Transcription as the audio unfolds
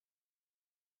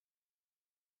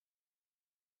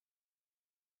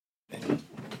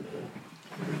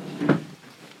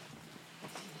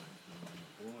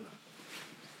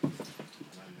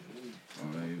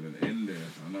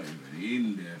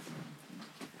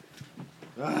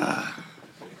So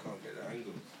you can't get the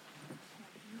angle.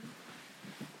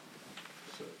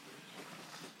 So.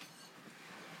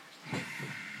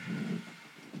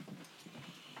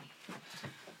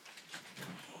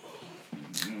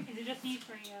 Is it just you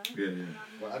three, Yeah, yeah.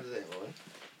 What other day, boy?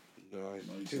 No,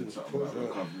 You said something about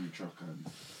recovery truck and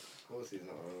Of course he's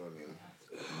not rolling.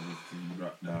 everything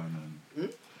wrapped down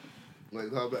and... What, you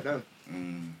got black down?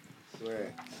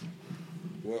 Swear.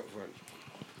 work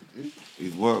van.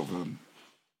 His work van.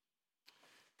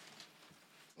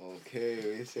 Okay,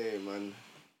 what you say, man?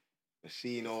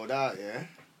 Machine all that, yeah?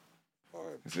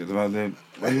 I said, man,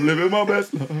 I'm living my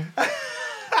best life.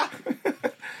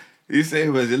 He said,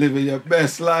 was you living your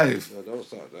best life? No, don't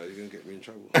start that. You're going to get me in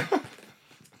trouble.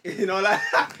 You know, like,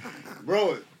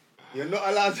 bro, you're not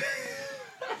allowed to.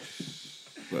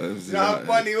 You know how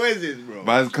funny was it, bro?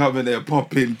 Man's coming there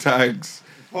popping tags.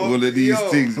 All of these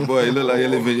things, boy. You look like you're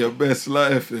living your best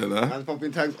life, you know? Man's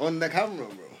popping tags on the camera,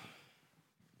 bro.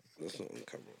 That's not on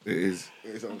camera. It is.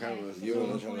 It's on camera. You're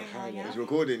not trying to hide it. It's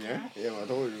recording, yeah? Yeah, I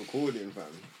told you, recording, fam.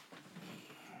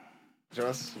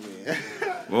 Trust me.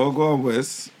 Well, go on,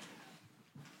 Wes.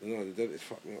 No, the dentist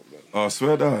fucked me up, man. Oh,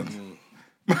 swear down.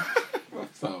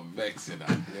 That's how vexing that.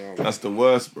 Yeah, That's the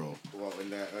worst, bro. What,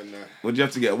 when the... Would you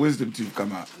have to get a wisdom tooth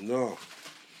come out? No.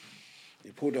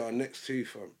 He pulled out our next tooth,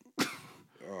 fam.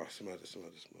 Oh, smell.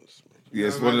 Yeah,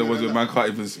 it's one of the ones where man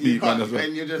can't even speak, man. That's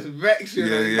And you're just vexing.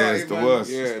 yeah, it's the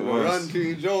worst. Yeah, It's the Run worst. to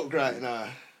your joke right now.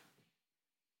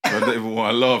 I don't even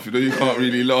want to laugh. You know, you can't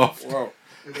really laugh. Wow.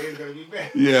 Today's gonna be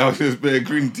better. Yeah, I'm just bare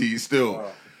green tea still.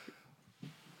 Wow.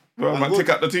 Bro, man, take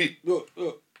out the teeth. Look.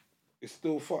 It's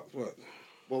still fucked, man.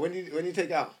 Well, when you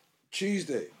take out?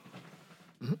 Tuesday.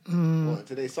 What,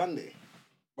 today's Sunday?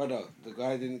 Brother, the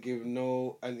guy didn't give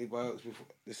no antibiotics before.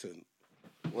 Listen.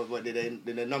 What did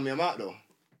they numb him out though?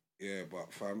 Yeah,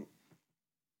 but fam,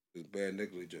 there's bare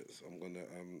negligence. I'm gonna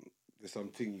there's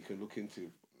something you can look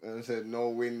into. And I said no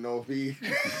win, no fee.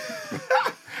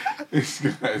 This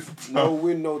guy's No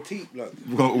win, no teeth, blood.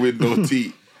 Got with no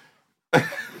teeth. A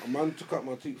man took out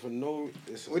my teeth for no.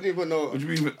 Listen. What do you put no? What do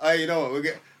you mean? You know what? We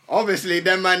get obviously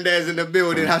them man there's in the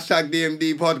building. Hashtag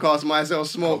DMD podcast. Myself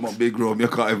smoke. I'm a big room. You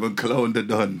can't even clone the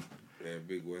done. Yeah,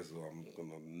 big Wesel. I'm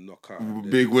gonna knock out.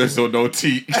 Big whistle, no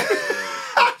teeth.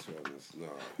 No.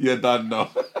 You're done now.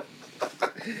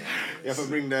 You have to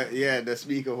bring the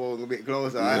speaker phone a bit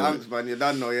closer. Yeah. Man, you're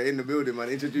done now. You're in the building, man.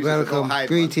 Introduce yourself. Welcome,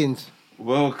 greetings.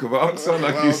 Welcome. I don't sound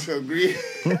like you. Welcome,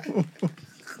 greetings.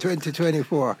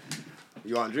 2024.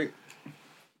 You want a drink?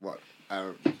 What?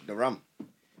 The rum.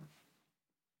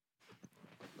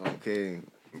 Okay.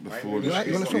 The foolishness.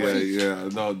 You wanna swap seats? Yeah.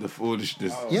 No, the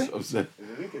foolishness. Yeah? I'm saying.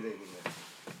 There's a liquor in there.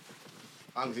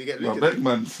 Angs, you get My liquor. big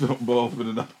man's not both with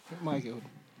enough. Michael.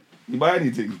 You buy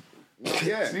anything?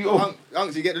 Yeah. See, oh.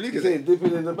 Angs, you get the liquor. Is it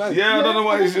dipping in the bag? Yeah, I don't know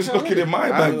why he's just looking in my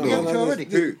bag don't You know. have though. it already?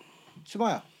 Who?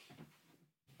 Sumaya.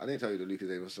 I didn't tell you the Lucas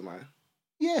was Samaya.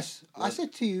 Yes, I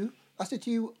said to you,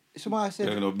 Sumaya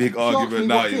said... You know, big she asked argument me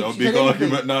now, what you know, drinks. She big said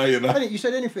argument anything. now, you know. You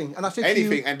said anything, and I said Anything,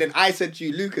 to you... and then I said to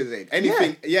you Lucasade.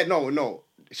 Anything. Yeah, no.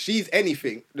 She's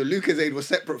anything. The Lucasade was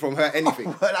separate from her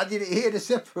anything. Well, I didn't hear the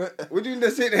separate... What do you mean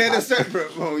they're sitting here, they're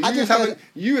separate, bro? I just said-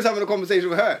 You was having a conversation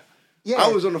with her. Yeah. I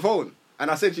was on the phone, and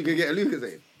I said she could get a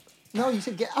Lucasade. No, you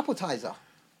said get appetizer.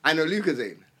 And a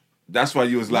Lucasade. That's why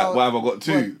you was like, No, why have I got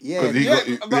two? well, yeah. Because he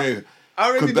Yeah, got, but yeah. I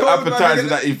already Because the told him I appetizer didn't-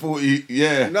 that he thought he,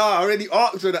 yeah. No, I already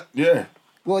asked her that. Yeah.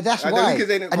 Well, that's And the why. Lucozade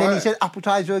ain't And for then her. he said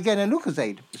appetizer again and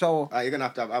Lucozade. So... You're going to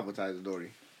have appetizer,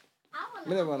 Dory. I want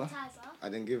Whatever, an no. appetizer. I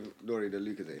didn't give Dory the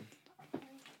Lucasade.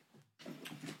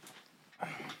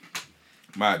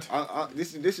 Mad.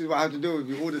 This is what I have to do with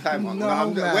you all the time. No,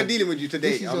 man. man. We're dealing with you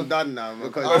today. This is I'm done now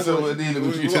because That's what we're dealing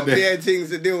with you we've got today. bare things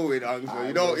to deal with, Uncle.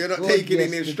 You're not God, taking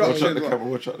in yes, Watch out instructions. the camera,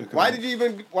 watch out the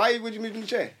camera. Why would you move in the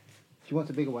chair? She wants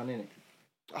a bigger one, innit?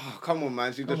 Oh, come on,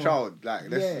 man. She's the Come on. child. Like,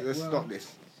 let's Yeah, well, stop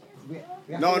this. We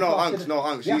have No, to no, look after Unks, the- no,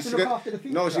 Unks. we have to She's look gonna, after the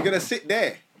no, she's future. gonna sit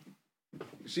there.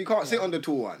 She can't sit on the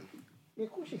tall one. Yeah,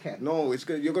 of course you can. No, it's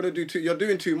good. You're gonna do too. You're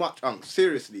doing too much, Unks.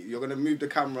 Seriously, you're gonna move the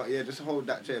camera. Yeah, just hold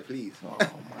that chair, please. Oh,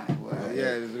 my word.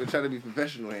 Yeah, we're trying to be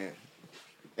professional here.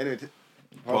 Anyway, Pass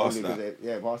hopefully, that.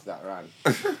 yeah, pass that around.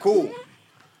 Cool.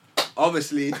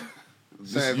 Obviously,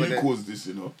 This, you caused this,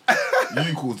 you know.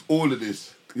 You caused all of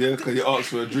this. Yeah, because you asked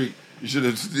for a drink. You should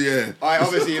have, yeah. Alright,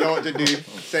 obviously you know what to do.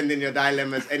 Send in your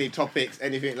dilemmas, any topics,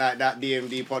 anything like that.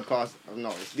 DMD podcast. No,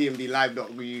 it's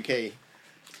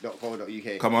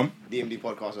dmdlive.uk.co.uk. Come on. DMD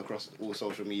podcast across all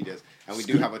social medias. And we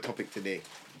do have a topic today.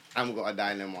 And we've got a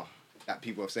dilemma that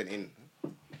people have sent in.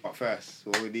 But first,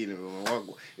 what we're dealing with.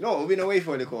 You know what? We've been away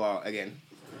for a little while again.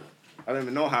 I don't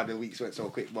even know how the weeks went so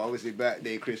quick, but obviously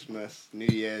birthday, Christmas, New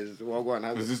Year's, what going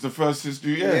on? Is this the first since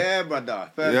New Year? Yeah,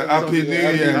 brother. Happy New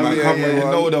Year, man. Come on, you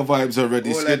know the vibes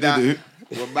already. Skidoo.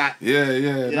 We're back.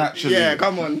 Yeah, naturally. Yeah,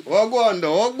 come on. What go on,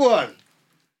 though? What go on?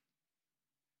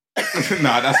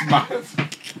 Nah, that's mad.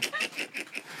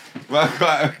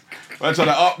 Man, trying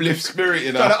to uplift spirit,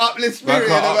 you know. Trying to uplift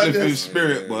spirit. Uplift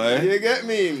spirit, boy. You get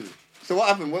me? So what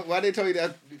happened? Why they tell you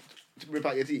that to rip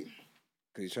out your teeth?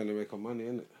 Because you're trying to make money,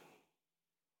 innit?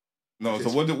 No, so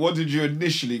what did you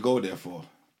initially go there for?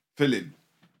 Filling?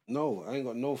 No, I ain't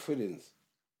got no feelings.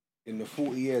 In the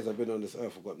 40 years I've been on this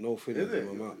earth, I've got no feelings in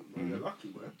my mouth. You're lucky,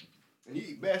 man. And you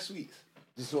eat bare sweets.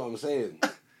 This is what I'm saying.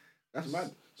 That's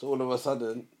mad. So all of a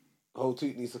sudden, the whole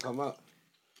tooth needs to come out.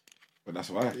 But that's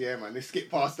why. Yeah, man. They skip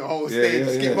past the whole stage.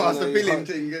 Skip past the filling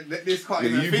thing. This can't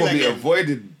even you fill probably again.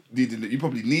 avoided needing it. You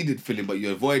probably needed filling, but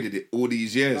you avoided it all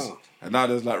these years. No. And now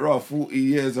there's like, 40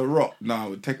 years of rot. Now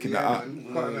we're taking that out.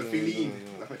 Man. Can't even fill in.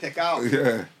 Like, take out.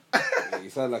 Yeah. You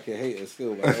sound like a hater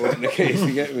still, but that wasn't the case,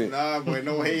 you get me? Nah, boy,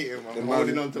 no hating, man. I'm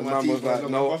holding on to my teeth. Like,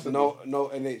 no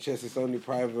NHS, it's only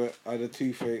private. I had a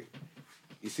toothache.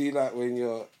 You see, like, when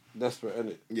you're desperate,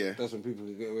 innit? Yeah. That's when people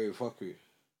can get away with fuckery.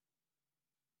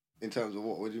 In terms of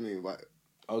what? What do you mean? Like,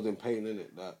 I was in pain,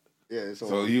 innit? That. Yeah,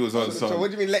 so he was on some... So what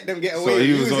do you mean let them get away? So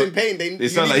he was in pain. It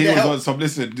sounded like he was on some,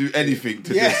 listen, do anything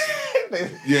to just...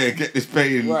 get this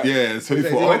pain. Right. Yeah, so he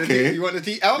thought, okay. You want the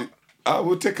teeth out? I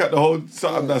will take out the whole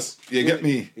something that's... Yeah, get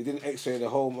me. He didn't x-ray the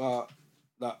whole out.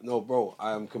 Like, no, bro,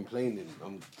 I am complaining.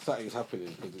 Something's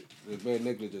happening because there's very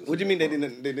negligence. What do you mean they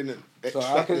didn't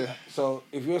extract So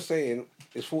if you're saying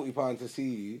it's £40 to see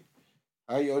you,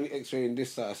 how are you only x-raying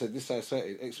this side? I said this side's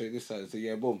 30, x-ray this side. I said,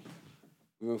 yeah, boom.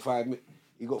 Within 5 minutes,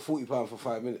 you got £40 for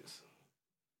 5 minutes.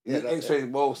 He didn't x-ray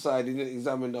both sides, he didn't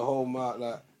examine the whole mouth,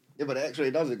 like... Yeah, but the x-ray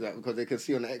does exactly because they can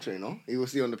see on the x-ray, no? You will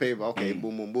see on the paper, okay,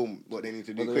 boom, boom, boom, what they need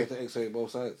to do But they have to x-ray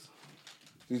both sides.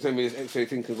 You tell me this x-ray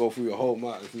thing can go through your whole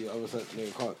mouth and see the other side? No,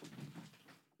 you can't.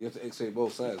 You have to x-ray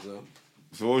both sides, though.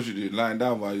 So what should you do? Lying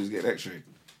down while you just get x-ray?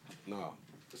 No,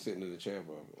 sitting in the chair,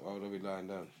 bro. Why would I be lying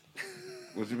down?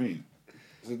 What do you mean?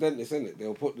 It's a dentist, isn't it?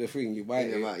 They'll put the thing, you bite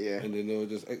it, yeah. and then they'll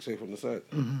just x-ray from the side.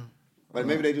 But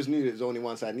maybe they just knew there's only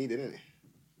one side needed, innit?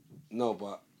 No,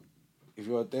 but if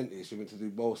you're a dentist, you're meant to do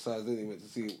both sides, then you're meant to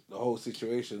see the whole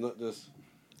situation, not just...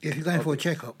 If you're going for a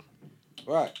checkup.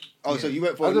 Right. Oh, so you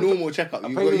went for a normal checheckup.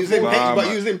 You paid was in for- pain, but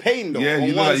you was in pain, though. Yeah, on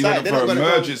you know one that you side. went for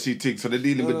emergency thing, so they're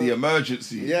dealing with the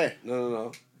emergency. Yeah.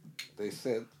 No. They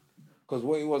said... Because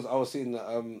what it was, I was seeing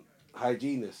the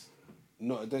hygienist,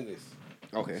 not a dentist.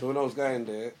 Okay. So when I was going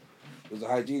there, it was a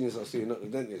hygienist I was seeing, not the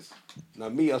dentist. Now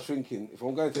me, I was thinking, if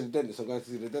I'm going to the dentist, I'm going to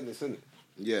see the dentist, innit?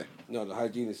 Yeah. No, the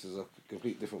hygienist is a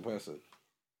complete different person.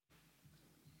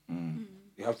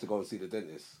 You have to go and see the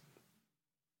dentist.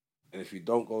 And if you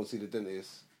don't go and see the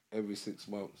dentist every 6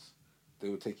 months, they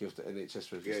will take you off the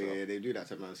NHS register. Yeah, they do that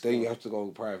to man. Then you have to go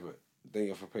private. Then you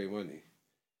have to pay money.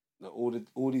 Now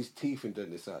all these teeth and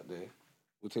dentists out there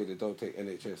will tell you they don't take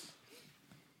NHS.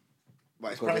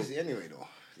 But it's pricey anyway, though.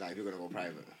 Like if you're gonna go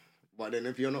private. But then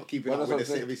if you're not keeping up with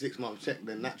the every 6 month check,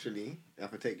 then naturally they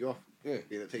have to take you off. Yeah.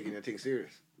 You're not taking your thing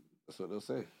serious. That's what they'll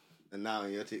say. And now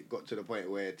your teeth got to the point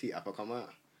where teeth have to come out.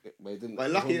 Yeah, but it didn't.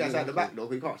 But lucky that's at the back though,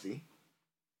 'cause you can't see.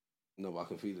 No, but I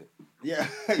can feel it. Yeah,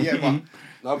 yeah, but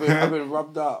No, I've been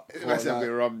rubbed out. it must have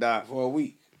been rubbed out. For a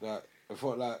week. Like I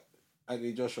felt like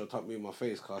Anthony Joshua tapped me in my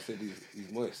face because I said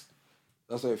he's moist.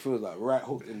 That's what it feels like. Right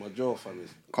hooked in my jaw, fam.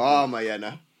 Calmer, yeah,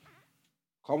 now.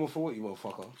 Calmer for what, you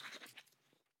motherfucker?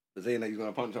 They're saying that he's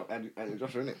gonna punch up Anthony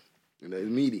Joshua, innit? You know, it's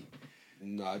meaty.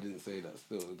 No, I didn't say that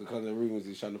still. The kind of rumours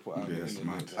he's trying to put out. Yeah, it's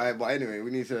mad. Alright, but anyway, we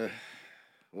need to.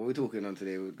 What we're talking on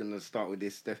today, we're gonna start with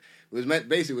this stuff. It was meant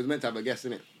to have a guest,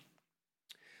 innit?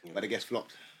 Yeah. But the guest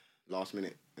flopped last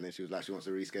minute, and then she was like, she wants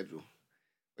to reschedule.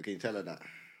 But can you tell her that?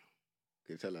 Can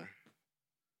you tell her?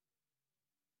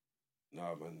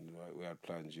 No, man, we had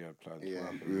plans, you had plans.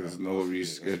 Yeah. There's no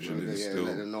rescheduling still.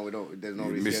 Let them know we don't. There's no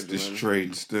You reschedule. missed this man.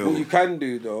 train still. What you can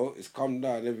do though is come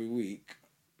down every week,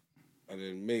 and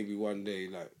then maybe one day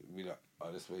be like,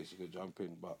 oh, this way she could jump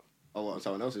in, but Oh, what, on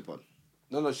someone else's pod?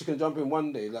 no, she can jump in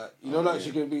one day, like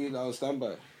she can be like on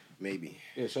standby. Maybe.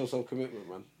 Yeah, show some commitment,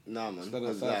 man. Nah, man. Stand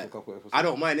 'cause, aside like, for a couple episodes. I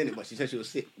don't mind in it, but she said she was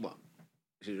sick. But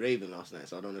she was raving last night,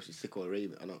 so I don't know if she's sick or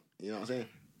raving. I don't. You know what I'm saying?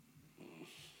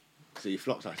 So you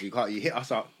flopped us. You hit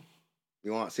us up.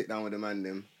 You want to sit down with the man,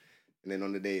 them, and then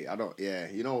on the day, I don't.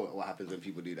 Yeah, you know what happens when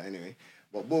people do that anyway.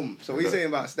 But boom. So what are you saying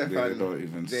about Stefan? They don't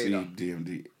even see Jada?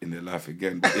 DMD in their life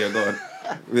again. But yeah, go on.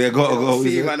 Yeah, gotta go.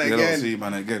 See They man don't again. see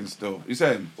man again still. You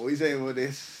saying? What are you saying with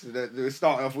this? We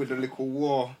start off with the little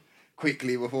war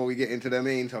quickly before we get into the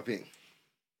main topic.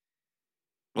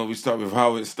 Well, we start with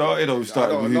how it started, or we I start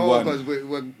don't with who know won?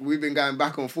 because we've been going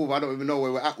back and forth. I don't even know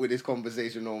where we're at with this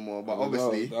conversation no more. But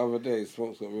obviously, the other day,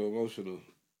 Smokes got real emotional.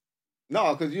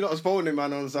 no, because you're not phoning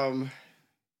man on some.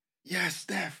 Yeah,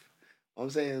 Steph. I'm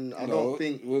saying I don't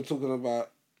think we're talking about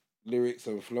lyrics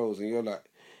and flows, and you're like,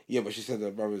 yeah, but she said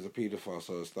her brother's a paedophile,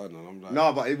 so it's done. And I'm like,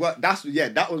 no, but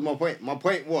that was my point. My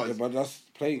point was yeah, but that's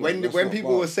playing. when that's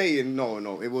people were bars. saying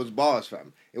no, it was bars,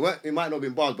 fam. It might not have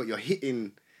been bars, but you're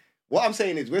hitting. What I'm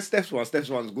saying is, with Steph's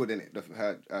one's good, innit?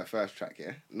 Her first track,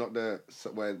 yeah? Not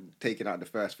we're taking out the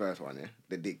first one, yeah?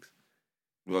 The digs.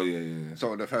 Well, yeah.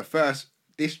 So her first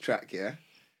diss track, yeah,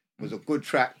 was a good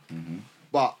track. Mm-hmm.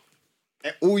 But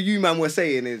all you, man, were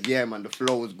saying is, yeah, man, the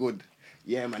flow is good.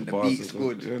 Yeah, man, the beat's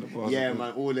good. Yeah,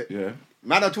 man, all it. Yeah.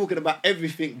 Man are talking about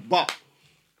everything but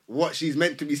what she's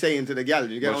meant to be saying to the gal.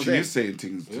 You get what I'm saying? She is saying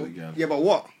things to the gal. Yeah, but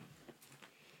what?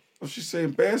 Well, she's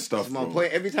saying bare stuff, That's my bro.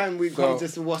 point. Every time we come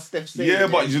to what Steph's saying. Yeah,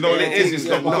 but you know what it is? It's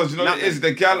not because you know what it is?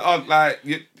 The gal are like...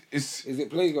 Is it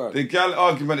playground? The gal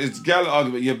argument is gal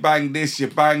argument. You bang this, you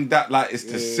bang that. Like, it's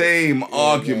the same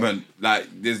argument. Yeah.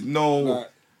 Like, there's no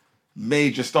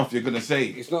major stuff you're going to say.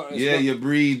 It's not... you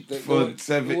breed for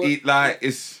 7, eat, like,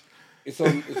 it's... It's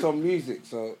on music,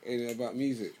 so it's about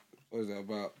music. What is it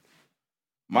about?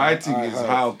 My thing is,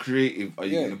 how creative are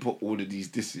you going to put all of these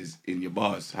disses in your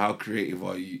bars? How creative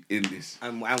are you in this?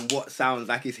 And what sounds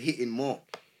like it's hitting more?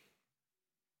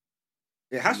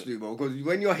 It has to, bro, because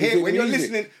when you're here, when you're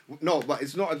listening... No, but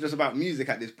it's not just about music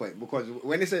at this point, because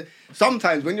when it's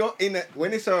sometimes when you're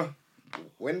when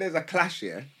there's a clash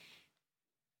here,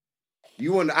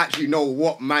 you want to actually know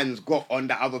what man's got on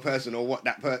that other person or what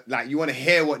that you want to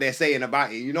hear what they're saying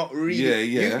about it. You're not really...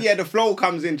 Yeah, the flow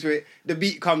comes into it, the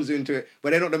beat comes into it,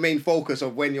 but they're not the main focus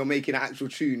of when you're making an actual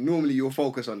tune. Normally, you'll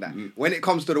focus on that. When it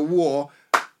comes to the war,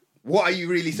 what are you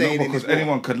really saying in this war? Because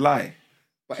anyone could lie.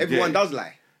 But everyone does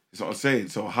lie. That's what I'm saying.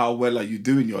 So how well are you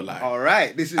doing your lie? All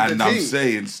right, this is the thing. And I'm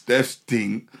saying Steph's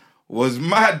thing was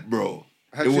mad, bro.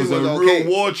 It was a real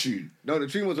war tune. No, the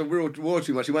tune was a real war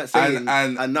tune, but she weren't saying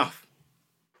enough.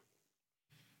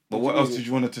 But what else did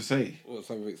you want her to say? Well,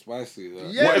 something spicy.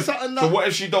 Yeah, so what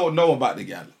if she don't know about the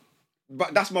gal?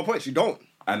 But that's my point. She don't.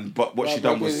 But what she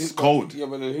done was cold. Yeah,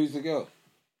 but then who's the girl?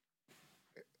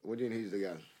 What do you mean who's the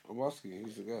girl? I'm asking you,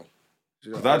 who's the girl?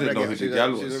 Because I didn't know who the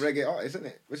gal was. She's a reggae artist, isn't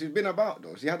it? But she's been about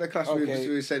though. She had a clash with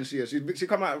Sensia. She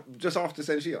come out just after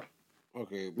Sensia.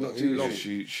 Okay, but not too long.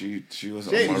 She was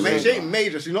she ain't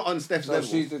major. She's not on Steph's level.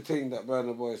 She's the thing that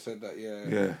Burna Boy said that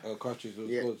her crutches was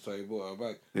good, so he bought her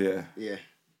back. Yeah.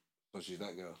 So she's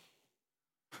that girl.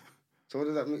 So what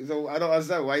does that mean? So I don't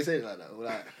understand why you say it like that.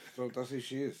 Like, so that's who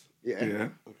she is. Yeah.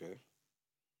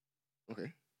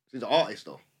 Okay. She's an artist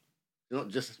though. It's not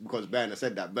just because Burna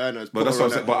said that. Burna's put her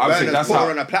on a platform. I'm saying that's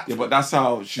how. Yeah, but that's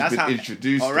how she's been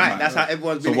introduced. All right, that's how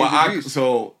everyone's been introduced.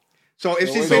 So if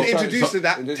she's been introduced to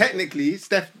that, technically,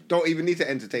 Steph don't even need to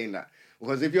entertain that,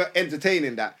 because if you're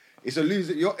entertaining that, it's a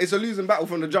losing battle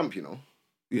from the jump, you know.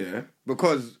 Yeah.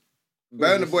 Because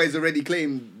Burna Boy's already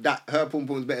claimed that her pum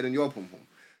pum's better than your pum pum.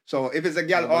 So if it's a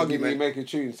gal argument, did he make a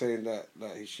tune saying that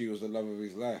she was the love of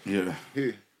his life? Yeah.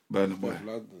 Who? Burna Boy.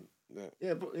 London.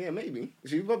 Yeah, maybe.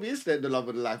 She probably is the love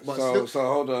of the life. But so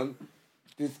hold on.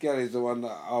 This girl is the one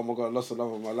that, oh my God, I lost the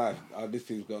love of my life. This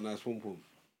thing's got a nice pum pum.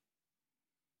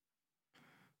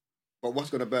 But what's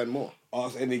going to burn more?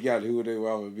 Ask any girl who would they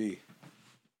rather be.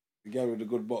 The girl with the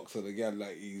good box or the girl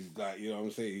like he's like, you know what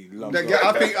I'm saying? He loves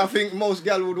I think most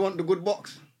girl would want the good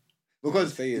box.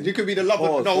 Because you could be the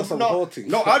lover. No,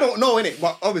 I don't know, innit?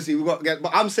 But obviously we got to get.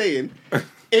 But I'm saying,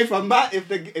 if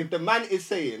the man is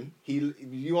saying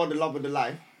you are the love of the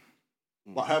life,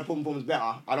 but her pum pum's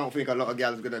better, I don't think a lot of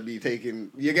girls gonna be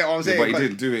taking. You get what I'm saying? Yeah, but he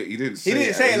didn't do it. He didn't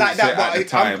say it like that.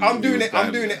 But I'm doing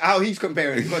it how he's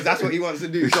comparing, because that's what he wants to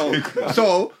do.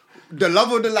 So the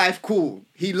love of the life, cool.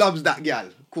 He loves that girl.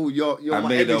 Cool. You're my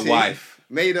made everything. Her wife.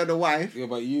 Made her the wife. Yeah,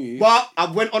 but you. But I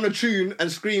went on a tune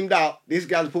and screamed out, "This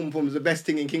girl's pum pum is the best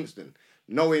thing in Kingston."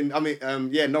 Knowing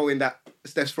that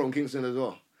Steph's from Kingston as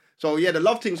well. So yeah, the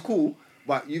love thing's cool,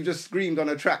 but you've just screamed on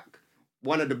a track,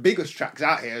 one of the biggest tracks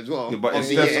out here as well. Yeah, but in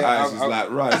Steph's eyes, it's like,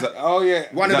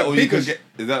 right. One of the biggest.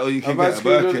 Is that all you can get? A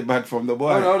Birkin bag from the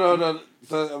boy? No.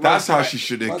 So, that's how she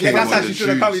should have came. Yeah, that's how she should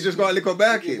have come. You just got a little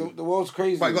Birkin. Yeah, the world's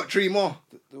crazy. But you got 3 more.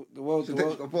 The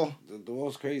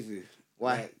world's crazy.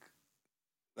 Why?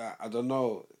 Like, I don't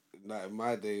know. Like in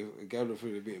my day, a girl would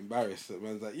feel a bit embarrassed. The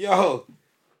man's like, "Yo,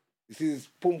 you see this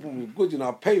pum pum good? You know,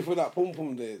 I pay for that pum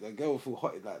pum." The girl would feel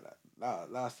hot like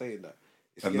that. Last saying that.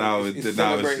 And now it's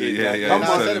celebrated. Come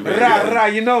on, rah,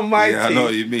 you know my thing. I know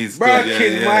what you mean.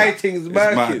 Birkin, my thing's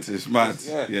Birkin. It's mad.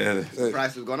 Yeah. The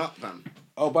price has gone up, fam.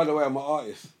 Oh, by the way, I'm an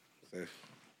artist.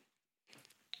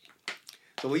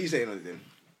 So what are you saying on it then?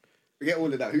 Forget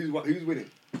all of that. Who's winning?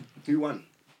 Who won?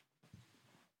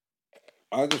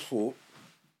 I just thought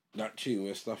that tune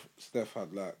where Steph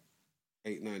had like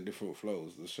 8-9 different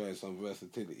flows, that's showing some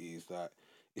versatility. Is that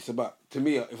it's about, to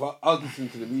me, if I was listening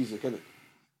to the music, innit?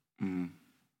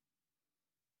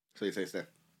 So you say Steph?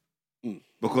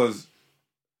 Because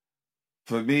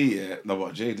for me,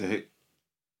 Jada hit.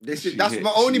 That's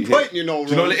my only point, you know.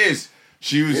 Do you know what it is?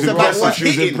 She was impressed. She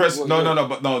was impressed.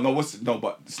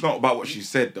 But it's not about what she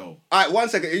said though. All right, 1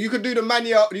 second. You could do the Manny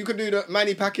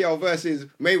Pacquiao versus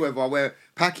Mayweather, where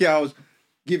Pacquiao's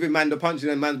giving man the punch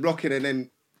and then man's blocking and then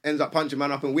ends up punching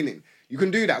man up and winning. You can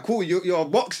do that. Cool. You're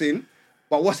boxing,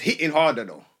 but what's hitting harder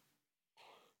though?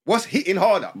 What's hitting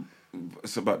harder?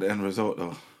 It's about the end result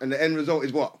though. And the end result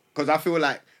is what? Because I feel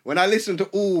like when I listened to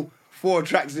all 4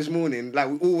 tracks this morning, like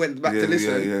we all went back to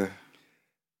listen. Yeah.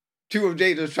 2 of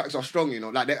Jada's tracks are strong, you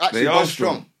know. Like they're actually both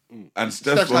strong. And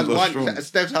Steph's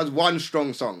has one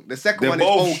strong song. The second one is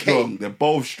okay. Strong. They're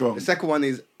both strong. The second one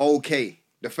is okay.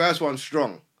 The first one's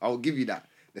strong. I'll give you that.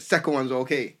 The second one's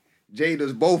okay.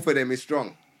 Jada's, both of them is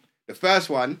strong. The first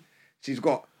one, she's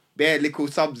got bare little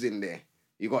subs in there.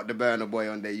 You got the Burner Boy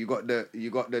on there. You got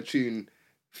the tune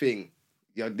thing.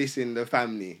 You're dissing the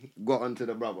family. Got onto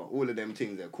the brother. All of them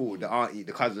things are cool. The auntie,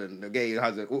 the cousin, the gay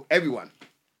cousin, everyone.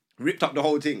 Ripped up the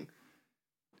whole thing.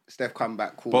 Steph come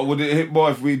back cool. But would it hit more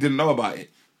if we didn't know about it?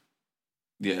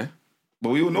 Yeah.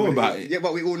 But we all know about it. Yeah,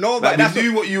 but we all know about it. We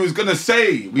knew what you was going to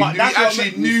say. We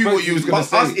actually knew what you was going to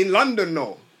say. Us in London,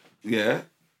 no. Yeah.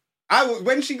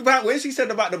 When she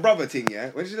said about the brother thing,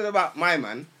 yeah, when she said about my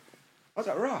man, I was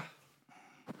like, rah.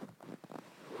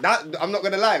 That, I'm not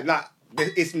going to lie, like,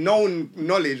 it's known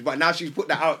knowledge, but now she's put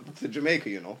that out to Jamaica,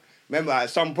 you know. Remember,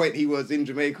 at some point he was in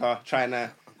Jamaica trying to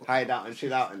hide out and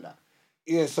chill out and that.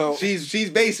 Yeah, so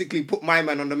she's basically put my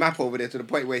man on the map over there to the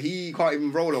point where he can't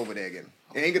even roll over there again.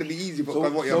 It ain't gonna be easy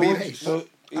because what you're being. So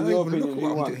in your opinion,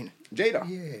 who won? Jada.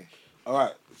 Yeah. All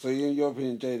right. So in your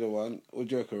opinion, Jada won or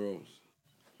Joker Rose?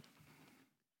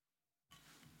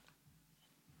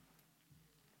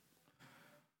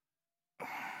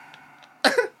 Do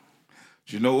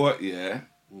you know what? Yeah.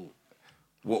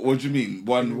 What do you mean?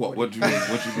 One what? What do you mean?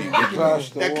 What do you mean?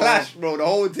 The clash, bro. The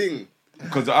whole thing.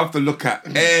 Because I have to look at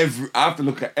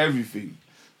everything.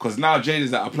 Because now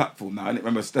Jada's at a platform now, and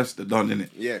remember Steph's the Don, innit?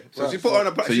 Yeah. So she put on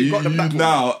a platform. So you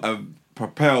now have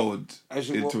propelled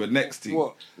into a next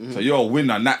team. So you're a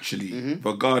winner naturally,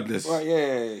 regardless. Right,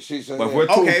 yeah. But if we're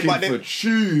talking for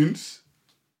tunes.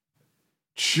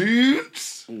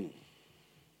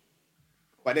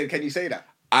 But then can you say that?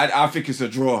 I think it's a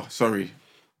draw, sorry.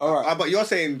 All right. But you're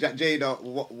saying that Jada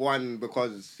won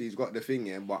because he's got the thing,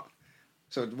 yeah, but...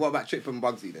 So what about Chip and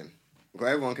Bugsy then? Because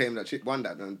everyone claimed that Chip won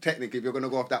that. Then technically, if you're going to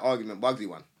go off that argument, Bugsy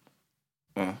won.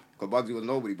 Because Bugsy was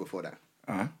nobody before that.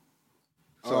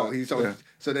 So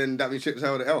then that means Chip's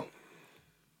held the L.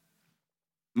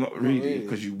 Not really,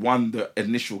 because you won the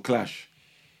initial clash.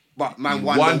 But man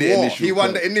won the war. He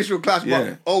won the initial clash,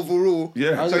 but overall...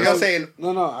 Yeah. So you're saying...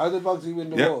 No. How did Bugsy win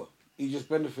the war? He just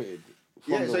benefited.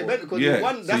 Yeah, so he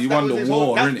won. So you won the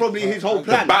war. That's probably his whole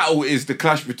plan. The battle is the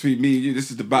clash between me and you.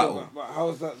 This is the battle. But how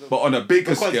is that? But on a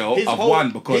bigger scale, I've won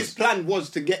because his plan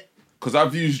was to get. Because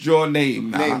I've used your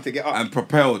name now to get up and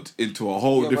propelled into a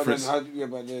whole different. But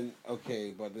then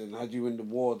how do you win the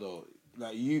war though?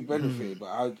 Like you benefited,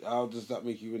 but how does that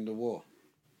make you win the war?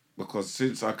 Because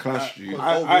since I clashed you...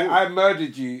 I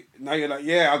murdered you. Now you're like,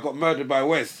 yeah, I got murdered by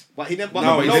West. But he never... he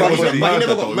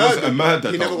never got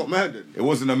murdered. He never got murdered. It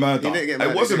wasn't a murder. He didn't get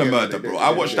murdered. It wasn't a murder, bro. I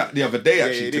watched that the other day,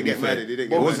 actually, he didn't get murdered. He didn't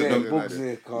get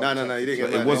murdered. No, he didn't get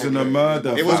murdered. It wasn't a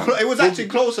murder. It was actually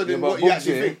closer than what you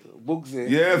actually think. Bugsy.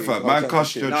 Yeah, fam. Man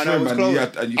cussed your trim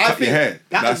and you cut your hair.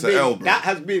 That's an L, bro. That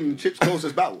has been Chip's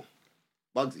closest battle.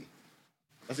 Bugsy.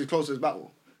 That's his closest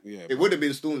battle. Yeah, it would have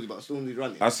been Stormzy, but Stormzy's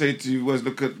running. I say to you,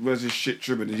 where's his shit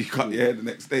trim, and he cut your hair the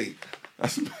next day.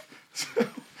 That's and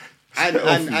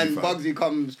Bugsy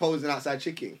comes posing outside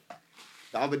Chicken.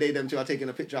 The other day, them two are taking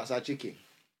a picture outside Chicken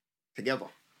together.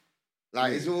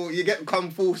 Like it's all you come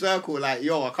full circle. Like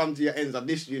I come to your ends, I've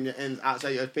dissed you in your ends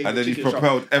outside your face. And then he's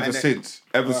propelled ever since,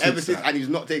 and he's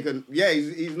not taken. Yeah,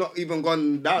 he's not even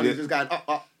gone down. He's just going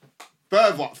up,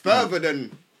 further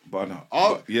than. But no,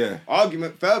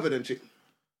 argument further than Chicken.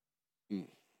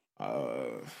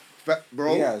 Bro,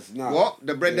 what?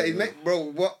 The bread that he's made,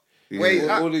 bro, what? Where he's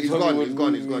at? He's gone. Bugsy's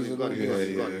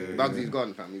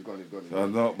gone, fam. He's gone. I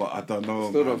know, but I don't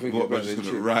know. Still don't think what man's going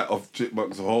to write off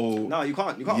Chipmunk's whole... No, you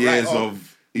can't years write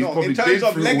of... He's probably in terms been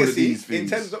of through legacy, all of these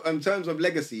things. in terms of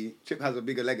legacy, Chip has a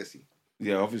bigger legacy.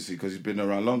 Yeah, obviously, because he's been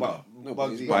around longer. But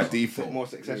by default. more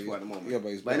successful at the moment. Yeah,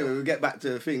 but anyway, we get back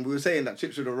to the thing. We were saying that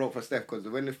Chip should have wrote for Steph because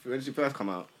when she first come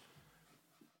out.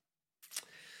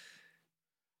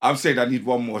 I'm saying I need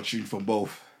one more tune from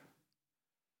both.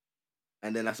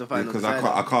 And then that's the final because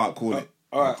I can't call it.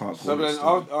 All right.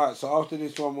 All right. So after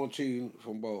this one more tune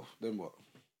from both, then what?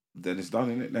 Then it's done,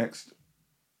 innit? Next.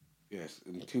 Yes.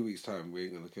 In 2 weeks' time, we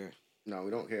ain't gonna care. No,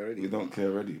 we don't care already. We don't care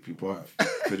already. People are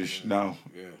finished now.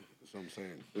 Yeah, that's what I'm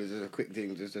saying. It was just a quick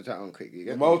thing, just to chat on quick.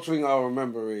 The most thing I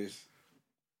remember is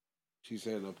she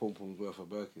saying her pom pom's worth a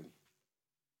Birkin.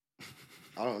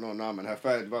 I don't know, nah, man. Her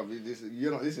first, but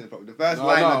you're not listening. The first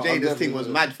line of Jada's thing was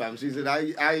mad, fam. She said,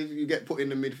 "How you get put in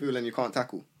the midfield and you can't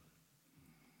tackle?"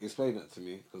 Explain that to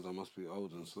me, because I must be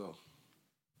old and slow.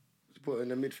 She put her in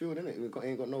the midfield, innit? You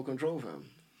ain't got no control, fam.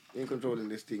 You ain't controlling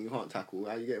this thing. You can't tackle.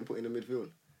 How you getting put in the midfield?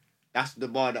 That's the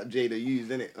bar that Jada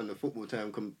used, innit? On the football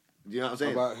term. Do you know what I'm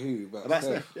saying? About who? About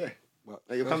Steph, yeah. Like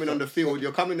you're coming on the field.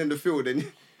 You're coming in the field and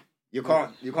you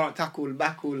can't tackle,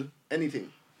 backle,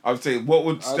 anything. I would say, what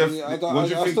would Steph? What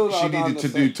do you think she needed to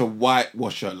do to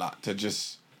whitewash her, like to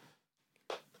just?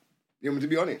 You want me to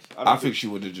be honest? I think she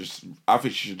would have just. I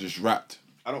think she should just rapped.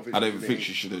 I don't even think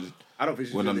she should have. I don't think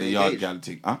she went on the yard gal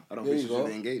thing. Huh? I don't think she should have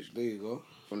engaged. There you go.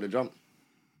 From the jump.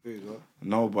 There you go.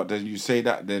 No, but then you say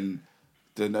that, then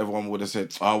everyone would have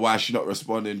said, "Oh, why is she not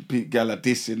responding?" Pete Gal are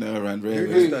dissing her and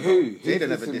who? Jada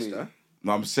never dissed her.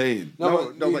 No, I'm saying.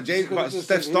 No, but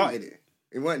Steph started it.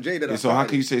 It weren't Jada that so how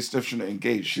can you say Steph shouldn't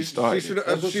engage? She started.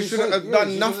 She shouldn't have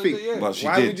done nothing. But she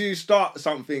Why did. would you start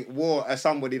something war as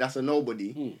somebody that's a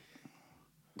nobody?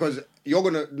 Because you're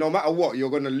gonna, no matter what, you're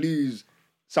gonna lose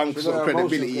some sort of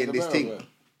credibility in this thing.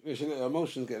 Yeah, she let her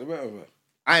emotions get the better of her.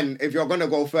 And if you're gonna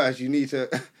go first, you need to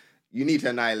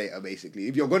annihilate her. Basically,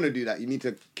 if you're gonna do that, you need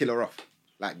to kill her off,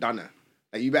 like done her.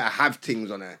 Like you better have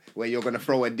things on her where you're gonna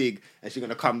throw a dig and she's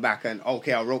gonna come back and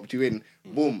okay, I roped you in,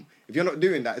 boom. If you're not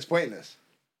doing that, it's pointless.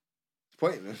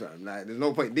 Pointless, man. Like, there's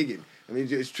no point digging. I mean,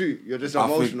 it's true. You're just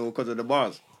emotional because of the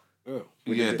bars. Yeah,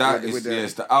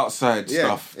 it's the outside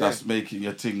stuff that's making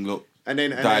your thing look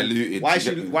diluted.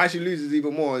 Why she loses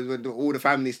even more is when all the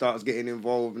family starts getting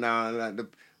involved now. Like the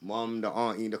mum, the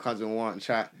auntie, the cousin want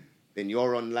chat. Then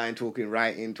you're online talking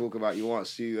about you want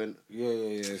Sue and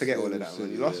forget all of that,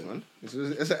 man. You lost, man. It's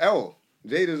an L.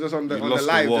 Jada's just on the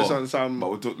live, just on some.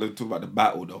 But let's talk about the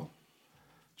battle though.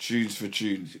 Tunes for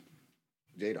tunes.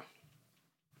 Jada.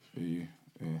 Yeah.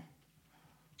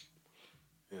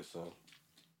 Yeah, so.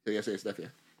 So you say Steph, yeah?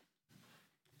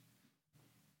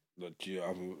 Look, if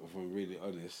I'm really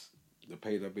honest, the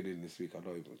pain I've been in this week, I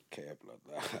don't even care, blood.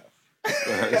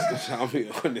 I'm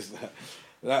being honest.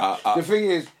 The thing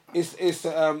is, it's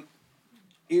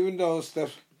even though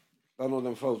Steph done all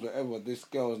them flows, whatever, this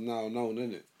girl is now known,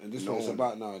 innit? And this is what it's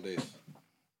about nowadays.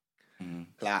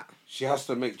 She has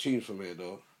to make tunes from here,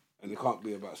 though. And it can't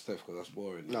be about Steph because that's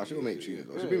boring. No, she'll make tunes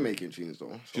though. She's been making tunes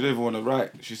though. So. She don't even want to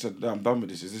write. She said, I'm done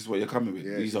with this. Is this what you're coming with?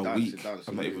 Yeah, These are weak.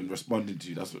 I'm not even weak. Responding to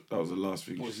you. That was the last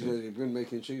thing she said. She's been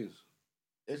making tunes.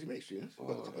 Yeah, she makes tunes.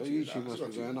 Her YouTube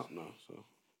must be going up now. So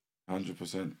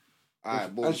 100%. Alright,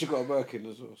 and she got a Birkin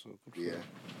as well. So yeah.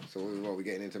 So what we're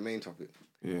getting into main topic.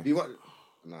 Yeah. Do you watch?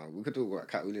 No, we could talk about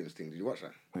Cat Williams thing. Did you watch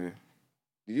that? Yeah.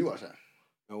 Did you watch that?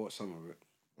 I watched some of it.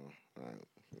 Oh, alright.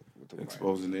 We'll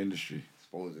exposing the industry.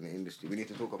 Exposing the industry. We need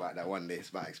to talk about that one day. It's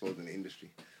about exposing the industry.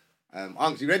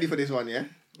 Unks, you ready for this one, yeah?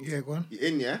 Yeah, go on. You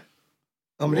in, yeah?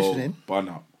 I'm listening. Bun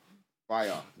up.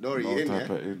 Fire. Dory, you in, yeah?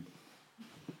 You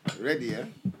ready, yeah?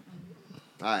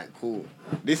 Alright, cool.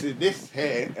 This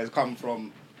here has come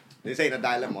from, this ain't a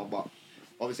dilemma, but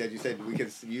obviously as you said,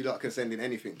 you lot can send in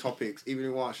anything, topics, even if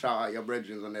you want to shout out your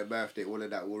brethren on their birthday, all of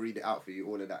that, we'll read it out for you,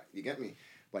 all of that. You get me?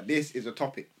 But this is a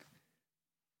topic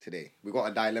today. We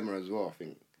got a dilemma as well, I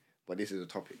think. But this is a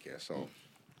topic, yeah. So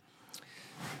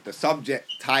the subject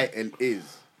title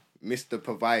is Mr.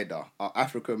 Provider. Are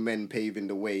African men paving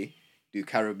the way? Do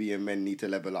Caribbean men need to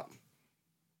level up?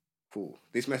 Cool.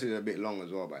 This message is a bit long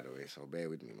as well, by the way, so bear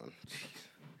with me, man.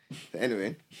 Jeez. So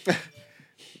anyway,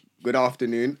 good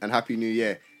afternoon and Happy New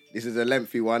Year. This is a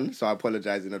lengthy one, so I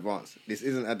apologise in advance. This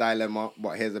isn't a dilemma,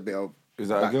 but here's a bit of... Is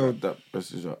that a girl that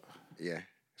message up? Yeah,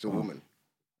 it's a woman.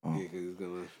 Oh. Yeah,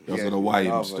 because he's gonna why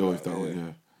him still if that was,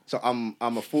 yeah. So I'm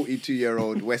a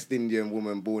 42-year-old West Indian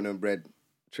woman born and bred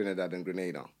Trinidad and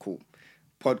Grenada. Cool.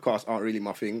 Podcasts aren't really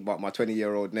my thing, but my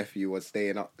 20-year-old nephew was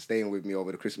staying with me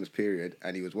over the Christmas period,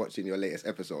 and he was watching your latest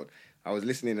episode. I was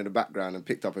listening in the background and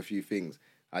picked up a few things.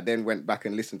 I then went back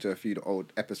and listened to a few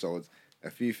old episodes,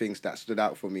 a few things that stood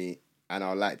out for me, and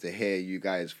I'd like to hear you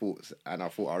guys' thoughts, and I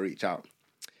thought I'll reach out.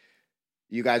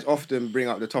 You guys often bring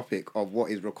up the topic of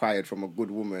what is required from a good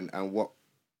woman and what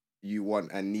you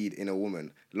want and need in a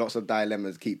woman. Lots of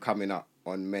dilemmas keep coming up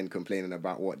on men complaining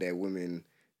about what their woman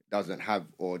doesn't have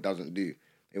or doesn't do.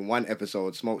 In one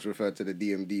episode, Smokes referred to the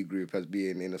DMD group as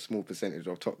being in a small percentage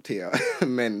of top tier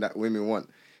men that women want.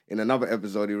 In another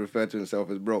episode, he referred to himself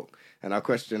as broke, and I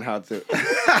questioned how to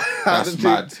That's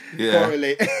mad. Yeah.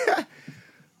 correlate.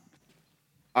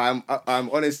 I'm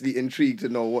honestly intrigued to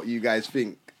know what you guys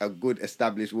think a good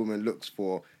established woman looks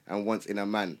for and wants in a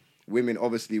man. Women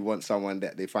obviously want someone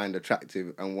that they find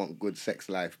attractive and want good sex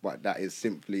life, but that is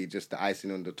simply just the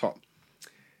icing on the top.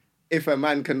 If a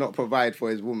man cannot provide for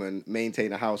his woman,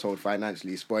 maintain a household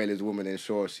financially, spoil his woman,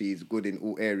 ensure she's good in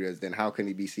all areas, then how can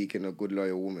he be seeking a good,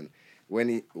 loyal woman?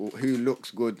 Who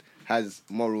looks good, has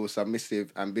moral,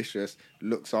 submissive, ambitious,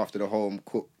 looks after the home,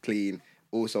 cook, clean,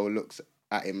 also looks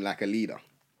at him like a leader.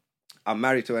 I'm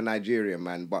married to a Nigerian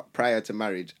man, but prior to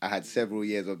marriage, I had several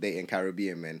years of dating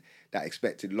Caribbean men that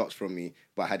expected lots from me,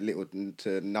 but had little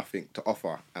to nothing to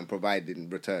offer and provide in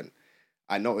return.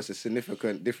 I noticed a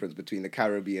significant difference between the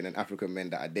Caribbean and African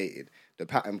men that I dated. The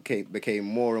pattern became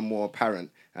more and more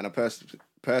apparent, and I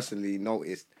personally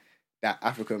noticed that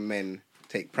African men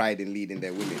take pride in leading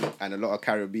their women, and a lot of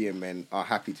Caribbean men are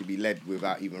happy to be led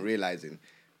without even realising.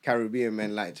 Caribbean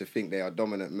men like to think they are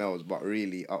dominant males, but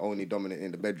really are only dominant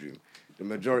in the bedroom. The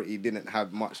majority didn't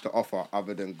have much to offer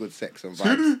other than good sex and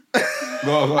vibes.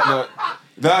 No.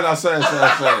 Sorry.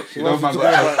 You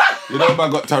know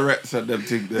man got Tourette's and them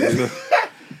things there.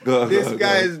 This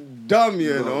guy's dumb,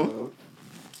 you know.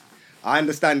 I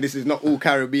understand this is not all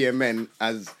Caribbean men,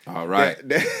 as all right.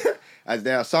 As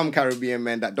there are some Caribbean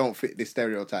men that don't fit this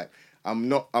stereotype.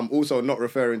 I'm also not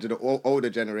referring to the older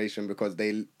generation because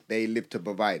they live to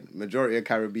provide. Majority of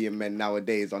Caribbean men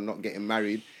nowadays are not getting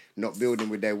married, not building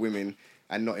with their women,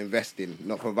 and not investing,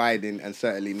 not providing, and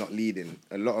certainly not leading.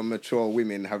 A lot of mature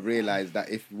women have realised that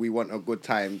if we want a good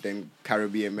time, then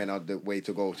Caribbean men are the way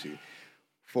to go to,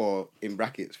 for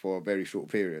a very short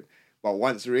period. But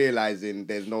once realising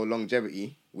there's no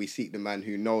longevity, we seek the man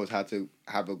who knows how to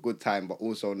have a good time, but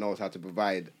also knows how to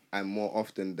provide. And more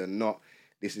often than not,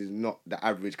 this is not the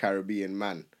average Caribbean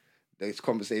man. This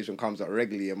conversation comes up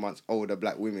regularly amongst older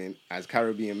black women. As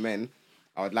Caribbean men,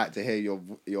 I would like to hear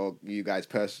you guys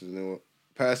personal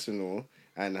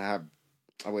and have.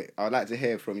 I would like to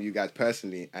hear from you guys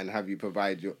personally and have you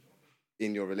provide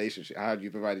in your relationship. How do you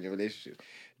provide in your relationship?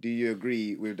 Do you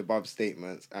agree with the above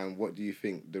statements, and what do you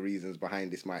think the reasons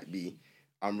behind this might be?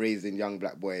 I'm raising young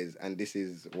black boys, and this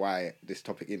is why this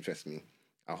topic interests me.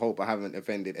 I hope I haven't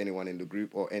offended anyone in the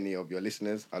group or any of your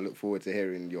listeners. I look forward to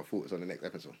hearing your thoughts on the next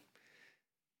episode.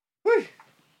 Whee!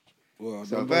 Well,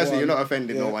 so firstly, you're not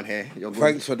offending no one here. You're good.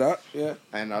 Thanks for that. Yeah.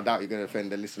 And I doubt you're going to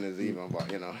offend the listeners either,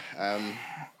 but, you know.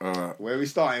 Where are we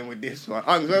starting with this one?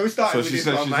 Where are we starting with this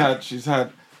one, man? She's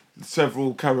had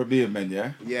several Caribbean men,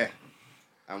 yeah? Yeah.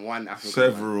 And one African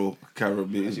Several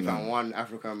Caribbean and she found one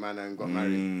African man and got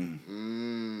married.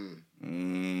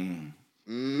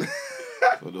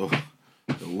 So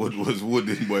the wood was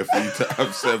wooden, boy, for you to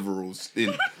have several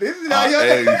still. This is how you're...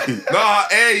 I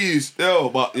hear you still,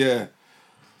 but yeah.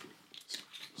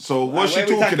 So what's she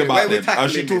talking about then?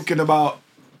 Is she talking about...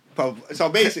 So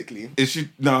basically... Is she...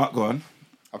 No, go on.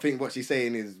 I think what she's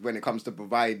saying is when it comes to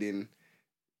providing...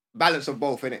 Balance of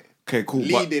both, innit? Okay, cool.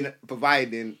 Leading,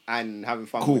 providing, and having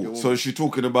fun with your woman. So is she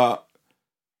talking about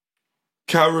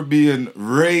Caribbean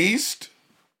raised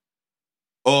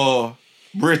or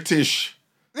British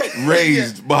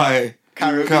raised by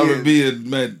Caribbean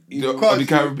men?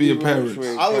 Caribbean parents.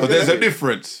 But there's a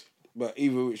difference. But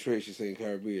either which way she's saying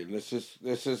Caribbean, let's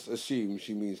just assume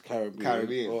she means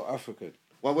Caribbean or African.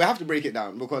 Well, we have to break it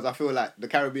down because I feel like the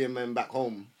Caribbean men back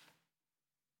home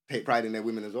take pride in their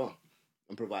women as well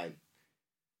and provide.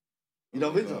 You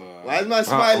don't think so? Why is man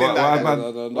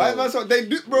smiling? Why is man so? They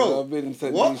do, bro. I've been in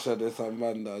St. Lucia, there's some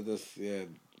man that are just, they're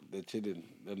chilling.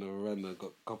 Then the veranda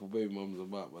got a couple baby mums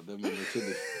about, but them men are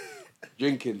chilling.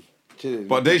 Drinking, chilling.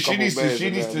 But she needs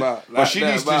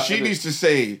to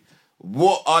say,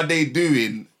 what are they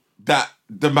doing that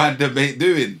the man them ain't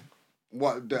doing?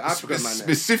 What, the African man?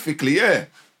 Specifically, yeah.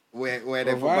 Where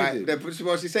they provide.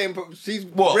 Well, she's saying she's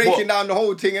breaking down the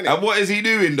whole thing, innit? And what is he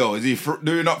doing though? Is he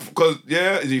doing up because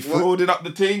is he frauding up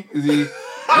the thing? Is he?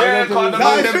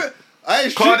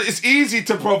 It's easy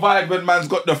to provide when man's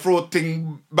got the fraud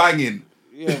thing banging.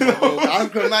 Yeah,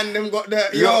 African man them got the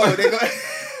they got.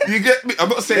 You get me? I'm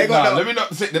not saying that. Let me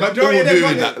not say they're not all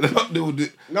doing that. They're not doing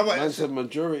it. No, but man said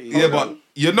majority. Yeah, but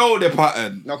you know the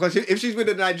pattern. No, because if she's with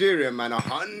a Nigerian man,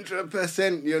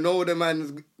 100%, you know the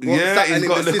man's he's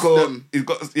got the system.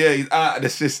 He's out of the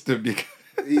system.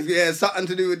 He's something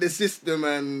to do with the system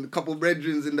and a couple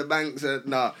brethrens in the banks.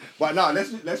 Nah, but nah,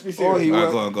 let's be serious.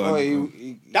 Go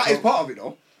on. That is part of it,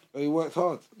 though. He worked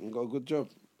hard and got a good job.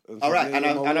 All right, and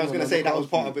I was going to say that was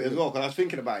part of it as well, because I was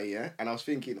thinking about it, yeah, and I was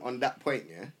thinking on that point,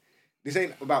 yeah, this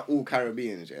ain't about all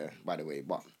Caribbeans, yeah, by the way,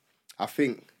 but I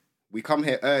think we come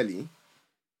here early.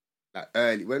 Like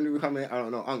early. When did we come here? I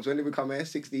don't know. Unks, when did we come here?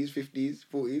 60s, 50s,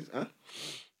 40s? Huh?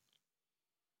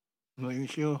 Not even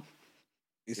sure.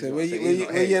 He said, where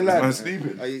you land? I'm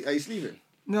sleeping. Are you sleeping?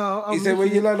 No, He said, where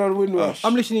you land on Windrush?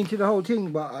 I'm listening to the whole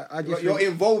thing, but I just... You're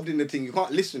involved in the thing. You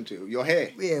can't listen to it. You're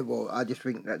here. Yeah, well, I just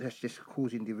think that's just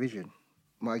causing division.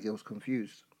 My girl's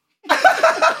confused. You know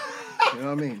what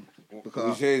I mean? Because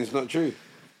you're saying it's not true.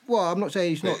 Well, I'm not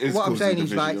saying it's not. What I'm saying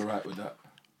is like... You're right with that.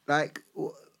 Like...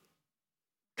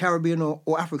 Caribbean or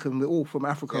African, we're all from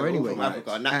Africa anyway. From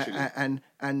Africa, naturally.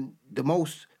 And the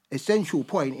most essential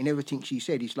point in everything she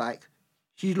said is like,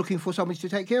 she's looking for somebody to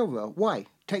take care of her. Why?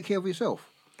 Take care of yourself.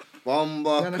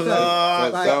 Bomba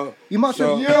you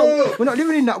mustn't. We're not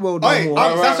living in that world no more.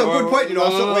 That's a good point, you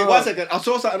know. Wait 1 second. I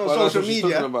saw something on social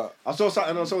media.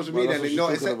 And you know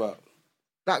what it said?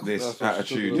 This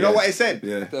attitude. You know what it said?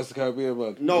 Yeah. That's the Caribbean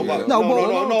man. No,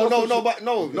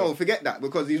 forget that,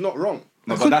 because he's not wrong.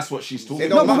 No, but that's what she's talking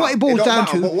No, about. but what it boils down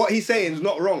to... But what he's saying is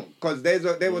not wrong, because there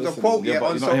was a quote Yeah,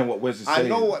 but you're not hearing what Wes is saying. I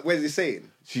know what Wes is saying.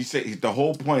 She said the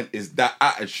whole point is that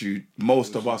attitude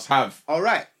most of us have. All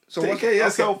right. So take care of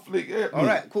yourself. Okay. All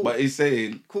right, cool. But he's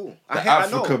saying cool. The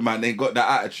African man ain't got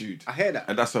that attitude. I hear that.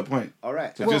 And that's her point. All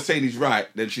right. So if you're saying he's right,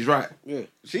 then she's right. Yeah.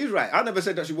 She's right. I never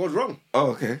said that she was wrong.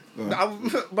 Oh, okay. But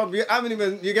I haven't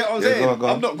even, you get what I'm saying? Go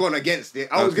on. I'm not going against it.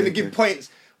 I was going to give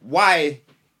points why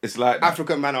it's like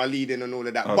African men are leading and all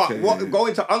of that. Okay, but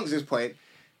going to Unks' point,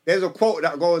 there's a quote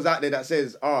that goes out there that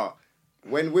says,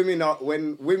 when women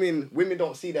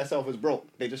don't see themselves as broke,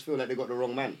 they just feel like they got the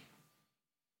wrong man.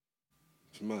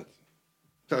 It's mad.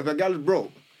 So if a girl is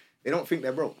broke, they don't think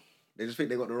they're broke. They just think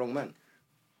they got the wrong man.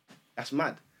 That's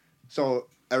mad. So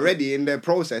already in their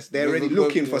process, they're already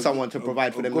looking for someone to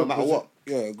provide for them no matter what.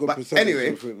 Yeah, good but percentage. Anyway,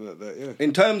 like that, yeah.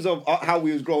 In terms of how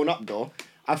we was growing up though,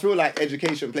 I feel like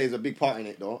education plays a big part in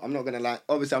it though. I'm not going to lie.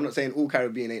 Obviously, I'm not saying all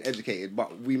Caribbean ain't educated,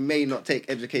 but we may not take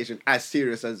education as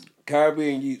serious as...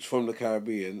 Caribbean youths from the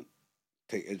Caribbean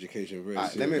take education very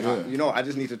seriously. You know, I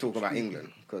just need to talk about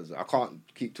England, because I can't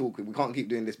keep talking. We can't keep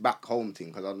doing this back home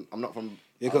thing, because I'm not from...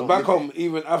 Yeah, because back home,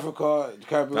 even Africa,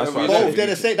 Caribbean... That's why both, they're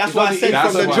the same. That's why I said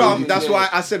from the jump. That's why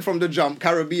I said from the jump,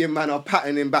 Caribbean man are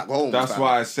patterning back home. That's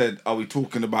why I said, are we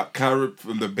talking about Carib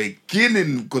from the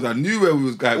beginning? Because I knew where we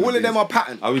was going. All of them are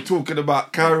patterned. Are we talking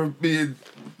about Caribbean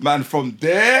man from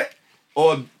there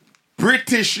or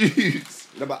British youths?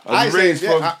 No, but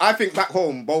I think back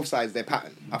home, both sides, they're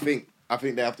patterned. I think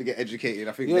they have to get educated.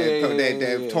 I think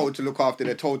they're told to look after.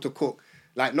 They're told to cook.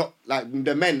 Like not like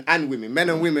the men and women. Men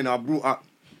and women are brought up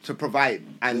to provide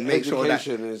and make sure that,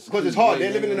 because it's hard.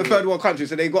 They're living in a third world country,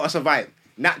 so they got to survive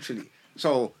naturally.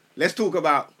 So let's talk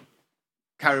about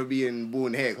Caribbean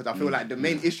born here, because I feel like the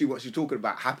main issue what she's talking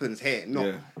about happens here,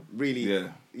 not really. Yeah.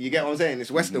 You get what I'm saying? It's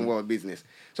Western world business.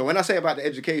 So when I say about the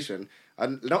education,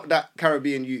 not that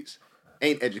Caribbean youths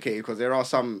ain't educated, because there are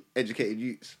some educated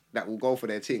youths that will go for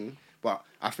their thing, but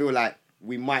I feel like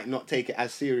we might not take it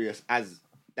as serious as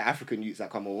the African youths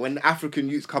that come over. When the African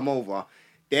youths come over,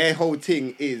 their whole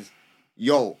thing is,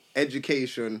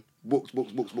 education, books.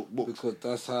 Because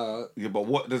that's how... Yeah, but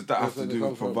what does that have to do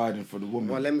with providing for the woman?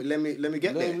 Well, let me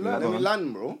get there. Let me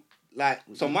land, bro. Like,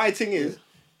 so my thing is,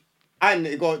 and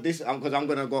it got this, because I'm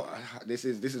gonna go. This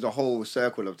is a whole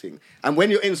circle of things. And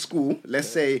when you're in school, let's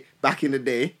say back in the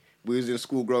day, we was in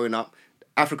school growing up,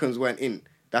 Africans weren't in.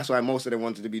 That's why most of them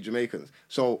wanted to be Jamaicans.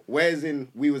 So whereas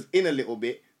we was in a little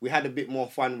bit, we had a bit more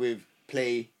fun with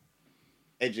play,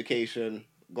 education,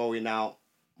 going out.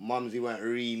 Mumsy weren't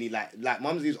really like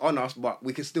Mumsy's on us, but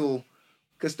we could still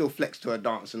flex to a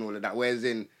dance and all of that. Whereas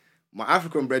in my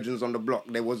African brethren on the block,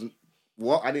 there wasn't.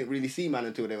 I didn't really see man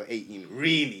until they were 18.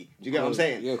 Really, do you get what I'm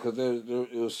saying? Yeah, because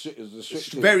it was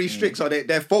strict. Very strict. So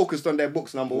they're focused on their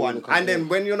books, number one. And then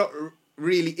when you're not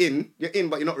really in, you're in,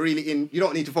 but you're not really in. You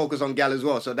don't need to focus on gal as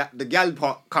well. So that the gal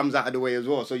part comes out of the way as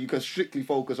well. So you can strictly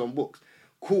focus on books.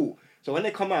 Cool. So when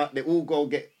they come out, they all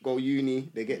go uni.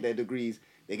 They get their degrees.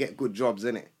 They get good jobs,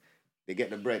 innit? They get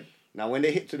the bread. Now, when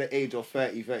they hit to the age of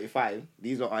 30, 35,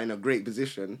 these are in a great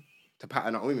position to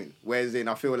pattern up women. Whereas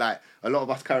I feel like a lot of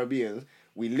us Caribbeans,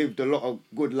 we lived a lot of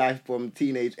good life from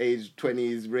teenage age,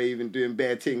 20s, raving, doing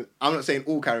bare things. I'm not saying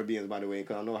all Caribbeans, by the way,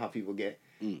 because I know how people get.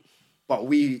 But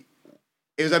it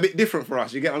was a bit different for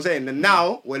us, you get what I'm saying? And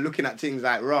now, we're looking at things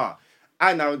like,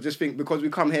 I now just think because we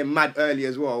come here mad early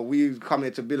as well, we come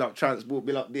here to build up transport,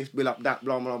 build up this, build up that,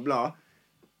 blah, blah, blah.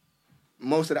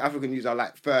 Most of the African youths are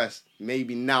like first,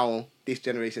 maybe now, this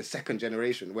generation, second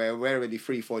generation, where we're already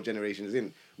 3-4 generations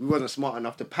in. We wasn't smart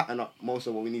enough to pattern up most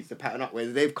of what we need to pattern up.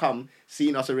 Whereas they've come,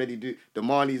 seen us already do, the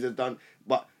Marleys have done,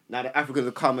 but now the Africans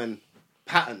have come and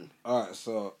pattern. All right,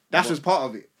 so... That's just part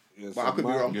of it. Yeah, But I could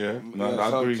be wrong. Yeah,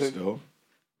 I agree so still.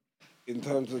 In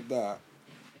terms of that,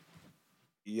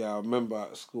 yeah, I remember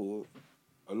at school,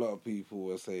 a lot of people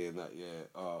were saying that,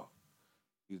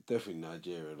 you're definitely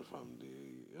Nigerian from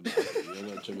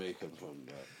you're not Jamaican from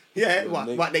that. Yeah,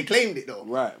 but they claimed it though.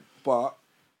 Right, but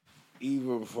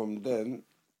even from then,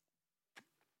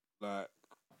 like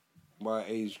my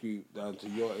age group down to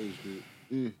your age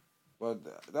group, but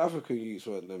the African youths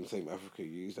weren't them same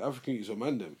African youths. The African youths were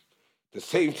man them. The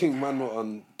same thing man were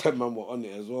on, 10 man were on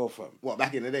it as well, fam. What,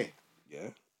 back in the day? Yeah.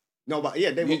 No, but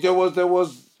yeah, they were. There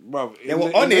was, bro. They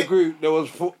were on it. The group, there was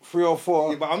 3 or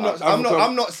 4. Yeah, but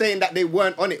I'm not saying that they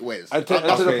weren't on it, Wes. And to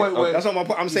the point where that's not my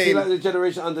point. I'm you saying see, like the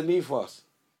generation underneath us.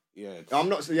 Yeah. I'm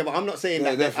not. Yeah, but I'm not saying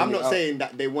that. I'm not saying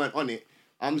that they weren't on it.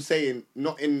 I'm saying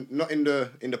not in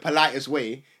the politest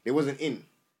way. They wasn't in.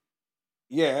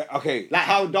 Yeah. Okay. Like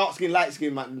how dark skin, light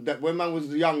skin, man. That when man was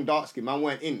young, dark skin, man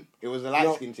weren't in. It was a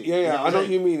light skin thing. Yeah, You know I know I'm what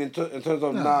you mean in terms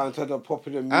of now, in terms of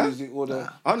popular music, all the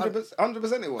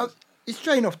 100% it was. It's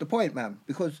straight off the point, man,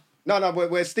 because... No,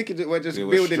 we're sticking to, we're just Yeah,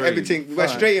 we're building straight. everything. We're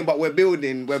straighting, but we're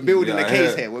building the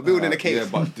case here. We're building the case. Yeah,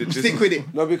 but Stick with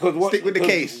it. No, because Stick with the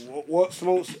case. What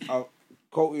Smokes,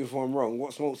 quote me if I'm wrong,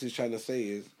 what Smokes is trying to say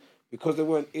is, because they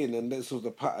weren't in and this was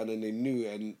the pattern and they knew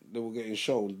and they were getting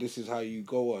shown, this is how you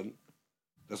go on,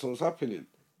 that's what's happening.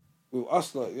 With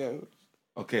us, like, yeah.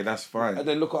 Okay, that's fine. And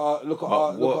then look at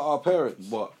our parents.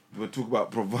 What we're talking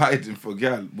about providing for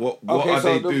gal. What Okay, are so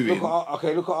they look doing? at our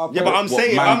parents. Yeah, but I'm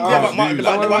saying, man's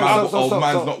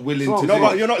not willing to do. No,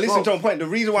 but you're not listening to my point. The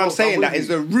reason why I'm saying that is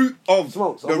the root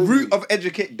of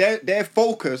education. Their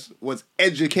focus was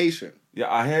education. Yeah,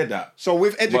 I hear that. So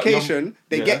with education,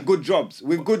 they get good jobs.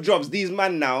 With good jobs, these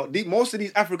man now, most of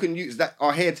these African youths that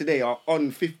are here today are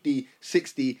on 50,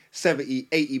 60, 70,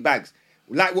 80 bags.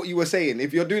 Like what you were saying,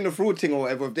 if you're doing the fraud thing or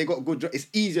whatever, if they got good jobs, it's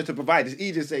easier to provide. It's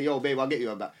easier to say, yo, babe, I'll get you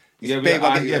a bag.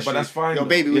 But that's fine. Yo,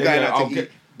 baby, we're going out to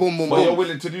eat. Boom, boom, But boom. you're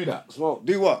willing to do that. Smoke.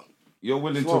 Do what? You're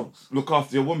willing Smokes. to look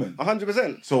after your woman.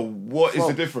 100%. So what is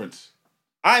the difference?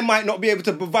 I might not be able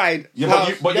to provide.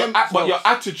 Yeah, but your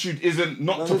attitude isn't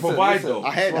not to provide though.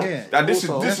 I heard that. Yeah. And this is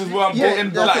where I'm getting.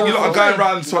 that's Like what you lot I'm are going saying.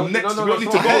 around some next. We don't need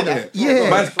to go there. Yeah.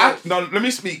 Man's no, let me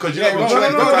speak because you Yeah, know go on,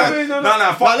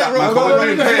 no, fuck that, man. We're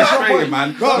doing fair trading,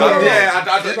 man.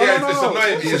 Yeah, it's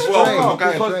annoying me as well.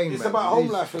 Because it's about home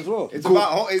life as well. It's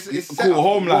about it's Cool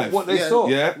home life. What they saw.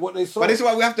 Yeah. What they saw. But this is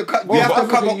why we have to we have to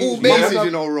cover all bases, you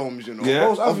know, Rome's, you know.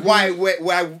 Yeah. Of why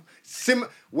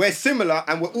we're similar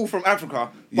and we're all from Africa,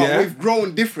 but we've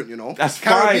grown different, you know. That's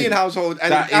Caribbean fine. household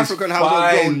and That is African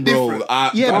household grown different.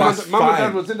 Yeah, that's Mum and Dad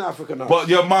fine. was in the African house. But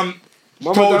your mum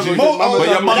Mum told and you. Dad was- But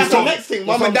your mum That's the told next thing.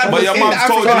 Mum and dad But was your in the mum told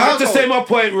African you. I have to household. say my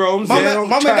point, Rome's. Mum and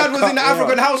dad was in the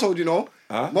African household, you know.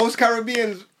 Most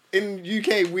Caribbeans in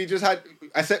UK, we just had,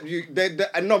 except you, the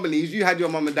anomalies, you had your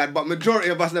mum and dad, but majority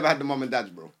of us never had the mum and dads,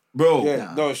 bro. Bro.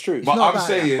 Yeah, no, it's true. But not I'm like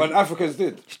saying. But Africans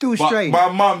did. Still But strange. my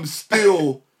mum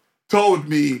still told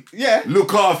me, Yeah.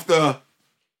 look after.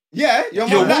 Yeah, Your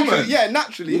mum naturally. woman. Yeah,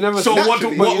 naturally. You never So saw- what?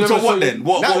 Naturally. What? But you So never what saw then? your-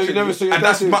 What? Naturally, you never saw your And dad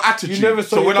that's do it. my You attitude. never saw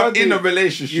So your when dad I'm in do a it.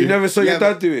 relationship, You never saw your Yeah,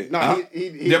 dad do it. No, Huh? he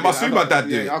Yeah, my did. my dad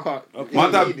do it. I can't. My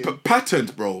he dad did.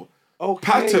 patterned, bro.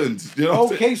 Okay. Patterned. You know. what I'm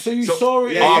Okay, saying? so you saw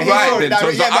it. Yeah, All he saw right it then. So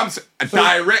direct- yeah, I'm but-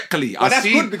 directly. But that's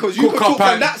good because you can talk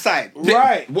from that side.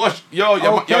 Right. Watch,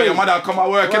 your mother come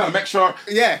and work and make sure.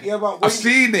 Yeah. Yeah, but I've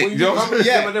seen it, when you you know? come- Yeah.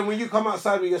 yeah, but then when you come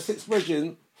outside with your 6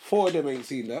 brethren, 4 of them ain't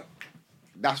seen that.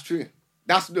 That's true.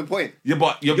 That's the point. Yeah,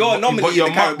 but your anomaly in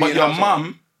the Caribbean your household.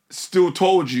 mum still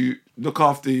told you look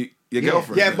after your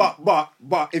girlfriend. Yeah, then.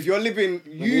 but if you're living,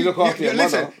 you look after your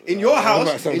listen, mother. in your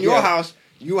house, Yeah.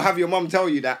 you have your mum tell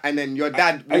you that, and then your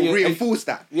dad will And your- reinforce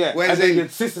that. Yeah, Whereas and then in- your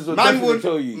sisters will man definitely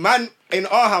tell you. Man, in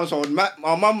our household,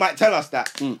 our mum might tell us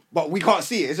that, but we can't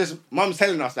see it. It's just mum's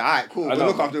telling us that. All right, cool, we'll know.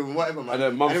 look after them, whatever, man. And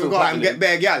then mum's we still go out and get patterning.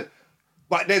 bare gal.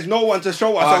 But there's no one to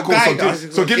show us Alright, or cool. guide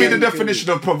us. So give me the definition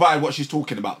of provide. What she's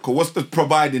talking about. Cool. What's the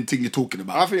providing thing you're talking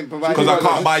about? I think providing. Because I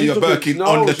can't buy you a She's Birkin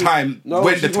talking- on the no, time no,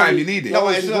 when the she's time probably- you need it. No,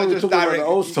 it's she's not probably just talking about direct. the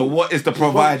old So school. what is the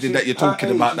providing that you're talking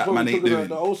She's about that probably man ain't talking about doing?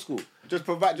 the old school. Just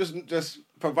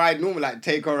provide normal, like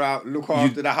take her out, look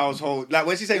after the household. Like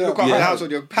when she say look after Yeah. the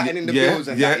household, you're patting the bills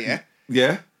and that,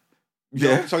 yeah?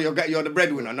 Yeah. So you're the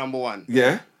breadwinner, number one.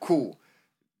 Yeah. Cool.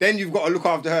 Then you've got to look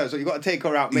after her, so you got to take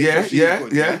her out, make Yeah, sure she's yeah,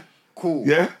 good. yeah. Cool.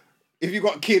 Yeah. If you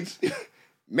got kids,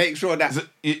 make sure that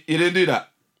You didn't do that.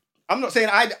 I'm not saying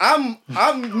I'm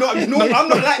not like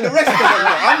the rest of them.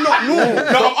 I'm not normal.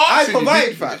 No, I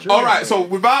provide, fam. All right, so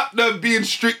without them being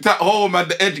strict at home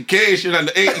and the education and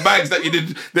the 80 bags that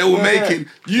they were making,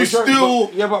 you still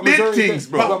did things,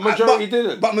 bro. But majority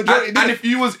didn't. But majority didn't. And if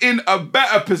you was in a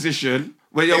better position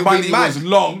where your money was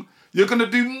long, you're gonna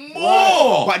do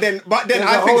more. But then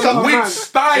I think some with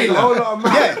style.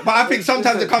 Yeah, but I think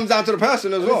sometimes it comes down to the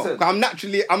person as well.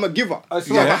 I'm a giver. So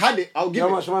if I had it, I'll give it.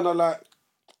 How much man are like?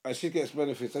 She gets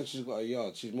benefits and she's got a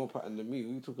yard. She's more pattern than me.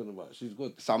 What are you talking about? She's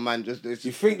good. Some man just...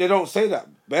 You think they don't say that?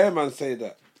 Bare man say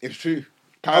that. It's true.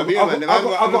 I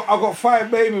got 5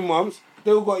 baby mums.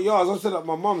 They all got yards. I said that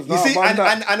my mum's. You see,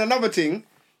 and another thing,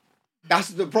 that's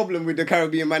the problem with the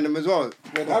Caribbean man them as well.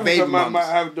 The African man might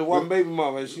have the one baby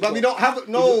mum. But we don't have it.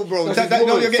 No, bro.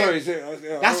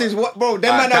 That's his what, bro.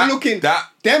 Them man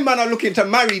are looking to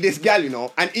marry this gal, you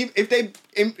know. And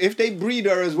if they breed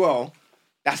her as well,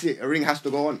 that's it. A ring has to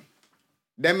go on.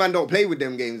 Them man don't play with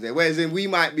them games there. Whereas we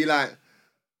might be like,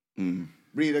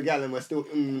 breed a gal and we're still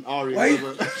Ari. Wait,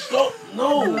 stop.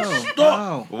 No,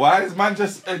 stop. Why is man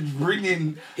just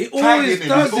ringing? He always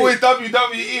does it. Always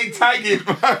WWE tagging.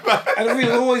 And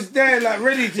we're always there, like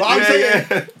ready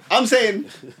to. I'm saying,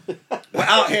 we're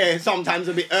out here sometimes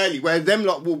a bit early. Whereas them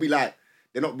lot will be like,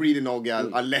 they're not breeding no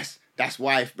gal unless that's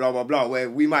wife, blah blah blah. Where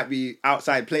we might be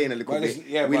outside playing a little bit,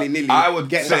 willy nilly. I would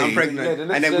get say, something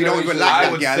pregnant, and then we don't even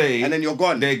like that gal, and then you're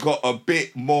gone. They got a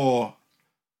bit more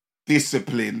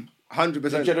discipline. 100%.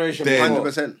 The generation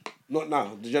 100%. Not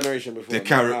now. The generation before.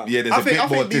 There's a bit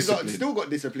more discipline. These still got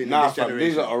discipline. Nah, in this generation.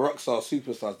 these are rockstar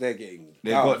superstars. They're getting.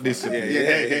 They got discipline.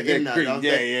 They're in now.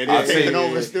 They're taking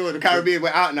over still. The Caribbean, we're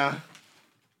out now.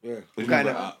 Yeah. Kind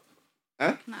of.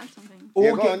 Can I add something?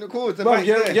 Yeah, go on, cool. You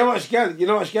know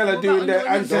what gal are doing their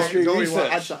ancestry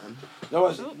research? You know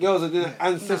what girls are doing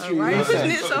ancestry research?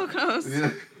 Isn't it so close?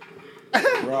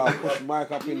 Bro, push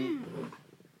Mike up in.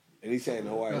 And he's saying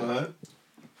Hawaii.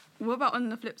 What about on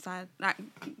the flip side, like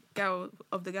girls?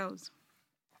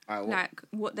 Like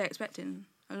what they're expecting.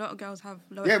 A lot of girls have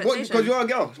low expectations. Because you're a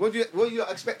girl. What are you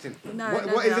expecting?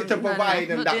 What is it to provide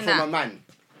them that from a man?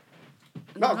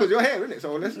 No, because you're here, innit?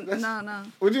 So let's... No.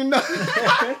 Would you know?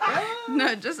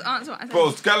 No, just answer what I said.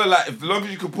 Bro, Scala, like, as long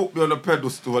as you can put me on a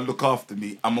pedestal and look after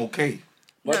me, I'm okay.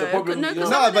 But the problem,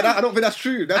 but I don't think that's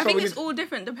true. I think it's all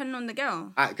different depending on the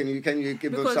girl. Can you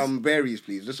give us some berries,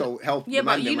 please, just so help? Yeah,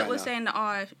 but you were saying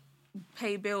that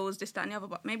pay bills, this, that, and the other.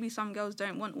 But maybe some girls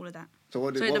don't want all of that. So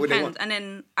it depends. And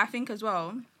then I think as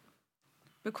well,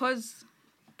 because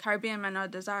Caribbean men are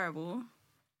desirable,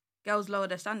 girls lower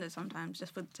their standards sometimes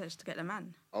just to get the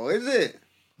man. Oh, is it?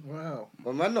 Wow.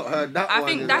 Well, man, not heard that.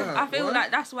 I feel like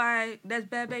that's why there's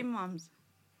bare baby mums.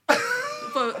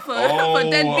 For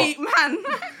deadbeat man.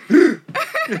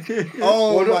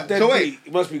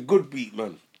 It must be good beat,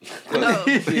 man. No. You know what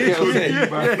I'm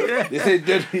saying? They say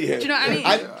deadbeat. Do you know what I mean?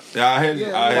 I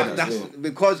hear that's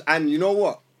because, and you know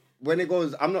what? When it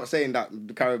goes, I'm not saying that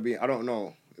the Caribbean, I don't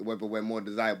know whether we're more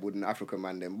desirable than African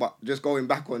man then, but just going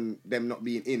back on them not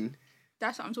being in.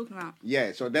 That's what I'm talking about.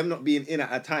 Yeah, so them not being in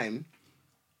at a time,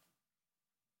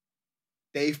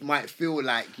 they might feel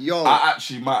like, I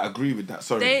actually might agree with that,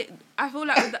 sorry. I feel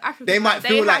like with the African they might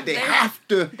feel like they have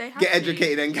to get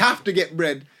educated and have to get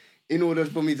bread in order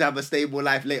for me to have a stable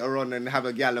life later on and have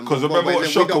a gal. Because remember what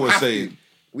Shoko was saying?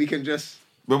 We can just...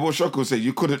 Remember what Shoko was saying?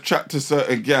 You couldn't chat to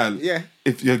certain gal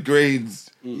if your grades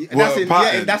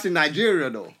that's in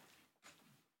Nigeria, though.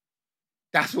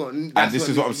 And this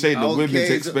is what I'm saying. The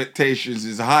women's expectations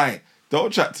is high.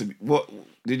 Don't chat to me. What?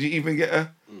 Did you even get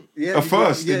a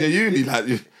first in the uni? Like,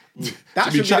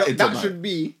 that should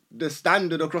be the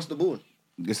standard across the board.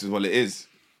 This is what it is.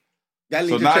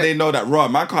 So now they know that, raw,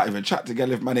 man can't even chat to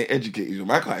gal if man ain't educated. You know?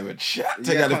 Man can't even chat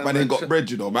to gal if man ain't got bread,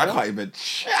 you know. Man can't even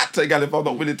chat to gal if I'm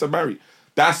not willing to marry.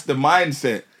 That's the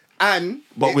mindset.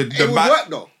 But it would work,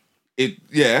 though.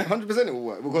 100% it will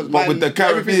work. Because with the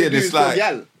Caribbean, it's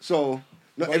like... So...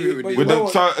 With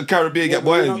the Caribbean, get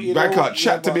boy, man can't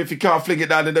chat to me if you can't fling it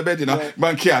down in the bed, you know. Yeah.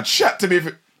 Man can't chat to me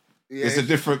if it's a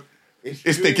different... It's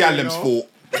the gallem's fault.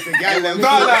 It's the gallem's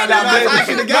fault. No,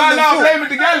 blame it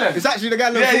the gallem. It's actually the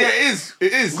gallem's fault. Yeah,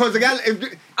 it is. Because the gallem...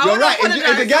 You're right.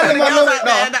 If the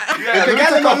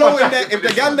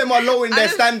gallem are low in their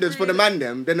standards for the man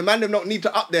them, then the man them don't need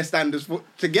to up their standards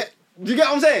to get... Do you get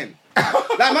what I'm saying?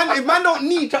 Like, man, if man don't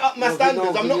need to up my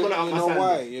standards, I'm not going to up my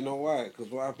standards. You know why? Because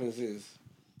what happens is...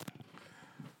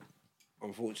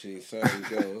 Unfortunately, certain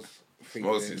girls think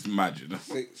it's mad, you know.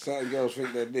 Certain girls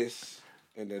think they're this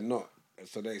and they're not,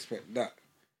 so they expect that.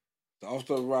 So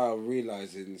after a while,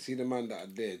 realizing, see the man that are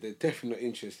there, they're definitely not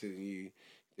interested in you.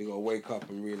 they gotta wake up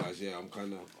and realise, yeah, I'm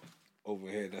kind of over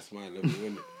here. That's my level,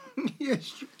 isn't it?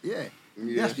 Yes, yeah.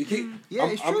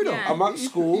 It's true though. I'm at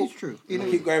school. It's true. I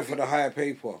keep going for the higher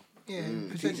paper. Yeah.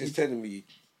 Teachers telling me,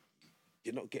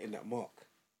 you're not getting that mark.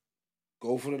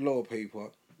 Go for the lower paper.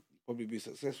 You'll probably be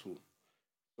successful.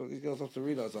 But these girls have to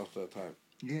realise after a time.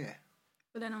 Yeah.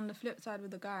 But then on the flip side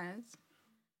with the guys.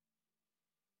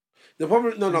 The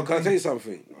problem, no, can I tell you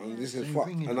something? And this is fucked.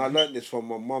 And I learned this from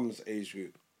my mum's age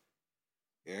group.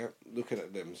 Yeah, looking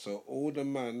at them. So all the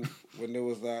man, when they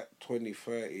was like 20,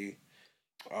 30,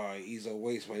 he's a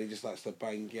waste man. He just likes to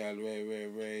bang gal,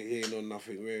 rare. He ain't on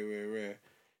nothing, rare.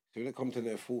 So when they come to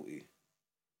their 40,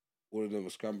 all of them are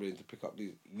scrambling to pick up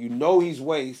these. You know he's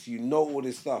waste. You know all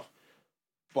this stuff.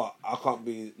 But I can't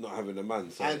be not having a man.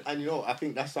 So. And you know, I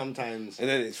think that's sometimes... And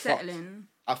then it's settling. Fucked.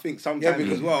 I think sometimes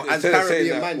as well, as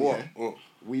Caribbean man,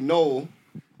 we know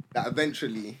that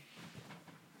eventually...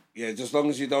 Yeah, just as long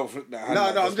as you don't flip that hand.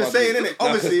 No, I'm just saying, innit?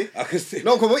 Obviously... I can see.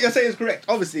 No, because what you're saying is correct.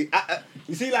 Obviously,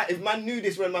 you see, like, if man knew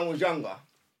this when man was younger,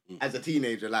 as a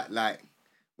teenager, like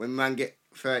when man get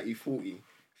 30, 40,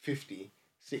 50,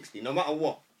 60, no matter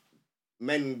what,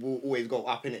 men will always go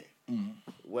up, innit?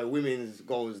 Where women's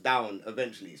goes down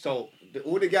eventually. So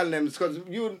all the gal them, because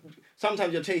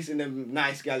sometimes you're chasing them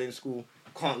nice gal in school,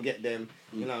 can't get them,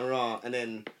 you know, and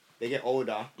then they get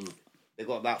older, they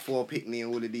got about 4 pickney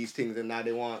and all of these things, and now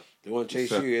they want to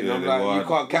chase you, and I'm like, you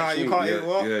can't catch me. You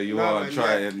want to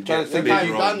try and try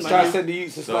to send the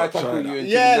youths to slide tackle you.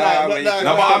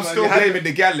 No, but I'm still blaming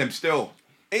the gal them still.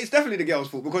 It's definitely the girls'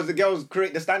 fault because the girls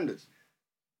create the standards.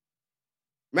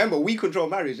 Remember, we control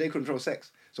marriage, they control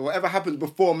sex. So whatever happens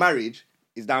before marriage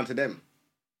is down to them.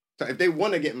 So if they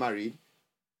want to get married,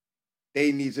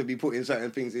 they need to be putting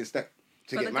certain things in step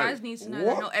to get married. But the guys need to know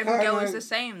that not every girl is the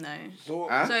same, though. So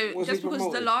just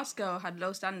because the last girl had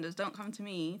low standards, don't come to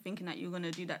me thinking that you're going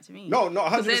to do that to me. No,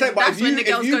 not 100%. But if you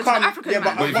come...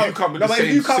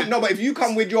 But if you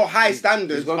come with your high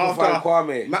standards after...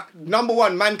 Number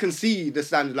one, man can see the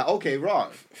standards. Like, okay, right.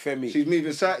 She's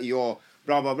moving 30 or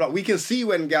blah, blah, blah. We can see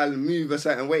when gal move a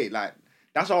certain way. Like,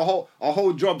 that's our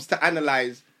whole job's to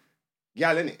analyse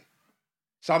gal, innit?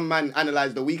 Some man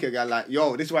analyse the weaker gal, like,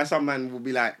 yo, this is why some man will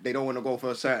be like, they don't want to go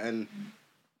for a certain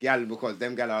gal because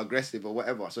them gal are aggressive or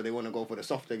whatever, so they want to go for the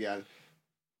softer gal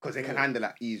because they can handle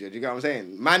that easier. Do you get what I'm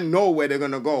saying? Man know where they're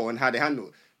going to go and how they handle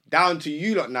it. Down to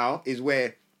you lot now is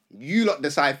where you lot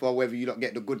decipher whether you lot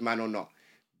get the good man or not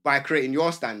by creating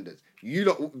your standards. You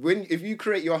lot, if you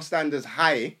create your standards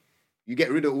high, you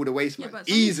get rid of all the waste, man.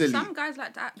 Easily. Some guys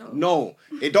like that, though. No,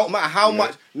 it don't matter how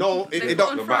much. No, it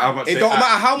don't matter how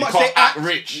much they act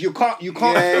rich. You can't.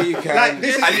 Yeah, you can. Like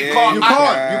this, and you can't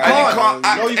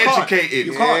act educated.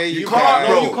 You can't. You can't,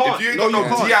 bro. If you ain't got no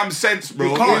damn sense,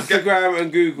 bro. Instagram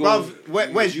and Google.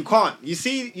 Bruv, Wes, you can't. You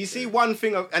see one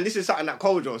thing, and this is something that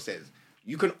Kojo says.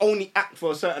 You can only act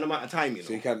for a certain amount of time, you know.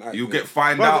 So you can act. You get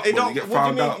found out. You get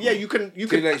found out. Yeah, you can.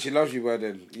 Too late, she loves you, but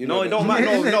then. No, it don't matter.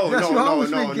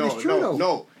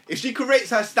 No. If she creates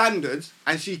her standards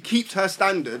and she keeps her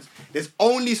standards, there's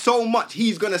only so much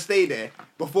he's gonna stay there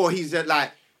before he's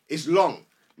like, it's long.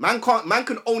 Man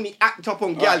can only act up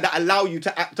on girl that allow you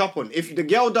to act up on. If the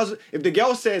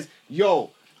girl says,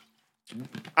 yo,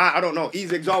 I don't know,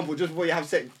 easy example, just before you have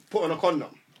sex, put on a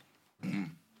condom.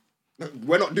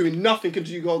 We're not doing nothing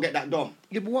until you go get that dom.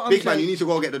 Yeah, but what Big man, you need to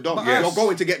go get the dom. Yes. You're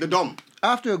going to get the dom. I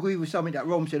have to agree with something that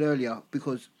Rome said earlier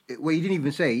because he didn't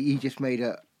even say, he just made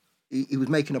he was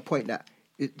making a point that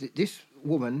this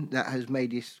woman that has made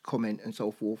this comment and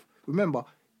so forth, remember,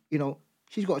 you know,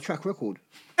 she's got a track record.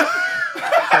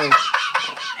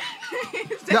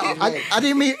 No, I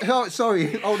didn't mean... Oh,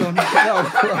 sorry, hold on.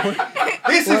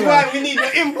 This is why we need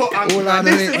your input, Uncle.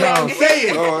 This is what I'm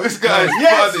saying. Oh, this guy's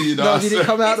funny, you know. No, did it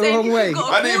come out the wrong way?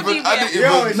 I didn't even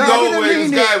know where he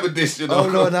was going with this, you know.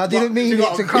 Oh, no, I didn't mean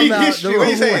it to come out the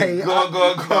wrong way. Go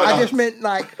on. I just meant,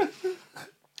 like,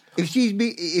 if she's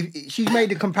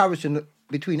made a comparison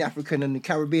between African and the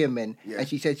Caribbean men, and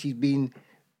she said she's been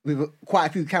with quite a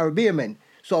few Caribbean men.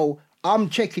 So I'm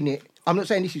checking it. I'm not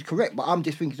saying this is correct, but I'm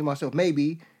just thinking to myself,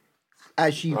 maybe,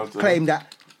 as she claimed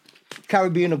that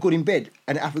Caribbean are good in bed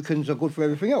and Africans are good for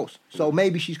everything else. So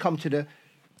maybe she's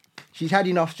she's had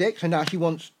enough sex and now she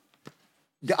wants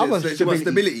the other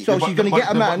stability. So she's going to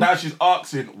get a man. But now she's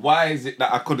asking, why is it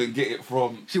that I couldn't get it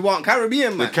from... She want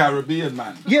Caribbean man. The Caribbean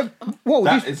man. Yeah, well...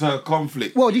 That is her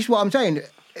conflict. Well, this is what I'm saying.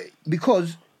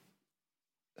 Because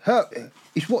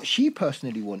it's what she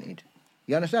personally wanted.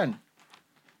 You understand?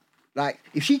 Like,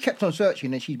 if she kept on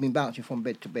searching and she's been bouncing from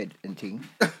bed to bed and things,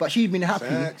 but she's been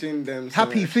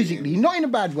happy physically, not in a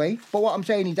bad way, but what I'm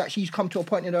saying is that she's come to a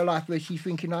point in her life where she's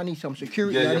thinking, I need some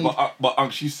security.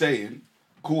 But she's saying,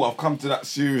 cool. I've come to that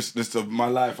seriousness of my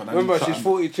life, and remember she's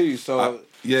 42, so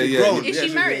Is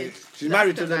she married? She's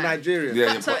married to the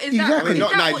Nigerian. So is that, exactly.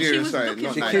 not Nigerian, sorry.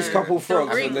 She kissed a couple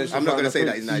frogs. I'm not going to say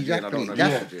that he's Nigerian. Exactly. I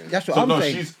don't know. That's what I'm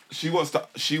saying.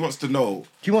 She wants to know.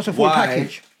 She wants a full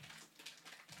package.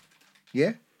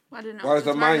 Yeah? Why is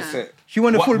the mindset? She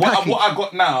wants a full package. What I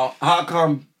got now, how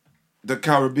come the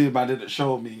Caribbean man didn't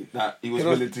show me that he was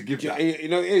willing to give that? You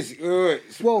know, it is.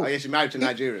 Well, she's married to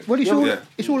Nigerian. Well,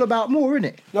 it's all about more, isn't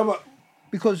it? No, but...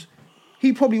 Because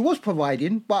he probably was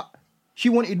providing, but she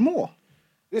wanted more.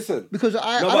 Listen. Because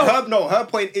her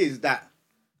point is that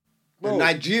the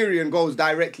Nigerian goes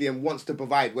directly and wants to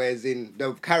provide, whereas in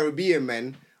the Caribbean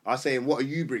men are saying, "What are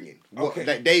you bringing?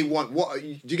 That they want? Do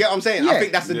you get what I'm saying? Yeah. I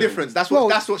think that's the difference. That's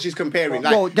what she's comparing.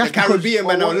 The Caribbean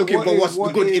men are looking for what's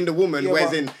good in the woman,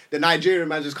 whereas in the Nigerian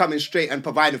man just coming straight and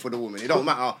providing for the woman. It don't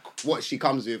matter what she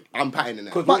comes with. I'm patterning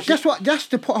it. But that's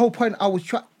the whole point I was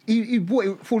trying. He brought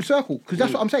it full circle because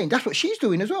that's what I'm saying. That's what she's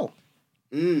doing as well.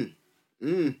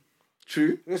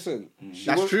 True. Listen,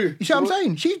 that's true. You see what I'm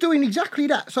saying? She's doing exactly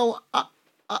that. So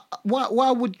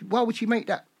why would she make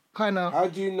that kind of? How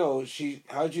do you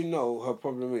know her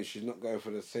problem is she's not going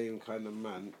for the same kind of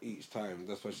man each time?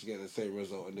 That's why she's getting the same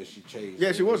result, and then she changed.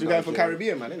 Yeah, she was going for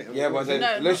Caribbean man, isn't it? Yeah, but then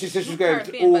unless she said she was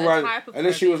going all round,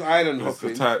 unless she was island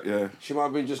hopping, yeah, she might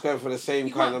have been just going for the same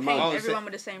kind of man. Everyone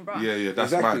with the same brush. Yeah,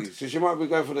 that's exactly. mad. So she might be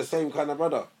going for the same kind of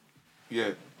brother.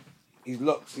 Yeah, he's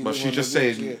locks. But she's just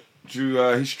saying, through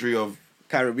history of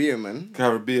Caribbean men,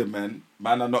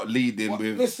 man are not leading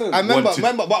with. Listen, I remember,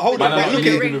 but hold on, man are not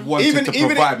leading with wanting to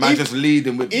provide. Man just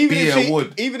leading with beer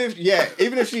wood. Even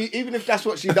if that's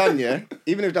what she done,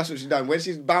 even if that's what she done, when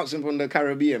she's bouncing from the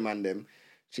Caribbean man,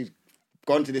 she's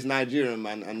gone to this Nigerian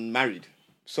man and married.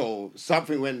 So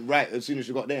something went right as soon as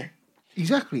she got there.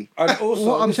 Exactly. And also,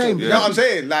 what I'm saying. You know what I'm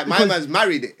saying? Like my man's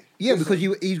married it. Yeah, because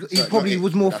he probably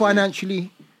was more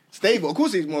financially stable. Of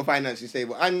course he's more financially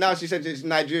stable. And now she said she's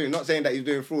Nigerian. Not saying that he's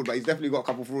doing fraud, but he's definitely got a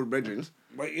couple fraud brethren.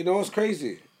 But you know what's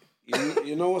crazy?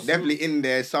 You know what's... definitely in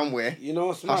there somewhere. You know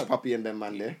what's mad? Hush Puppy and them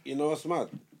man there. You know what's mad?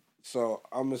 So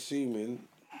I'm assuming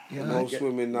most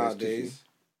women nowadays...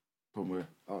 From where?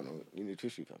 Oh no, you need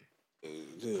tissue, fam.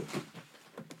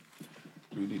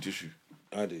 We need tissue.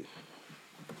 I do.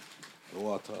 The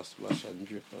water, splash and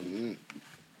drip and...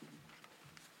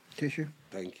 tissue.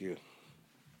 Thank you.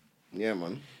 Yeah,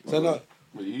 man. So no...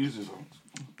 But you use this one.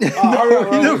 What's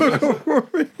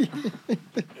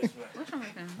wrong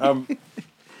with him?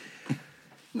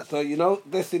 So you know,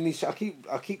 Destiny. I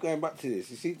keep going back to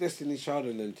this. You see, Destiny Child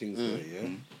and them things there, yeah.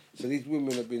 So these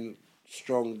women have been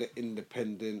strong. They're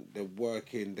independent. They're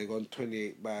working. They're on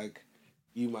 28 bag.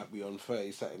 You might be on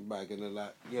 30 something bag, and they're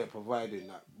like, yeah, providing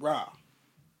that, brah.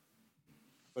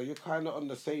 So you're kind of on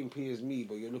the same P as me,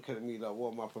 but you're looking at me like,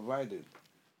 what am I providing?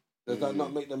 Does that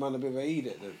not make the man a bit of an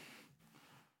idiot then?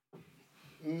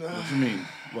 What do you mean?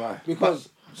 Why? Because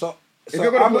if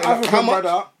you're gonna put African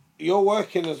brother, you're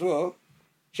working as well.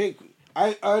 Chick,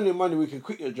 I earning money. We can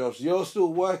quit your jobs. You're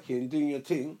still working, doing your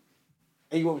thing,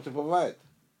 and you want me to provide.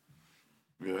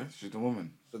 Yeah, she's the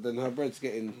woman. So then her bread's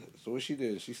getting. So what's she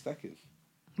doing? She's stacking.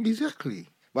 Exactly.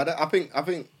 But I think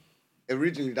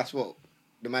originally that's what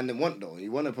the man didn't want though.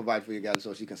 You want to provide for your girl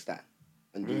so she can stack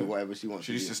and do whatever she wants.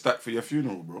 She used to stack for your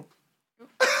funeral, bro.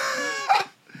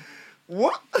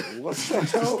 What? What's that?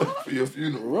 For your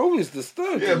funeral. Rome is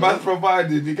disturbed. Yeah, man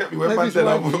provided. You get me? When man said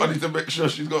I need to make sure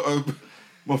she's got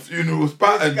my funeral's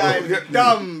pattern, this bro. guy's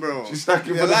dumb, bro. She's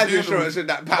stacking for your the life funeral. insurance with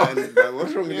that pattern, bro.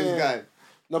 What's wrong with this guy?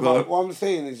 No, but what I'm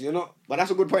saying is you're not... But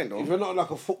that's a good point, though. If you're not like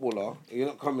a footballer, you're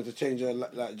not coming to change her,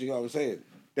 like do you get what I'm saying?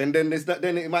 Then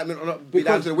it might not be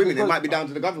down to the women, it might be down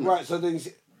to the government. Right, so then you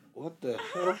see... What the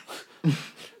hell?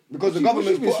 Because the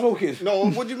government's smoking.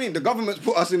 No, what do you mean? The government's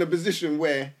put us in a position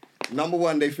where, number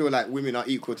one, they feel like women are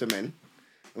equal to men.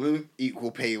 Women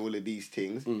equal pay, all of these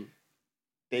things.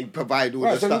 They provide all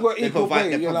the stuff. They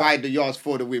provide the yards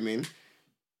for the women.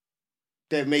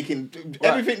 They're making...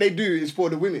 Everything they do is for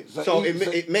the women. So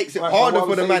it makes it harder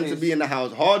for the man to be in the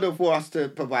house, harder for us to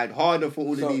provide, harder for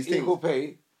all of these things. Equal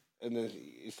pay, and then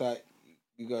it's like,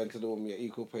 you go into the woman,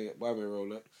 equal pay, buy me a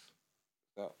Rolex.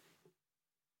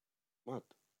 What?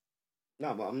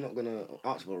 No, but I'm not going to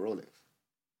ask for a Rolex.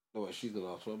 No, but she's going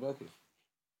to ask for a Birkin.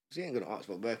 She ain't going to ask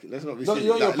for a Birkin. Let's not be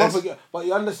silly. But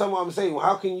you understand what I'm saying?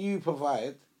 How can you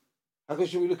provide? How can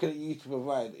she be looking at you to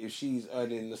provide if she's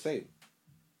earning the same?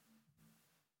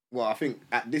 Well, I think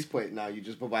at this point now, you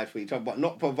just provide for each other, but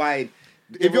not provide...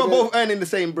 If you're both earning the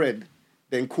same bread,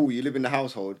 then cool, you live in the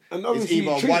household. And obviously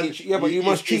but you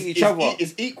must treat each other.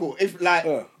 It's equal. If,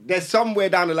 there's somewhere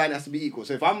down the line that has to be equal.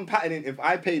 So if I'm patterning, if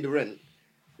I pay the rent,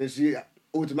 then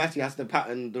automatically has to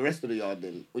pattern the rest of the yard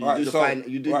then. Or you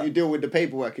you deal with the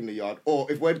paperwork in the yard.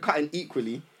 Or if we're cutting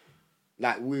equally,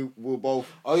 like we'll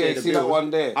both. Oh yeah, see that one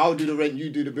there. I'll do the rent, you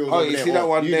do the bills. Oh, you see that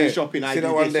one there. You do shopping, I do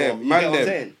that one there. You get what I'm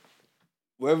saying?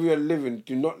 Wherever you're living,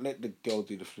 do not let the girl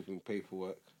do the flipping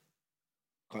paperwork.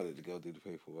 Can't let the girl do the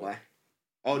paperwork. Why?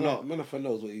 Oh no, man, if I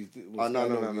knows what he's doing. Oh no,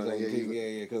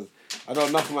 yeah, because I know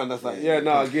enough man that's like,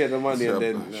 I get the money and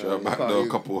then a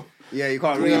couple. Yeah, you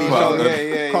can't really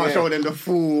show them the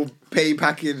full pay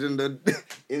package and the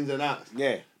ins and outs.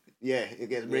 Yeah, it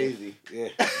gets crazy. Yeah.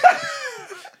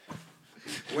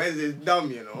 Where's this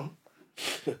dumb, you know?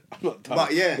 I'm not dumb.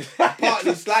 But yeah,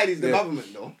 partly slightly is the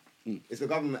government though. It's the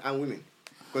government and women.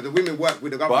 Because the women work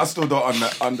with the government. But I still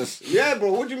don't understand. Yeah,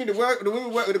 bro. What do you mean the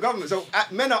women work with the government? So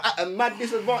men are at a mad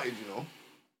disadvantage, you know.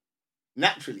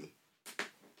 Naturally.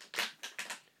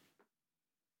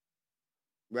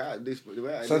 I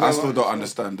still don't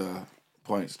understand the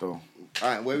points though.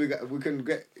 Alright, we can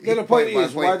get. Yeah, the point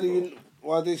is,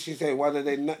 why did she say? Why do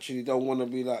they naturally don't want to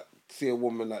be like see a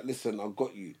woman like, listen, I've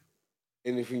got you.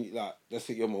 Anything like, let's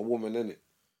say you're my woman, innit?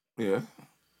 Yeah.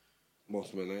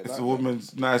 Most men ain't if the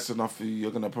woman's nice enough for you,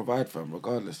 you're gonna provide for them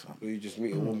regardless, fam. Or you just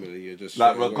meet a woman and you're just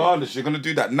like regardless, you're gonna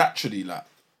do that naturally, like.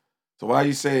 So why are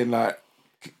you saying like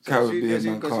Caribbean man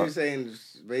can't? Because she's saying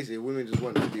basically women just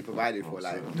want to be provided for,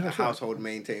 like the household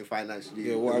maintained financially.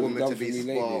 Yeah, the woman to be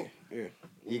spoiled. Yeah.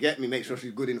 You get me? Make sure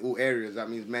she's good in all areas. That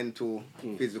means mental,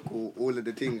 physical, all of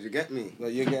the things. You get me?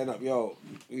 Like you're getting up, what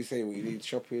you saying? What you need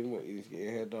shopping? What you need to get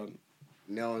your hair done?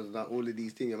 Nails, like all of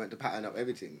these things. You're meant to pattern up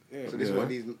everything. Yeah. So this is what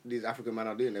these African men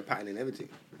are doing. They're patterning everything.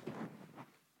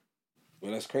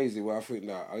 Well, that's crazy. Well, I think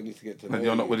that I need to get to. And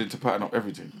you're not willing to pattern up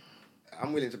everything.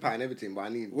 I'm willing to pattern everything, but I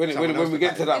need when we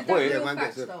get to that point.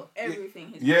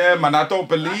 Everything. Yeah, man, I don't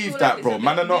believe that, bro.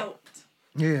 Man, are not.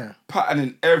 Yeah.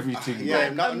 Patterning everything, bro.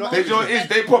 Not they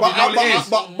probably know what it is.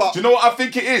 Do you know what I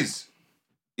think it is?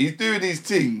 He's doing his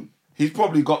thing. He's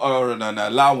probably got an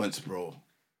allowance, bro.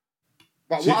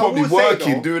 But she's probably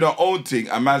working, doing her own thing,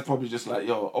 and man's probably just like,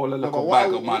 yo, all a little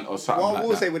bag of man or something like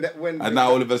that. Say with that and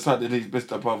now all of a sudden he's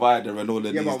Mr. Provider and all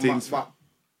of these things. But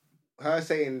her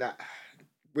saying that,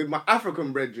 with my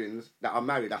African brethren that are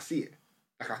married, I see it.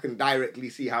 Like I can directly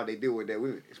see how they deal with their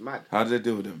women. It's mad. How do they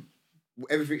deal with them?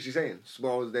 Everything she's saying.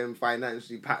 Spoils them,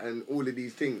 financially, pattern, all of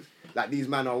these things. Like these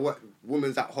men are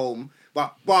women's at home.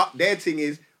 But their thing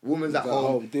is women's at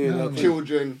home,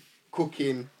 children,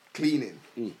 cooking, cleaning.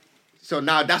 So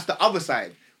now that's the other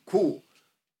side. Cool.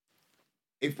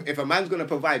 If a man's gonna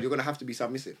provide, you're gonna have to be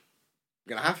submissive.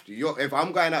 You're gonna have to. If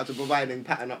I'm going out to provide and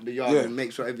pattern up the yard and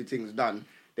make sure everything's done,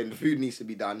 then the food needs to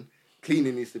be done,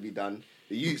 cleaning needs to be done,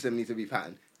 the youths them need to be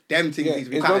patterned. Them things need to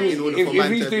be patterned in order for man to.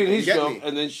 If he's doing his job,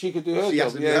 and then she could do her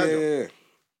job.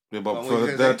 Yeah, but for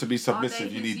her to be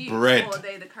submissive, you need bread. Or are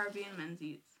they the Caribbean men's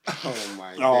youths? Oh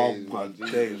my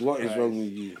days. What is wrong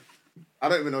with you? I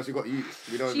don't even know if she got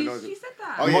youths. We don't even know. She said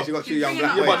that. Oh yeah, she got 2 young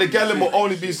black boys. Yeah, but the girl will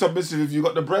only be submissive if you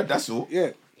got the bread, that's all. Yeah.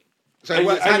 So it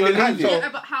works hand in hand.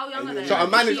 But how young are they? So a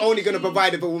man is only going to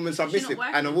provide if a woman's submissive,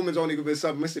 and a woman's only going to be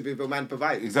submissive if a man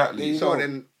provides. Exactly. So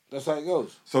then that's how it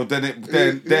goes. So then.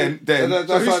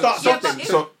 So who starts off then?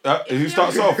 Who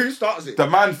starts off? Who starts it? The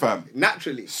man, fam.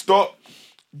 Naturally. Stop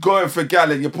going for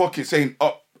gal in your pocket saying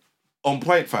on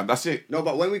point, fam. That's it. No,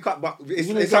 but when we cut,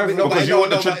 it's something. Because you want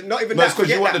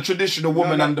the traditional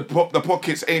woman and the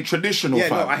pockets ain't traditional,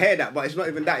 fam. Yeah, no, I hear that, but it's not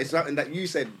even that. It's something that you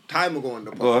said time ago on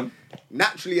the pod.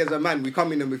 Naturally, as a man, we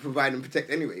come in and we provide and protect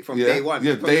anyway from day one.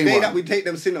 Yeah, from the day that we take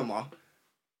them cinema,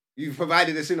 you've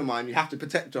provided the cinema and you have to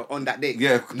protect her on that day.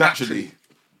 Yeah, naturally.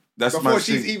 That's before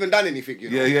she's even done anything,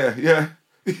 you know. Yeah.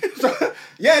 So,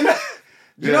 do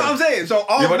you know what I'm saying? So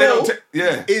our role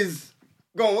is.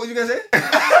 Go on, what was you gonna say?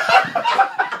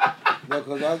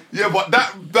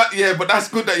 But that's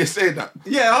good that you're saying that.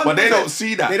 Yeah, 100%. But they don't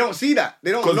see that. They don't see that.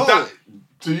 They don't know. That,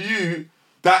 to you,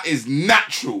 that is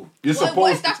natural. You're supposed.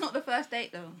 What if that's not the first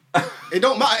date though? It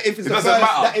don't matter if it's the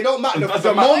first. It don't matter.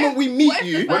 The moment we meet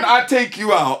you, when I take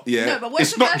you out,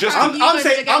 it's not just.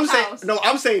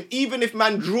 I'm saying even if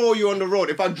man draw you on the road,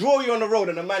 if I draw you on the road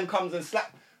and a man comes and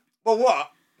slap, but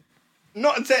what?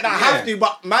 Not saying I have to,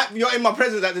 but man, you're in my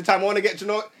presence at the time. I want to get to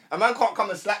know. A man can't come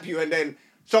and slap you and then.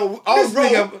 So I'll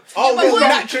roll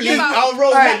naturally. This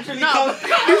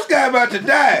guy about to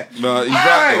die. No, he's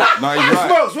right. No, he's right.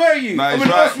 Smokes, where are you? No, I'm in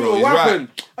the hospital. What happened?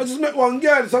 I just met one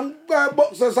girl. Some guy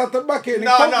boxed us at the back here.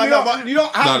 No, but you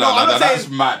don't have to. No, that's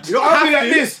mad. You don't have to. Like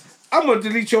this. I'm gonna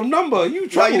delete your number. You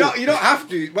trouble. You don't have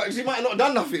to. But she might not have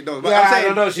done nothing though. But I'm saying, I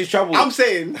don't know. She's trouble. I'm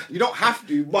saying you don't have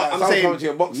to. But I'm saying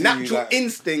natural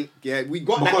instinct. Yeah, we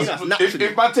got that in us naturally.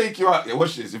 If I take you out,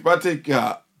 watch this. If I take you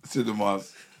out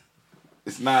cinemas,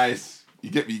 it's nice. You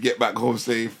get me? You get back home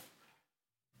safe.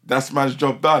 That's man's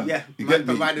job done. Yeah, you man get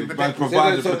me? provided Man protection.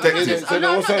 provided protection. I'm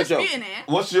not disputing it.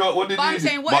 What's your? What did But I'm you do?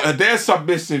 saying, what But their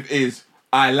submissive is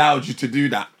I allowed you to do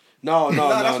that. No,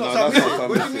 That's not submissive.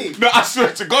 What do you mean? No, I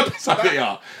swear to God, that's how they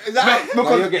are. Is that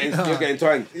No, you're getting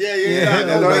twanged. Yeah.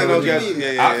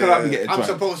 How can I be getting I'm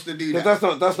twanged? supposed to do that.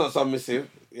 That's not submissive.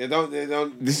 They don't.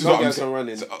 This is no what I'm girls can saying. run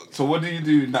in. So what do you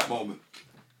do in that moment?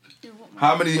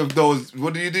 How many of those?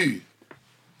 What do?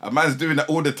 A man's doing that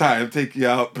all the time, taking you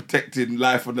out, protecting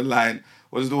life on the line.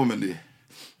 What does the woman do?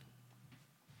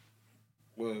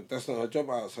 Well, that's not her job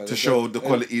outside. To show the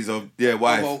qualities of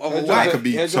wife. Of I can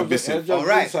be submissive. All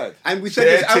right. And we said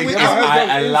this.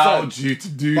 I allowed you to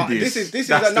do but this. This is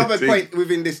another point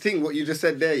within this thing, what you just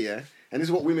said there, yeah? And this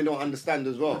is what women don't understand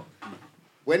as well.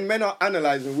 When men are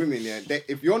analysing women, yeah,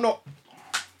 if you're not...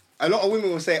 A lot of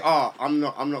women will say, I'm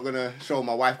not going to show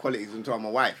my wife qualities until I'm a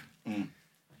wife.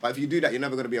 But if you do that, you're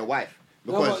never going to be a wife.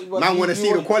 Because man want to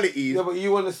see the qualities. Yeah, but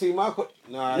you want to see my qualities.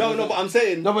 No, but I'm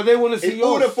saying... No, but they want to see yours. In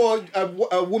order for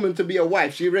a woman to be a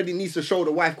wife, she already needs to show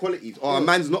the wife qualities. Or a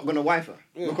man's not going to wife her.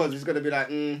 Yeah. Because it's going to be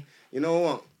like, you know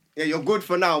what? Yeah, you're good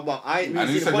for now, but I ain't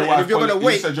really see the qualities. If you're going to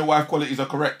wait... You said your wife qualities are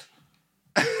correct.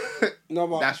 No,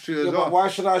 but that's true as well. But why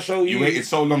should I show you? You waited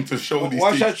so long to show these why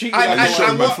things. should I treat you like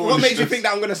and what makes you think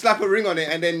that I'm going to slap a ring on it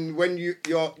and then when you're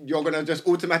going to just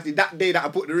automatically, that day that I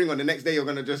put the ring on, the next day you're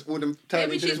going to just turn Maybe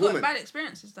into she's this got woman? bad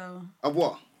experiences though. Of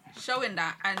what? Showing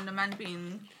that and the man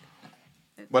being...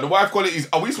 But the wife qualities,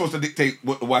 are we supposed to dictate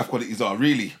what the wife qualities are,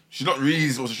 really? She's not really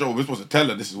supposed to show, we're supposed to tell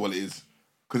her this is what it is.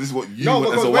 Because this is what you want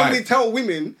as a wife. No, because when we tell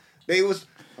women, they was...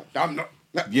 I'm not...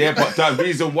 Yeah, but the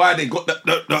reason why they got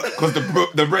because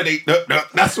the bread ain't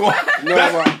that's why.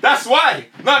 That's why.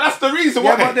 No, that's the reason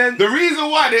why. But then, the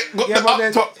reason why they got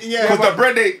up top because the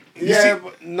bread ain't.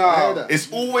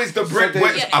 It's always the bread.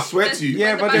 I swear to you.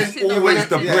 Yeah, but it's always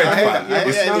the bread.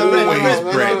 It's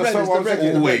always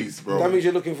bread. Always, bro. That means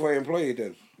you're looking for an employee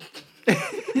then.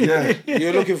 Yeah,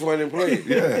 you're looking for an employee.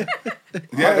 Yeah.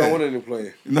 I don't want an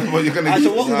employee. No, but you're gonna.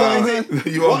 So what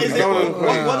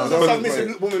does a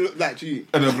submissive woman look like to you?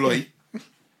 An employee.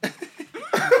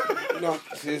 No,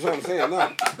 see, that's what I'm saying. No.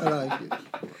 I like it.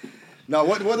 Now,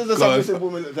 what does a submissive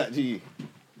woman look like to you?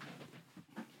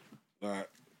 Like,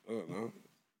 I don't know.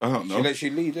 I don't know. She lets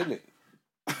you lead, isn't it?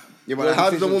 Yeah, but how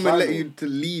does a woman let you to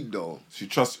lead though? She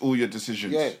trusts all your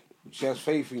decisions. Yeah, she has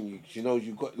faith in you. She knows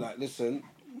you've got, like, listen,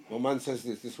 my man says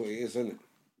this is what it is, isn't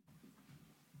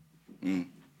it?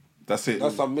 That's it.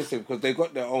 That's submissive because they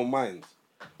got their own minds.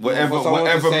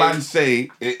 Whatever man say,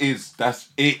 it is. That's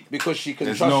it. Because she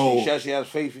can trust you. She actually has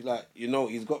faith. Like,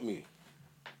 he's got me.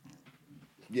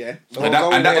 Yeah. So and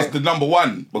that is the number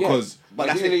one because. Yeah. But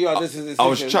that's this is I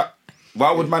was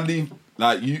why would man leave?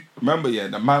 Like, you remember,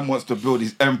 the man wants to build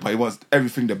his empire. He wants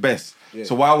everything the best. Yeah.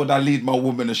 So why would I lead my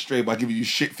woman astray by giving you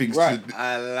shit things to?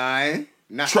 I lie.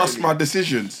 Trust my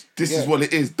decisions. This is what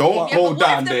it is. Don't go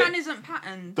down there. But what if the man isn't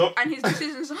patterned and his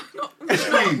decisions are not?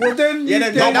 Well, then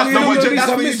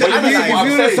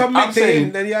I'm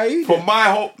saying for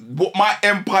what my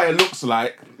empire looks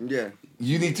like. Yeah,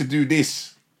 you need to do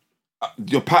this.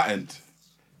 You're patterned.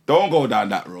 Don't go down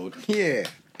that road. Yeah.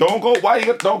 Don't go.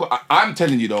 Don't go. I'm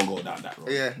telling you, don't go down that road.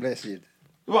 Yeah, bless you.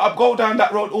 Well, I go down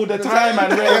that road all the time, man.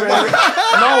 No, but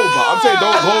I'm saying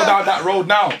don't go down that road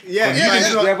now. Yeah,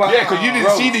 because you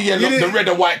didn't see the red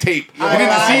and white tape. You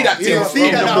didn't see that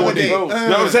thing in the morning. You know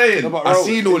what I'm saying? I've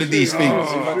seen all of these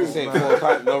things. You have to say it 4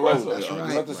 times. No, Rose. You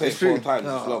have to say it 4 times.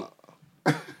 It's long.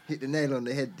 Hit the nail on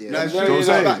the head there.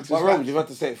 But Rose, you have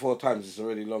to say it 4 times. It's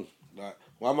already long. Like,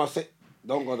 why am I saying?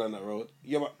 Don't go down that road.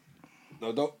 Yeah, but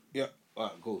no, don't. Yeah.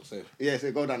 Alright, cool, safe. Yeah,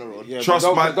 so go down the road. Yeah, trust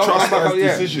man's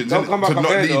decisions to not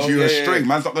lead you astray.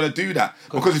 Man's not going to do that.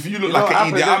 Because if you look like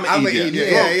an idiot, I'm an idiot.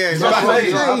 Yeah. That's what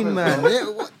I'm saying, man.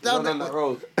 Down that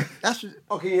road.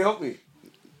 Can you help me?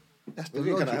 That's the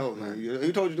logic. Can I help, man?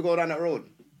 Who told you to go down that road?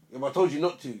 Yeah, but I told you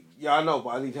not to. Yeah, I know,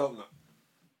 but I need help now.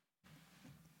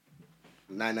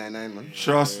 999, man.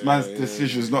 Trust man's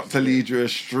decisions not to lead you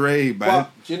astray, man.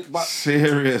 But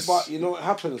serious. But you know what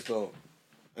happens, though?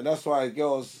 And that's why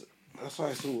girls... That's why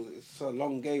it's a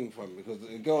long game for me because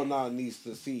a girl now needs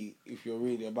to see if you're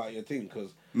really about your thing.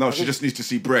 She just needs to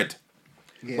see bread.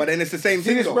 Yeah. But then it's the same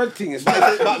thing. This bread thing is. I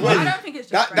don't think it's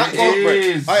just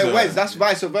bread. Wes, that's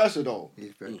vice versa though.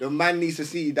 The man needs to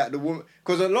see that the woman,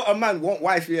 because a lot of men won't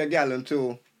wifey a gal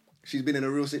until she's been in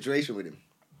a real situation with him.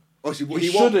 Or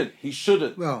He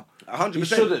shouldn't. Well, 100%. He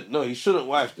shouldn't. No, he shouldn't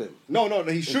wife them. No,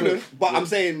 he shouldn't. But I'm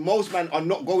saying most men are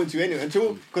not going to anyway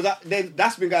until because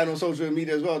that's been going on social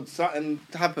media as well. Something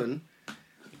happened,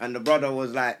 and the brother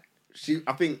was like,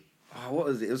 I think what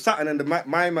was it? It was something, and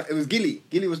it was Gilly.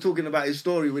 Gilly was talking about his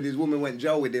story with his woman went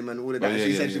jail with him and all of that.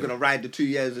 She said she's gonna ride the 2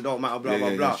 years. It don't matter. Blah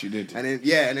blah blah. She did. And then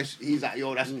he's like,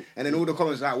 yo, that's. And then all the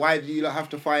comments like, why do you have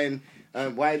to find?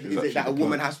 Why is it that a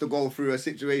woman has to go through a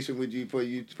situation with you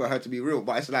for her to be real?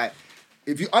 But it's like,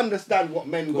 if you understand what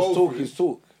men go through, talk is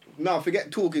talk. No,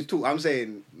 forget talk is talk. I'm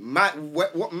saying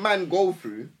what man go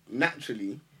through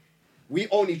naturally. We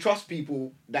only trust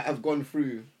people that have gone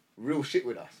through real shit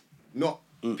with us, not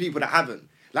people that haven't.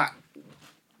 Like,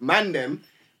 them,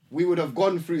 we would have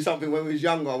gone through something when we was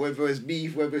younger, whether it's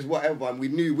beef, whether it's whatever, and we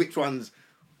knew which ones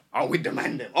are with the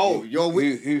them. Oh, you're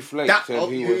with... Who flaked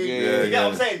and he was... You get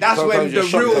what I'm saying? That's sometimes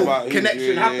when the real his,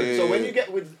 connection happens. So when you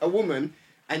get with a woman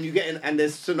and you get in, and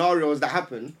there's scenarios that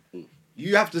happen,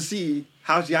 you have to see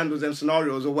how she handles them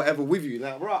scenarios or whatever with you.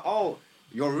 Like, right, oh,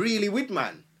 you're really with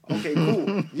man. Okay,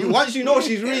 cool. Once you know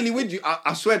she's really with you,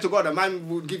 I swear to God, a man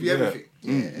will give you everything.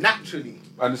 Naturally.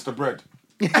 And it's the bread.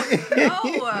 No,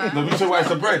 let me tell you why it's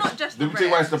the bread. It's not just let me tell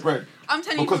you why it's the bread. I'm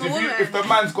telling because you, if the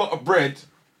man's got a bread,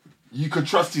 you can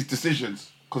trust his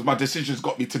decisions. Because my decisions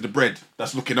got me to the bread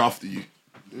that's looking after you.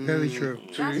 Very true.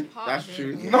 That's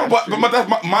true. No, but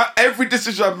my every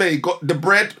decision I made got the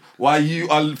bread while you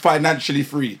are financially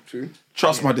free. True.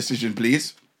 Trust my decision,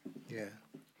 please. Yeah.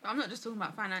 I'm not just talking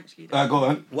about financially. Though. Go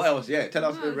on. What else? Yeah, tell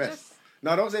us the rest.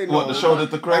 No, don't say no. What, the shoulder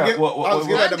to cry? I was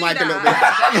giving her the mic a little bit.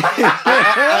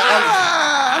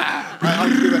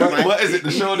 What is it?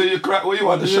 The shoulder you crack? What you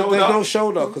want? The shoulder? There's no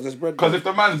shoulder because there's bread. Because if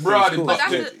the man's broad, but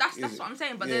that's what I'm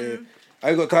saying. But then I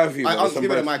ain't got time for you. I was giving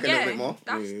the mic a little bit more.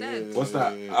 That's dead. What's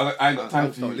that? I ain't got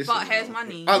time for you. But here's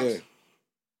money.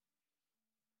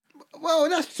 Well,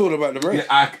 that's all about the bread.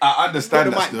 Yeah, I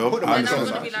understand that still. And I'm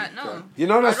gonna be like, no. You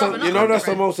know that's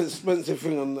the most expensive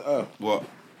thing on the earth. What?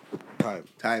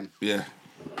 Time. Yeah.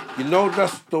 You know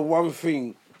that's the one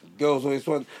thing girls always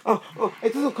want. Oh,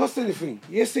 it doesn't cost anything.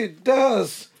 Yes, it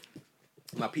does.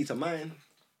 My peace of mind.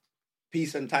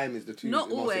 Peace and time is the two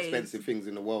most expensive things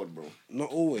in the world, bro. Not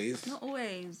always. Not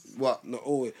always. What? Not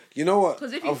always. You know what?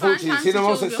 Because if you find time see to the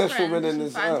most chill with your successful men in friends,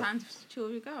 this you find earth. time to chill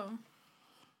with your girl.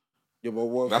 Yeah, but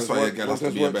what? That's why your girl has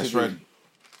to be your best friend. Do?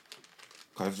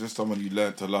 Because just someone you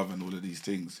learn to love and all of these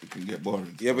things, it can get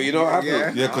boring. Yeah, but you know what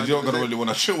happens? Yeah, because you're not gonna really want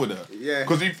to chill with her. Yeah.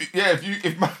 Because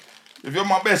if you're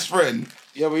my best friend.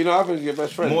 Yeah, but you know what happens? Your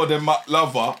best friend more than my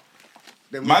lover.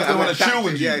 Man's gonna want to chill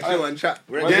with you. Yeah, chill and chat.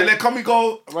 Yeah, they come and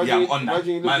go. Yeah, I'm on that.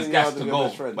 Man's gas to go.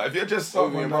 But if you're just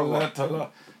someone I learn to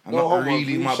love, I'm not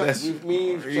really my best. With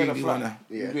me, we've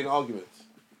been in arguments.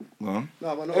 No,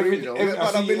 but not really though.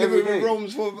 I've been living with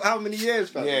Rome's for how many years,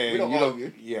 fam? Yeah, we don't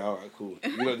argue. Yeah, alright, cool.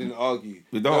 We didn't argue.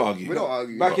 We don't argue. We don't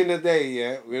argue. Back in the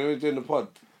day, when we were doing the pod.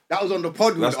 That was on the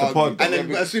pod. That's the pod. And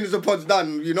then as soon as the pod's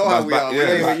done, you know how we are.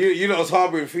 Yeah, you know, it's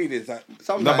harbouring feelings. Like,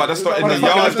 no, but that's not in the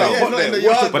yard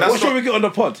though. But what should we get on the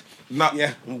pod? No,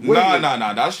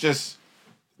 that's just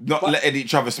not letting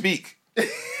each other speak.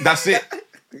 That's it.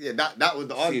 Yeah, that was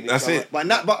the argument. That's it. But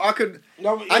I could.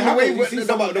 No, and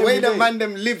the way that man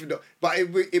them lived, but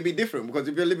it'd be different because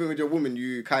if you're living with your woman,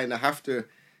 you kind of have to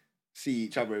see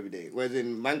each other every day. Whereas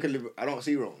in man can live, I don't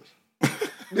see Rome's.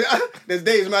 There's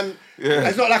days, man. Yeah.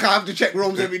 It's not like I have to check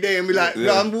Rome's every day and be like,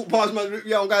 no, I'm walking past my,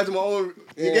 I'm going to my own.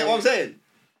 You get what I'm saying?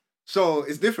 So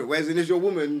it's different. Whereas in your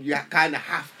woman, you kind of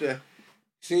have to.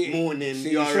 Morning,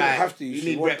 you're right. Have to. You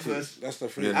need breakfast. That's the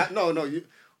thing. No.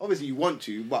 Obviously, you want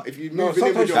to, but if you move in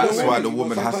with your that's woman, why the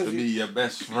woman has to be your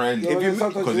best friend.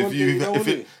 Because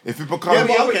if it becomes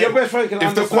your best friend can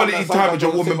if the quality time with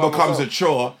your woman becomes a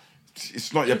chore,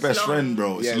 it's not your best friend,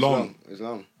 bro. It's long. It's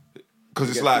long. Because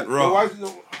it's like, bro.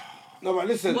 No, but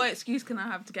listen. What excuse can I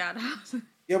have to get out of the house?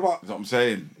 Yeah, but that's what I'm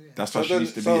saying. That's why she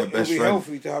needs to be your best friend. It's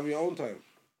healthy to have your own time.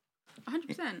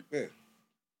 100%. Yeah.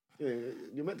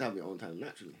 You're meant to have your own time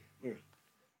naturally. Yeah.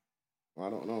 Well,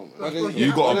 I don't know, man.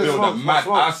 You got to build a mad.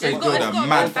 I say build a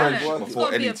mad friendship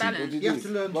before anything. You have to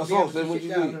learn to sit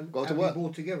down and go to work. Be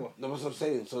bored together. No, that's what I'm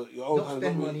saying. So your own time. Not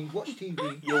spend money, watch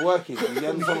TV. You're working. You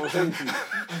understand what I'm saying to you?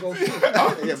 And go sit.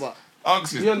 Yeah, but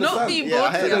anxious. You understand? Not be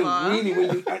bored together. Really, when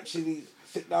you actually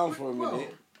sit down for a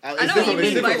minute. I know what you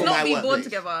mean, but it's not be bored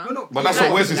together. But that's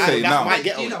what Wesley's saying now.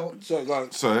 So go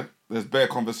on. So there's bare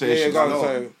conversations. Yeah, go on.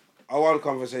 So I want a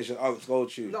conversation. Go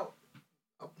to you. No,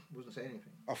 I wasn't saying anything.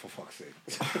 Oh, for fuck's sake.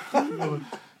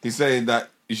 He's saying that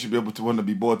you should be able to want to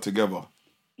be bored together.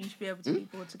 You should be able to be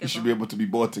bored together. You should be able to be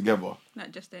bored together.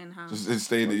 Not just stay in the house. Just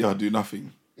stay in the yard, do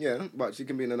nothing. Yeah, but she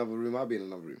can be in another room. I'll be in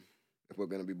another room if we're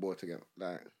going to be bored together.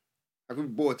 Like, I could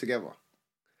be bored together.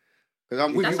 Because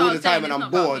I'm with you all the time and I'm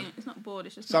bored. It's not bored,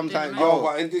 it's just sometimes.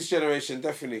 But in this generation,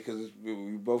 definitely, because we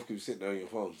both keep sitting there on your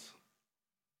phones.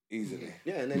 Easily.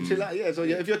 Yeah, and then chill out. Yeah, so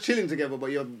if you're chilling together but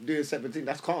you're doing separate things,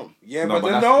 that's calm. Yeah, but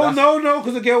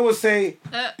because the girl will say,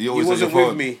 you wasn't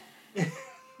with me.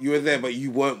 You were there, but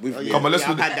you weren't with me. Come on, let's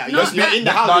be in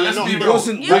the house. Let's be real.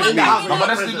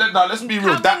 Let's be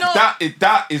real.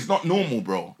 That is not normal,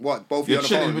 bro. What? Both you're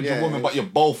chilling with your woman, but you're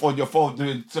both on your phone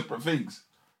doing separate things.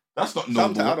 That's not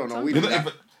normal. Sometimes, I don't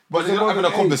know. But you're not having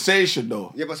a conversation,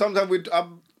 though. Yeah, but sometimes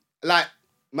like,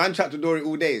 man chat to Dory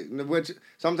all day.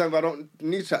 Sometimes I don't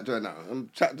need to chat to her now.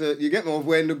 You get me?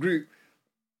 We're in the group.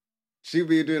 She'll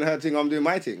be doing her thing, I'm doing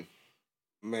my thing.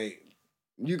 Mate.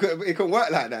 It can work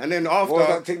like that. And then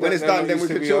after, when it's done, then we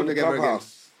can chill together again. I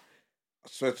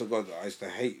swear to God, I used to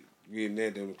hate being there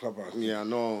in the clubhouse. Yeah, I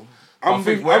know. I'm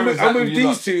with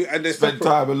these two and they spend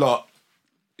time a lot.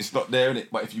 It's not there, innit?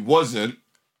 But if you wasn't,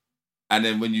 and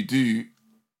then when you do...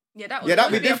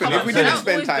 that'd be different. If we didn't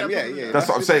spend time, That's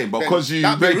what I'm saying. But because you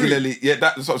regularly... Yeah,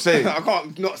 that's what I'm saying. I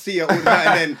can't not see her all the time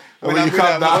and then... when you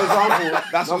come down...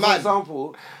 That's mad. For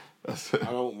example, I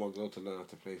don't want my girl to learn how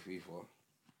to play FIFA.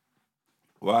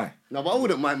 Why? No, but I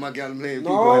wouldn't mind my girl playing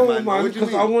FIFA. No, man,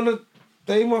 because I want to...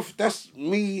 That's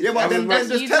me. Yeah, but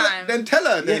then tell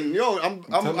her.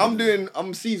 Then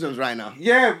I'm seasons right now.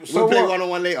 Yeah, so we'll play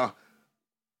 1-on-1 later.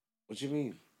 What do you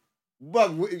mean?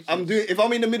 But if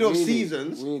I'm in the middle of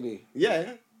seasons. Really?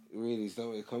 Yeah. Really, is that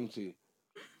what it comes to?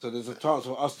 So there's a chance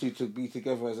for us two to be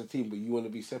together as a team, but you want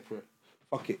to be separate.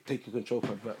 Fuck it, take your control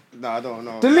pad back. No, I don't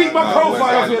know. Delete my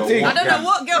profile off your thing. I don't know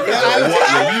what girl. You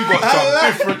got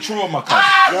some different trauma,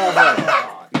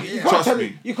 cuz. Trust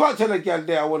me. You can't tell a girl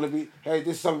there I want to be. Hey,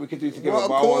 this is something we can do together,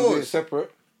 but I want to do it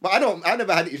separate. But I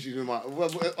never had issues with on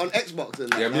Xbox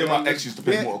and me and my ex used to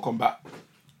play Mortal Kombat.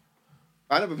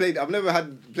 I've never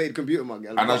played computer, my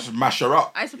girl. And I just mash her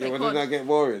up. I used to play didn't that get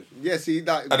boring? Yeah, see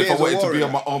that. And if I wanted to be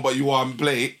on my own, but you want to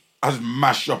play, I just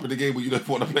mash you up in the game, but you don't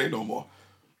want to play no more.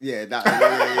 Yeah,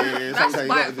 sometimes you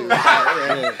got to do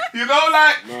that. You know,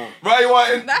 right?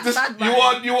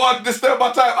 You want to disturb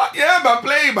my time? Yeah, man,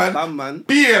 play, man. Man.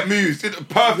 BM moves,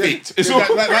 perfect. It's all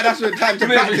right. That's the time to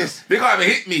practice. They can't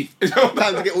even hit me.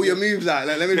 Time to get all your moves out.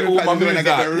 Let me do practice when I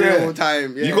get the real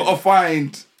time. Yeah. You got to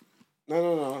find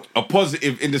no a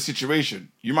positive in the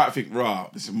situation. You might think, "Rah,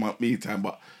 this is my me time,"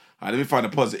 but let me find a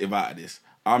positive out of this.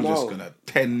 I'm just gonna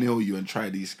 10-0 you and try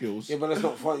these skills. Yeah, but that's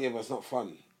not fun. Yeah, but it's not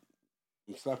fun.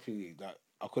 I'm slapping you. That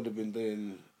I could have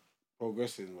been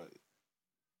progressing. But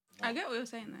I get what you're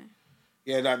saying though.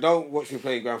 Yeah, don't watch me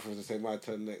play Grand Theft and say my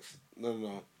turn next.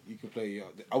 No. You can play.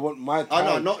 I want my time.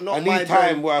 Oh no, not I need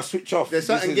time where I switch off. There's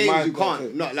certain games you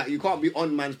can't. Not like you can't be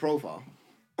on man's profile.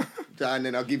 And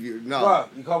then I'll give you Bro,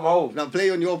 you come home. Now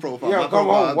play on your profile. Yeah, come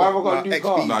home. Why have I got a new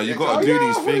car? No, you got to do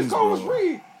these things, this car was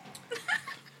free.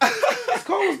 This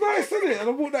car was nice, isn't it? And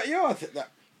I bought that yard.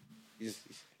 Just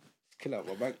kill out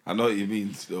my bank. I know what you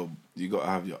mean. Still, you got to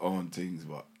have your own things,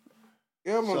 but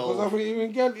yeah, man. Because I think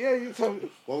even get you tell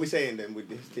me. What are we saying then with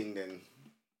this thing then?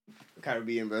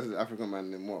 Caribbean versus African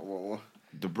man. Then what?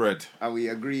 The bread. Are we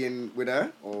agreeing with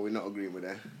her or we're not agreeing with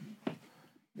her?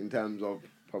 In terms of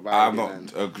providing. I'm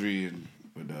not agreeing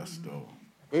with her still.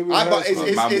 But you know what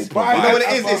it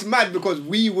is? It's mad because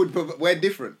we're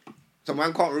different. So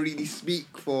man can't really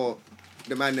speak for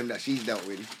the man them that she's dealt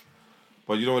with.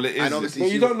 But you know what it is? And obviously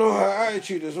but you don't know her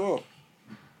attitude as well.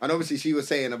 And obviously she was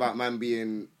saying about man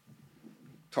being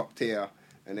top tier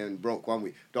and then broke 1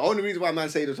 week. The only reason why man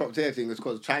say the top tier thing is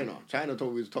because China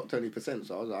told me it was top 20%.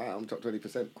 So I was like, I'm top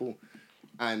 20%, cool.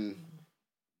 And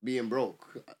being broke,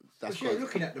 that's she ain't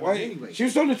looking at the man anyway. She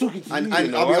was only talking to you.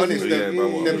 And I'll be honest,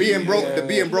 the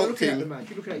being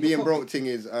broke thing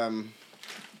is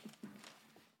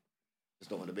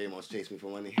don't want the Bamos chase me for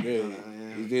money. Yeah.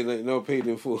 You didn't no paid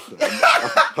in full.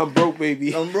 I'm broke,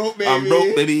 baby. I'm broke,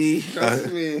 baby.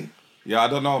 Trust me. Yeah, I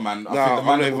don't know, man.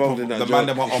 I think the man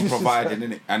them are on providing,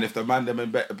 innit? And if the man them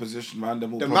in better position, man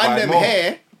them will provide more. The man them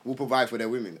here will provide for their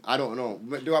women. I don't know.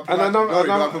 Do I provide? Do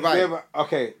I provide? Yeah, but,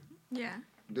 okay. Yeah.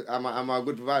 Am I a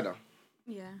good provider?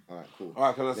 Yeah. All right, cool. All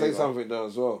right, can I say something though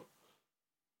as well?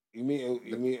 You meet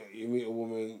a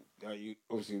woman. You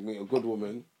obviously meet a good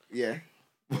woman. Yeah.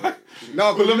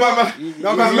 No, because I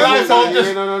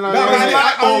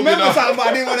remember something, but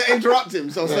I didn't want to interrupt him.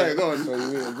 So say, go on. So you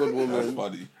meet a good woman. That's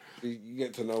funny. You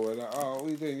get to know her. Like, oh, what are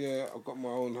you doing? Yeah, I've got my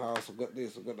own house. I've got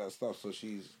this. I've got that stuff. So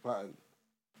she's patterned.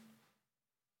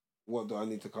 What do I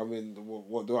need to come in?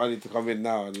 What do I need to come in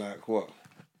now? And like what?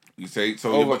 You say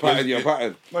so. Over pattern your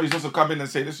pattern. No, you're supposed to come in and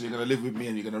say, "Listen, you're gonna live with me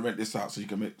and you're gonna rent this out so you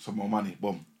can make some more money."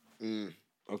 Boom.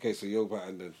 Okay, so you're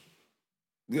pattern then.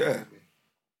 Yeah.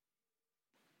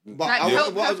 But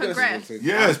help her progress.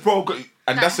 Yeah, it's pro,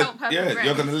 and that's it.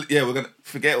 Yeah, we're gonna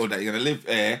forget all that. You're gonna live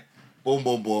there. boom,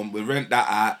 boom, boom. We rent that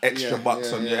out. Extra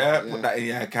bucks on put that in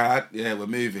your account. Yeah, we're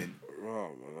moving. Right,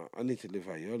 man. I need to live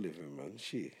how you're living, man.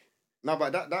 Shit. No,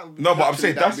 but I'm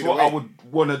saying that's what I would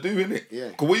want to do, innit? Yeah.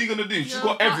 Because what are you gonna do? She's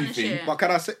got everything. But can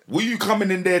I say? What are you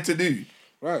coming in there to do?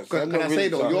 Right. So can I say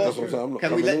though?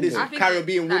 Can we let this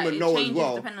Caribbean woman know as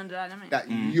well that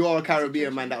you're a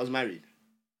Caribbean man that was married?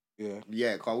 Yeah.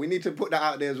 Yeah, Carl. We need to put that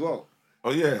out there as well.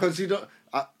 Oh yeah. Because you don't.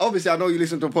 Obviously, I know you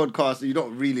listen to podcasts. You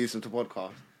don't really listen to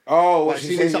podcasts. Oh, what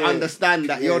she needs to understand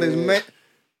that you're this man.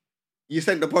 You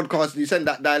sent the podcast. You sent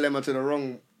that dilemma to the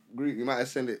wrong group. You might have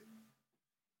sent it.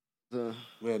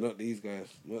 Yeah, not these guys.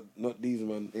 Not these,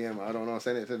 man. Yeah, man. I don't know.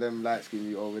 Send it to them light skin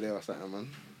you over there or something, man.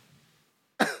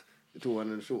 The tall one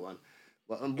and the short one.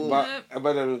 But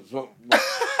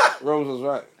Rose was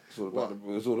right.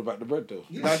 It's all about the bread, though.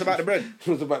 No, it's about the bread.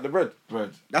 It's about the bread.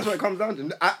 That's what it comes down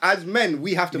to. As men,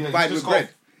 we have to provide with bread.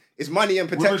 It's money and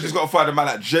protection. Women just got to find a man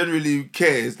that genuinely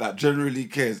cares,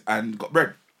 and got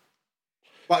bread.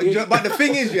 But the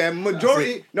thing is,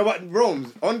 majority... No, but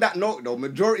Rome's, on that note, though,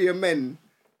 majority of men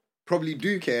probably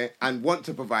do care and want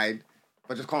to provide,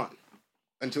 but just can't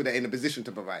until they're in a position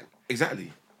to provide.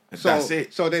 Exactly. That's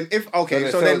it. So then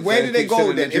then where do they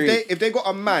go then? If they got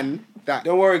a man that...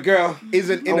 Don't worry, girl.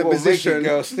 ...isn't in a position...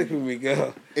 girl. Stick with me,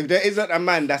 girl. If there isn't a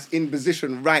man that's in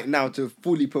position right now to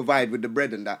fully provide with the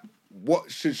bread and that,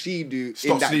 what should she do?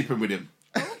 Stop sleeping with him.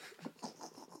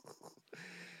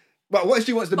 But what if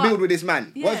she wants to build with this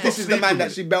man? Yeah. What if this is the man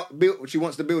that she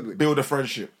wants to build with? Build a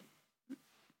friendship.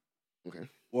 Okay.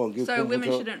 So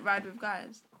women shouldn't ride with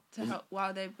guys to help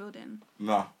while they're building?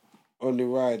 Nah. Only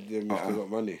ride them if they got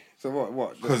money. So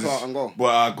what? Just start and go?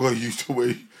 But I got used to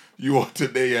where you are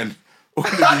today and all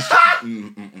of these...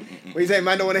 What you saying,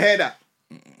 man? Don't want to hear that?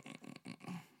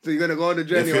 So you're going to go on the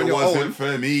journey on your own? If it wasn't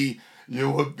for me, you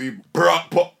would be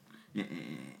brought up.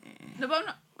 No,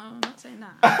 but I'm not saying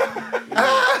that.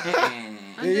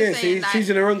 She's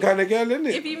in the wrong kind of girl, isn't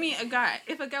it?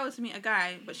 If a girl was to meet a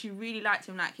guy, but she really liked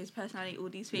him, like his personality, all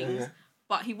these things,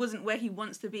 but he wasn't where he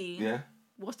wants to be,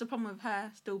 what's the problem with her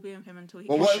still being with him until he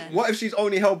gets there? What if she's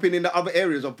only helping in the other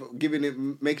areas of giving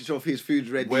him, making sure his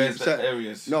food's ready? Where's the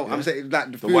areas? No, I'm saying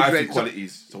like the food's wifey ready.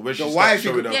 qualities. So where she starts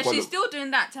showing her she's still doing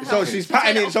that to help. So she's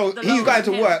patting it. So he's going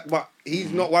to work, but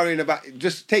he's not worrying about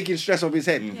just taking stress off his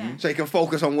head, so he can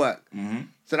focus on work. Mm-hmm.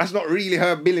 So that's not really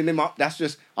her billing him up. That's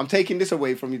just I'm taking this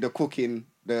away from you, the cooking,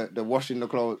 the washing the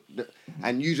clothes,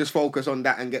 and you just focus on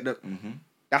that and get the. Mm-hmm.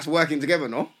 That's working together,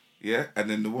 no? Yeah, and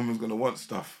then the woman's gonna want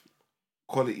stuff.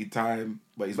 Quality time,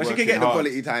 but he's working she can get hard. the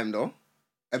quality time though.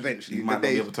 Eventually, he might not be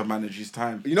able to manage his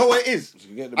time. You know what it is?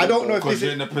 I don't know if this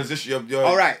is in the position of your.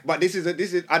 All right, but this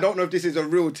is. I don't know if this is a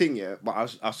real thing yet,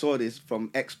 but I saw this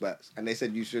from experts, and they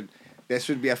said there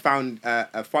should be a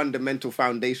fundamental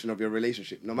foundation of your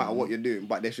relationship, no matter what you're doing.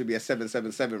 But there should be a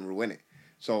 7-7-7 rule in it.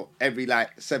 So every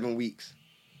 7 weeks,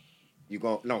 you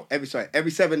go. No, every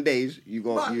 7 days you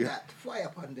go. But that fire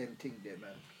upon them thing there,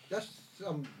 man. That's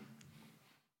some.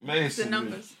 Mason. The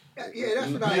numbers. Yeah,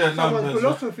 that's like someone's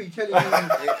philosophy telling you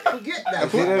forget that.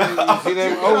 You see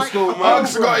them old school man.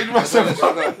 Hugs got in myself. Of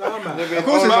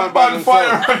course, it's man by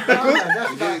fire.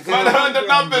 Man heard the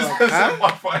numbers and said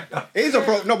by fire. It is a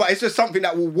problem. No, but it's just something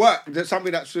that will work. That's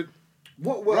something that should.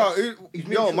 What works?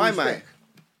 Yo, my mind.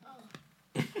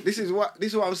 This is what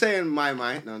I'm saying. My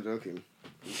mind. No, I'm joking.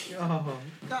 Oh,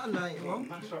 that night,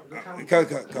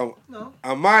 Come. No.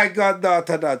 And my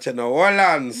goddaughter that you know,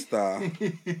 Holland star.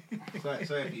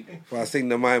 Sorry, people. For I sing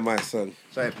the my son.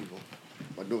 Sorry, people.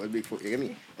 My daughter's big foot. You get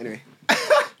me? Anyway.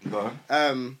 Go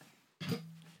on.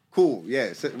 Cool.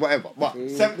 Yeah. So whatever. But the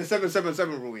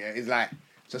 7-7-7 rule is like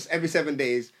just every 7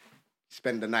 days,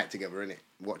 spend the night together, innit?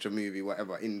 Watch a movie,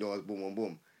 whatever, indoors, boom, boom,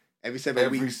 boom. Every 7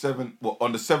 weeks.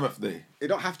 On the 7th day? It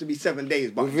don't have to be 7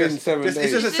 days, but within 7 days.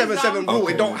 It's just a 7-7 rule.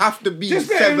 Okay. It don't have to be just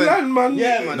 7. Land, man.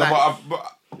 Yeah, man. No,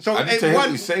 so I need to hear what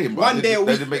you're saying, but 1 day a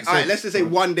week. Alright, let's just say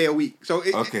 1 day a week. So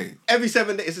okay. Every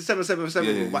 7 days, it's a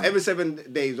 7-7-7 rule. But every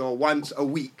 7 days or once a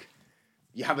week,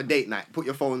 you have a date night. Put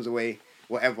your phones away,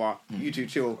 whatever. You two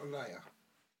chill.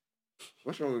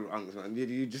 What's wrong with Unks, man?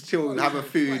 You just chill and have a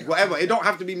food, whatever. It don't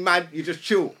have to be mad. You just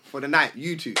chill for the night.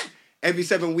 You two. Every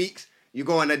 7 weeks, you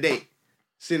go on a date.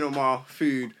 Cinema,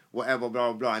 food, whatever,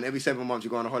 blah, blah, blah. And every 7 months, you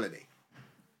go on a holiday.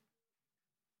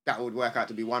 That would work out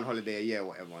to be 1 holiday a year,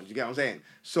 whatever. Do you get what I'm saying?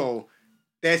 So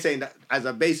they're saying that as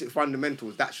a basic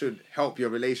fundamentals, that should help your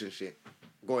relationship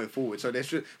going forward. So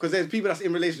because there's people that's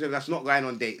in relationship that's not going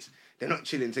on dates. They're not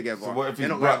chilling together. So what if he's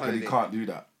black and he can't do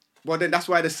that? Well, then that's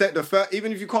why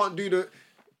even if you can't do the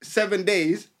 7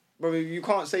 days, but you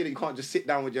can't say that you can't just sit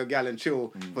down with your gal and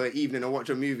chill for an evening and watch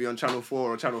a movie on Channel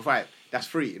 4 or Channel 5. That's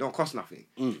free. It don't cost nothing.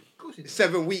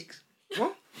 7 weeks.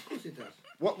 What? course it does.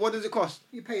 What does it cost?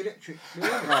 You pay electric.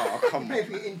 Oh, come You pay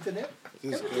for your internet.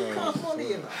 Everything costs money,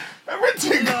 you know.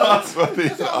 Everything costs money.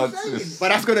 That's what I'm saying. But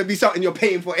that's going to be something you're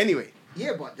paying for anyway.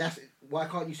 Yeah, but why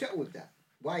can't you settle with that?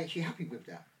 Why ain't she happy with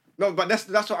that? No, but that's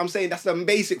what I'm saying. That's the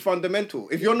basic fundamental.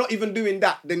 If you're not even doing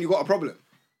that, then you got a problem.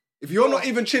 If you're not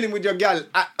even chilling with your gal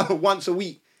once a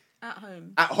week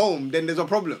at home, then there's a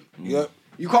problem. Yep.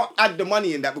 You can't add the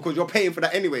money in that because you're paying for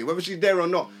that anyway. Whether she's there or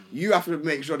not, you have to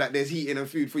make sure that there's heating and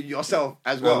food for yourself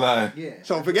as well. Yeah.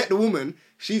 So forget the woman.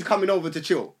 She's coming over to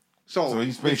chill. So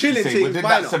he's the basically chilling saying thing, within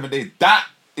that 7 days, that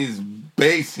is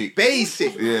basic.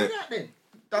 Basic. Yeah.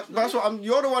 That's what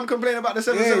you're the one complaining about the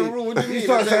 7-7 rule. What do you mean? You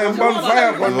start saying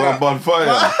bonfire on that. Bonfire.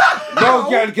 No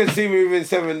girl can see me within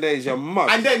 7 days. You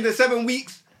must. And then the 7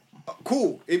 weeks,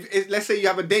 cool. If let's say you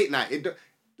have a date night.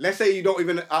 Let's say you don't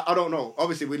even, I don't know.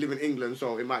 Obviously, we live in England,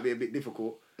 so it might be a bit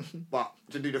difficult. But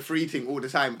to do the free thing all the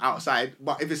time outside.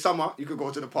 But if it's summer, you could go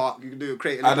to the park. You can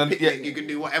create a little picnic. Yeah. You can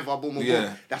do whatever. Boom, boom,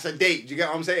 boom. That's a date. Do you get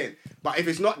what I'm saying? But if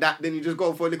it's not that, then you just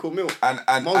go for a little meal.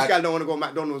 And most guys don't want to go to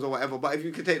McDonald's or whatever. But if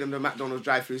you could take them to McDonald's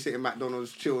drive-through, sit in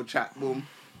McDonald's, chill, chat, boom.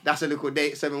 That's a little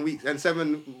date, 7 weeks. And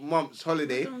 7 months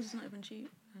holiday. McDonald's is not even cheap.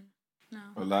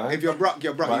 No. Alive. If you're broke,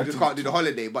 you're broke. You just can't do the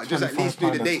holiday, but just at least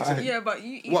do the dates. Yeah, but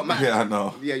you eat. Yeah, I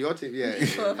know. Yeah, your team. Yeah.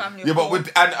 For a family of Yeah, but four.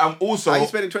 with and also. Are you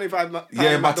spending 25?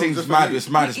 Yeah, my team's mad. It's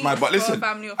mad. It's mad. But listen,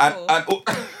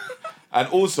 and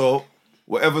also,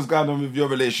 whatever's going on with your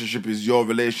relationship is your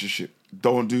relationship.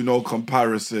 Don't do no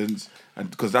comparisons,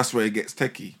 and because that's where it gets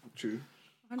techie. True.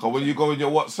 Because when you go in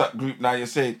your WhatsApp group now, you're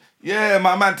saying, "Yeah,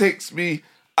 my man takes me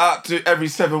out to every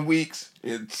 7 weeks."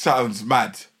 It sounds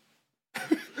mad.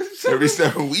 Every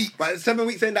 7 weeks. But 7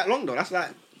 weeks ain't that long though. That's like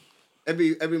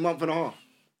every month and a half.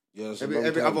 Yeah,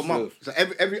 every other month. So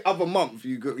every other month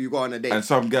you go on a date. And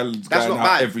some girls that's going not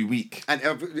out bad. every week. And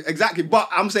exactly. But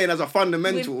I'm saying as a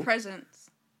fundamental. With presents.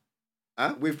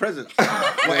 With presents.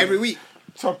 Well, every week.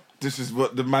 So this is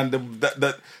what the man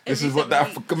this is what the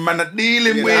African man are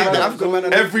dealing with. The African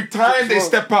man every time they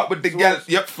step out with the girl,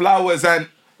 flowers and.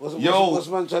 What's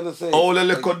man trying to say? All a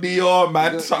little Dior,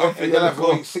 man. Something for you'll have to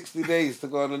wait 60 days to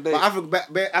go on a date.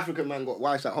 But African man got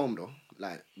wives at home though,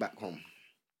 like back home.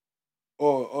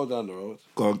 Or down the road.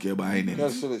 Go on, get behind him.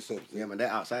 That's still accepted. Yeah, man,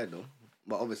 they're outside though.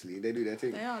 But obviously they do their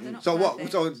thing. They are. They're not. So what?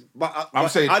 perfect. So but I'm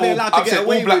saying are they allowed to get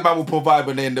away all black with? man will provide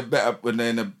when they're in the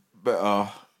better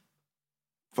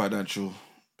financial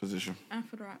position. And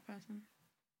for the right person.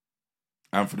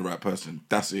 And for the right person.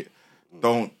 That's it.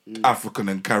 Don't African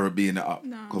and Caribbean it up.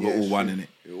 Because we're all one in it.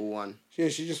 We're all one. Yeah,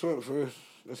 she just went through.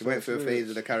 She went through a phase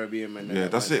of the Caribbean, man. Yeah,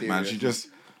 that's it, man. She just.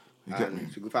 You get me?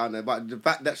 She found her, but the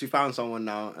fact that she found someone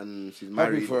now and she's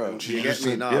married, for her. you get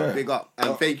me now. Yeah. Big up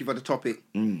and thank you for the topic.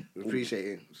 We appreciate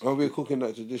it. I'll be cooking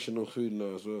that traditional food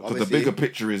now as well. Because the bigger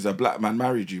picture is a black man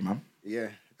married you, man. Yeah,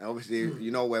 and obviously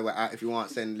you know where we're at. If you want,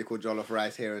 send little jollof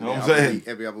rice here and Know what I'm there saying?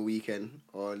 every other weekend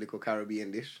or a little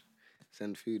Caribbean dish.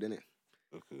 Send food in it.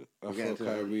 Okay.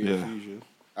 Afro-Caribbean fusion.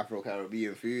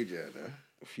 Afro-Caribbean food, yeah. No?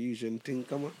 Fusion thing,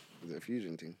 come on. Is it a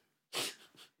fusion thing?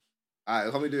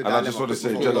 Alright, can we do a And I just want to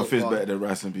say, jollof is better than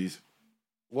rice and peas.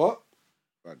 What?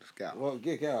 Right, just get out. What?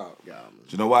 Get out. Get out, man.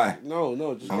 Do you know why? No,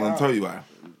 just I'm get going out. to tell you why.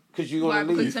 Because you're Why? going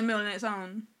to Because leave. it's a meal on its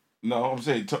own. No, I'm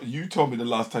saying, you told me the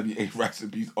last time you ate rice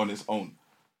and peas on its own.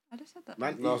 I just said that.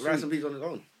 Man, eat Last rice week. and peas on its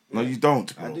own. No, you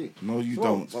don't, bro. I do. No, you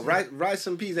Well, don't. Well, rice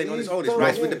and peas ain't on its own. It's Don't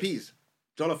rice know. with the peas.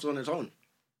 Jollof's on its own.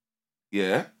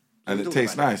 Yeah, and What it you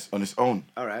tastes talking about? nice on its own.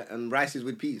 Alright, and rice is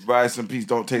with peas. Rice and peas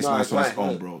don't taste No, nice on why? its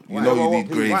own, bro. You Why? know you What need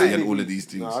peas? gravy Why? and all of these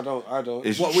things. No, I don't.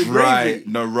 It's What, with dry, gravy?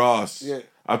 no ras. Yeah.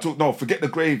 Forget the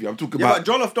gravy. I'm talking Yeah, about.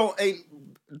 but jollof ain't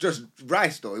just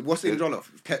rice though. What's in jollof?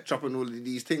 Ketchup and all of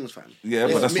these things, fam. Yeah,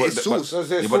 It's but that's what. it's sauce.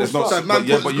 Yeah, but it's not. So if man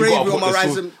puts but you gravy gotta on put my the rice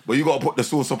sauce. and- But you gotta put the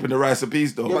sauce up in the rice and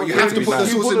peas, though. But you have to put the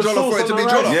Nice. sauce in jollof for it to be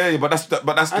jollof. Yeah, but that's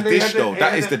the dish, though.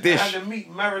 That is the dish. And the meat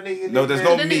marinated. No, there's in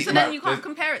no there. meat. So then you can't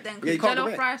compare it then. Yeah, you Because can't jollof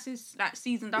compare. rice is like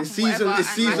seasoned up It's and whatever. seasoned- it's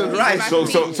and seasoned is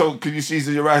rice. So can you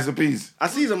season your rice and peas I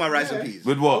season my rice and peas.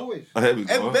 with what? Always. Oh, here we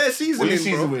go. Bare What seasoning, you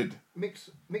season bro. with? Mix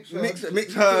Mix herbs.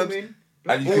 herbs.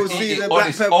 And you All can eat season, it on black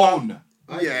its pepper. own.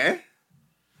 Yeah.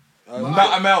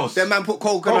 Nothing else. Then man put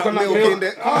coconut milk in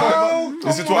there.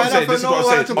 This is what I'm saying. This is what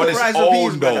I'm saying. On its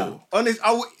own, though. On its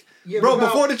own. Yeah, Bro, without-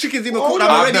 before the chicken's even cooked,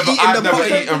 I'm I've already never eating the pot.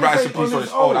 eaten rice and peas on on its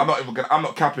its own. own. I'm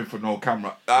not capping for no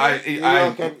camera. No, I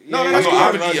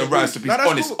haven't eaten rice and peas that's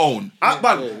on its cool. own.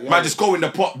 Man, Man, just go in the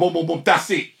pot, boom, boom, boom.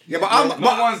 That's it. yeah, but I'm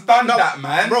No one's done that,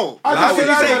 man. Bro, I how just you said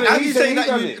I saying- done it. how He you said saying he that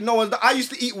done you it. no one's I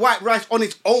used to eat white rice on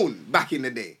its own back in the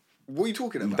day. What are you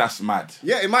talking about? That's mad.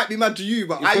 Yeah, it might be mad to you,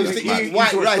 but I Because used to he- eat he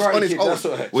white was rice Karate on its Kid, own. that's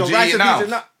what- Would you rice eat it and now? peas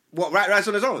and that. What, white rice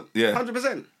on its own? Yeah.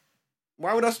 100%.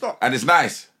 Why would I stop? And it's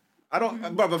nice. I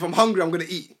don't, bro. If I'm hungry, I'm gonna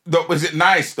eat. No, was it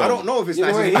nice though? I don't know if it's You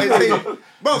know nice. what,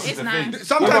 Bro, It's nice.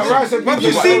 sometimes Bro,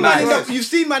 you've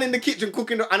seen man in the kitchen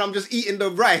cooking, and I'm just eating the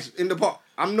rice in the pot.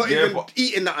 I'm not even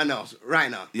eating nothing else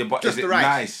right now. Yeah, but just is the it rice.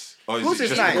 nice? Or Of course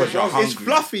is it it's just because you're nice. hungry? It's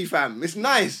fluffy, fam. It's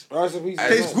nice. Rice and peas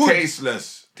Tastes is good.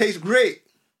 Tasteless. Tastes great.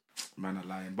 Man, are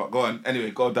lying. But go on.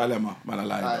 Anyway, go dilemma. Man, are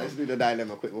lying. Alright, let's do the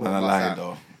dilemma quick. Man, are lying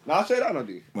though. No, I'll say that I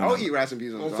do. I'll eat rice and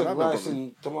peas on I the said side. rice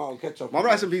and tomato ketchup. My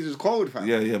rice and peas is cold, fam.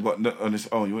 Yeah, but on its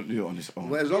own, you wouldn't do it on its own.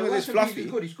 Well, as long as it's fluffy.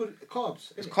 It's good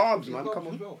carbs. It's carbs, man. Come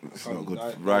on. Well. It's not good.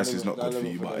 Rice is not good for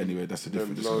you, but anyway, that's a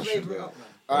different discussion. Flavour it up, man.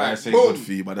 Rice ain't boom. good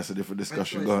for you, but that's a different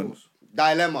discussion. Go on.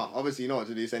 Dilemma. Obviously, you know what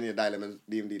to do. Send your dilemmas.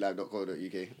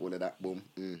 dmdlive.co.uk. All of that. Boom.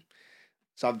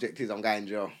 Subject is I'm going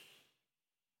jail.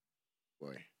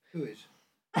 Boy. Who is?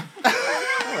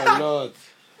 Oh, Lord.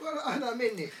 Well, I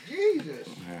mean it. Jesus.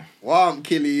 Yeah. Warm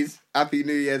killies. Happy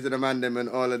New Year to the man them and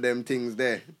all of them things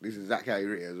there. This is exactly how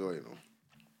you read it as well, you know.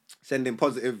 Sending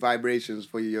positive vibrations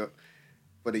for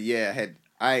the year ahead.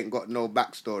 I ain't got no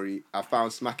backstory. I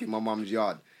found smack in my mum's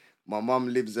yard. My mum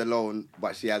lives alone,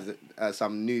 but she has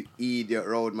some new idiot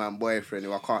roadman boyfriend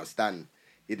who I can't stand.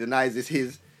 He denies it's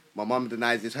his. My mum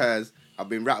denies it's hers. I've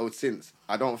been rattled since.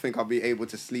 I don't think I'll be able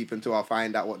to sleep until I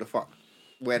find out where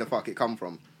the fuck it come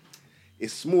from.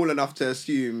 It's small enough to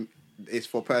assume it's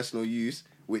for personal use,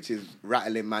 which is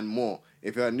rattling man more.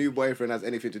 If her new boyfriend has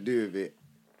anything to do with it,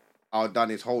 I'll done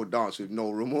his whole dance with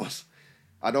no remorse.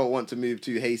 I don't want to move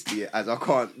too hasty as I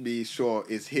can't be sure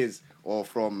it's his or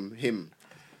from him.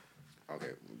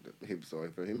 Okay,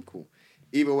 sorry for him, cool.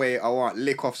 Either way, I want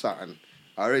lick off something.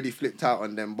 I already flipped out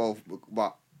on them both,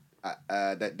 but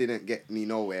that didn't get me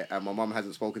nowhere, and my mum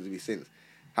hasn't spoken to me since.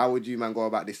 How would you, man, go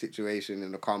about this situation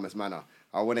in the calmest manner?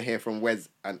 I want to hear from Wes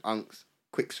and Unks.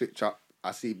 Quick switch up.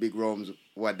 I see Big Rome's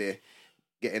were there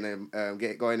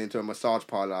going into a massage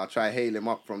parlor. I try hail him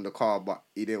up from the car, but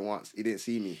he didn't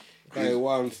see me. Hey,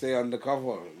 one stay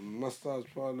undercover. Massage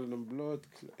parlor and blood.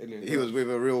 He was with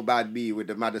a real bad bee with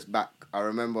the maddest back. I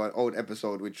remember an old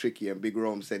episode with Tricky and Big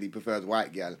Rome said he prefers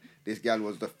white gal. This gal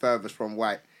was the furthest from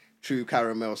white. True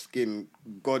caramel skin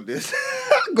goddess.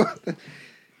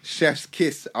 Chef's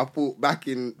kiss. I thought back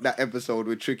in that episode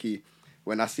with Tricky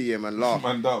when I see him and laugh.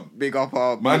 Man down. Big up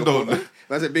our Man beautiful, don't.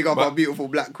 I said big up our beautiful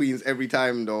black queens every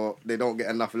time though they don't get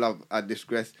enough love. I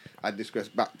digress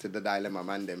back to the dilemma,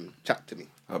 man. Them chat to me.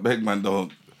 I beg man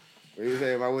don't. What you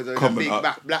say? Man was a Comment big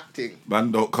up. black thing.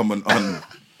 Man don't comment on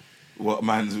what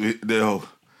man's with there.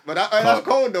 But that's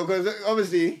cold though, because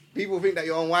obviously people think that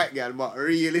you're on white girl, but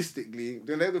realistically,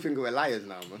 they don't think we're liars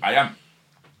now, man. I am.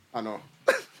 I know.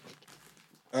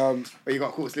 But you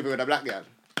got caught sleeping with a black girl.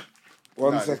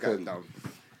 One second.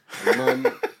 A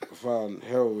man found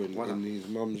heroin in his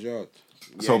mum's yard.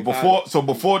 Yeah, so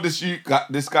before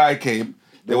this guy came,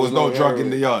 there was no drug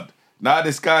in the yard. Now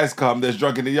this guy's come, there's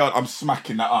drug in the yard. I'm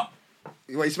smacking that up.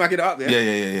 What, you smacking it up, yeah?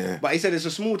 Yeah. But he said it's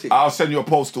a small thing. I'll send you a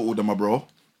postal order, my bro.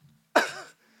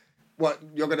 What,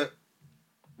 you're gonna...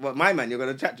 What, my man, you're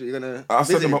gonna chat to... You're gonna I'll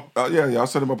send him I'll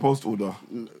send him a postal order.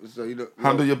 So you look...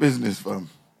 Handle your business, fam.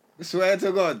 Swear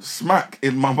to God. Smack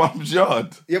in my mum's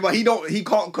yard. Yeah, but he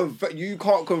can't confirm... You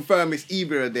can't confirm it's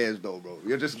either of theirs, though, bro.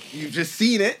 You've just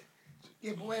seen it.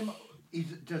 Yeah, but where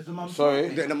does the mum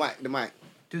Sorry? smoke? The mic.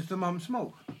 Does the mum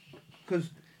smoke? Because...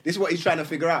 This is what he's trying to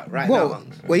figure out right now.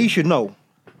 Well, he should know.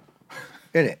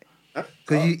 Innit? Huh?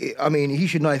 Because, he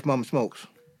should know if mum smokes.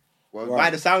 Well, by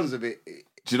the sounds of it...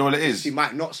 Do you know what it is? She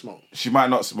might not smoke. She might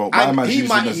not smoke. And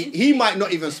he might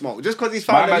not even smoke. Just because he's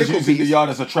found a little using piece. the yard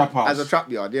as a trap house. As a trap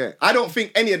yard, yeah. I don't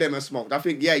think any of them have smoked. I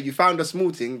think, yeah, you found a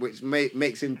small thing, which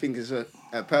makes him think it's a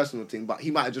personal thing, but he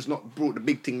might have just not brought the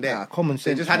big thing there. Nah, common sense.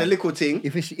 They just had a little thing.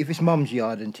 If it's mum's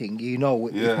yard and thing, you know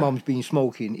if mum's been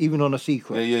smoking, even on a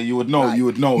secret. Yeah, you would know. Like, you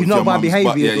would know. You if know your by mum's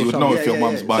behaviour. Yeah, you would know if your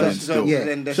mum's budding still.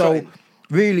 Yeah. So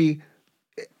really,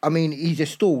 I mean, he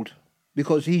just stalled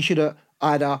because he should have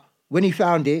either when he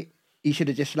found it, he should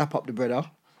have just slapped up the brother.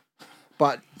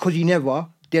 But because he never,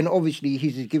 then obviously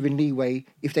he's just given leeway.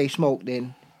 If they smoke,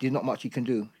 then there's not much he can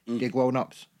do. They're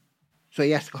grown-ups. So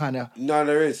he has to kind of... No,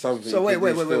 there is something. So wait.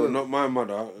 Not my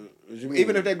mother.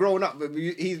 Even if they're grown up,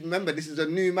 remember, this is a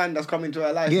new man that's come into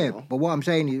her life. Yeah, you know? but what I'm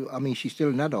saying is, I mean, she's still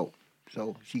an adult.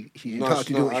 So she's entitled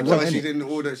to do what she So wants. she's in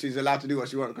order, she's allowed to do what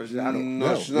she wants because she's an adult.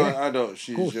 No, she's not an adult.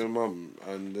 She's your mum.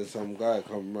 And there's some guy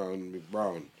come round with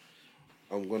Brown.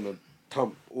 I'm going to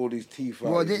thump all these teeth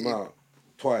out of his mouth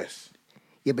twice.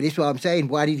 Yeah, but this is what I'm saying.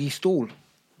 Why did he stall?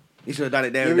 He should have done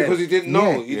it there Yeah, and then. because he didn't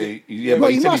know.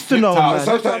 But he must have known,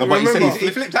 man. He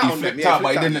flipped out on them. He flipped out,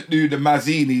 but he didn't do the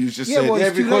Mazzini. He was just Yeah, saying... well,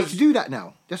 it's too late because- to do that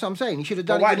now. That's what I'm saying. He should have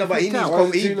done But it. why? No, but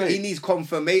out. he needs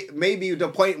confirmation. Maybe the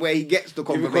point where he gets the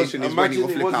confirmation is when he will imagine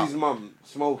it flip was out. his mum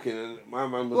smoking and my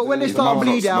man was... Well, when they doing start mum's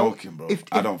bleed not out, smoking, bro.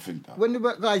 I don't think that. When the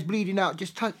guy's bleeding out,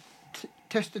 just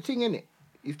test the thing in it.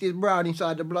 If there's brown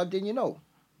inside the blood, then you know.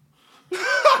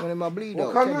 When am I bleed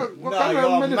out? What kind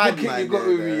of medical kit you got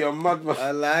with me? You're mad, man.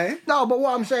 A lie? No, but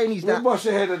what I'm saying is Let that me wash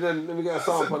your head and then let me get a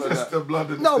sample of Just that. the blood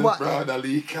and No, the but- brown that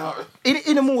leak out.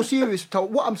 in a more serious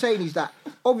tone, what I'm saying is that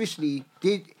obviously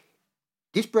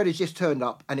this bread has just turned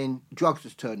up and then drugs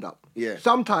has turned up. Yeah.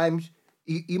 Sometimes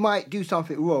you might do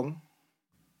something wrong,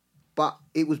 but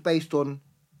it was based on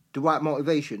the right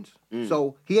motivations.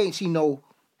 So he ain't seen no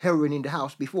heroin in the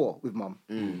house before with mum.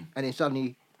 And then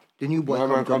suddenly the new boy My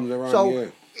man comes comes around, So yeah.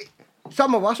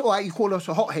 some of us, all right, you call us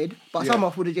a hothead, but some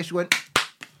of us would have just went,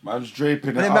 Man's draping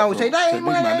and it then up, man would bro. say, that Say, ain't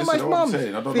big my man, listen to what I'm mum's.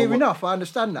 saying. I don't Fair know what... enough, I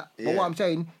understand that. But Yeah. what I'm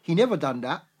saying, he never done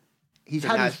that. He's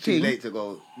had Now his it's too thing, late to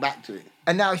go back to it.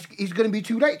 and now he's going to be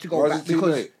too late to go Why back is it too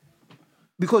late?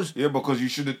 because Yeah, because you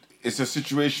should have... It's a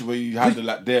situation where you handle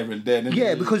that there and then. innit?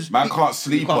 Yeah, because man can't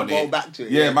sleep can't on go it. back to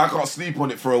it, Yeah, yeah. man can't sleep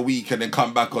on it for a week and then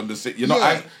come back on the sick. You're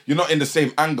Yeah. not in the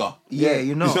same anger. yeah,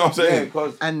 you know, You know what I'm Yeah, saying?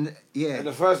 because and yeah, in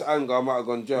the first anger I might have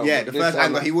gone jail. Yeah, but the this first time,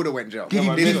 anger he would have went jail. Did he-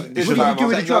 but did this- he- this what did time he do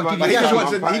with I'm the drug? saying, Did But he no, dash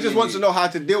man, one? I'm he just wants to know how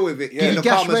to deal with it Yeah. in did the he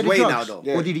dash calmest where the way now, drugs, though.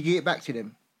 Yeah. or did he get it back to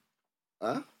them?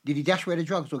 Huh? Did he dash where the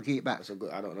drugs or get it back? That's a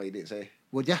good. I don't know. He didn't say.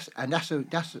 Well,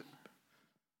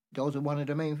 those are one of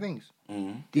the main things.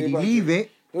 Mm-hmm. Did he back leave to-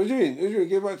 it? What do you mean? What do you mean?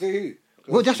 Get back to who?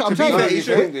 Well, that's what I'm To be saying. fair, he he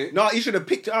framed should. it. No, he should have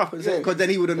picked it up and said, Yeah. because then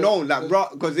he would have known that, bro.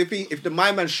 Because if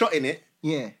my man shot in it,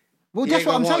 Yeah. Well, he that's ain't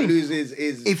what I'm gonna want saying. to lose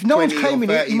his If no one's 20 or claiming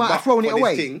it, 30 he might have buck thrown it for this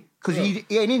away thing. because he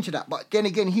ain't into that. But then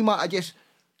again, he might have just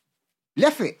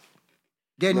left it.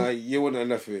 Then No, you wouldn't have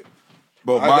left it.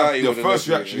 But I doubt he your would've first left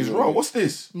it, reaction he is, would've. bro, what's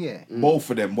this? yeah. Both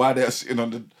of them, why they're sitting on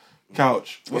the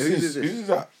couch. What's whose this? is this? Who's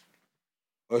that?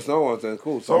 Oh, it's no one's then.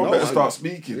 Cool. Someone better one. start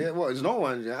speaking. Yeah, what? It's no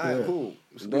one. Yeah, alright, Yeah. cool.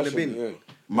 It's in the That's bin. it,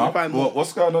 yeah. Man, find more.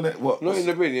 what's going on there? What? Not in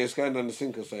the bin, yeah, it's going down the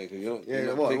sink or something. You're not, Yeah, you're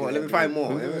not what? taking Let that me find bin.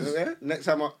 more. Yeah? Next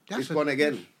time it's gone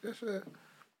again. That's it.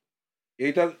 Yeah,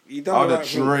 you done I would the have right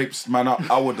thing. draped, man.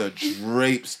 I would have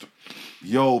draped.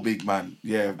 Yo, big man.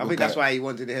 Yeah. I think that's why he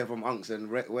wanted to hear from Unks and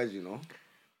Wes, you know.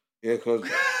 Yeah, because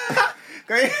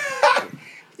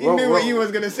He knew what he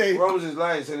was going to say. Rose is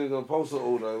lying, saying he's going to post it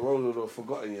order. Rose would have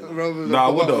forgotten, you know. Rose was No, I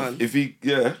a would forgot have. man. If he,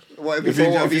 yeah. What if he If said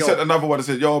he, you're a if he VO? said another one and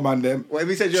said, yo, man, them. What if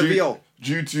he said you're a VO?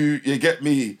 Due to, you get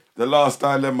me, the last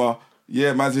dilemma,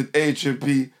 yeah, man's in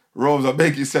H&P, Rose, I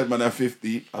beg you said, man, at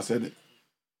 50. I said it.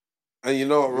 And you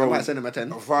know what, I might Rose? send him a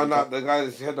 10. I found out the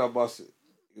guy's head up bus, it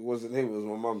wasn't him, it was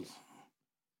my mum's.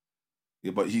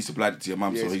 Yeah, but he supplied it to your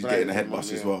mum, Yeah, so he he's supplied getting it a to head your bus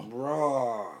mum, as yeah. well.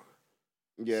 Bruh.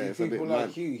 Yeah, See, it's a bit people mad.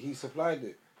 like you, he supplied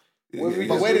it. Yeah, What if he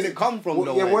But just where did was- it come from,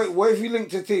 though? Yeah, Wes? what if you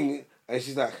linked a thing and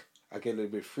she's like, I get a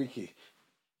little bit freaky.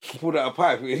 Pulled out a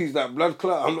pipe and he's like, blood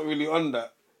clot, I'm not really on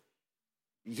that.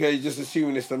 Yeah, you're just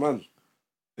assuming it's the man.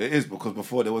 It is, because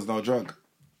before there was no drug.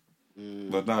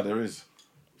 But now there is.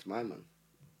 It's my man.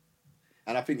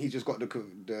 And I think he just got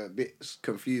the bit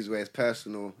confused where it's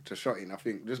personal to shotting. I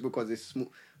think just because it's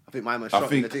small. I think my man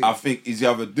shot in the thing. I think he's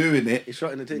either doing it. He's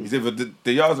shot in the thing. He's either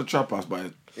the yard's a trap house,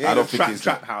 but Yeah, I don't it's a think it's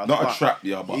trap house. not but a trap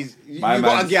yard, but you my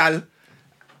got a man's- gal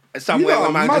somewhere You where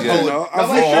know, man mad, just you hold. know. No,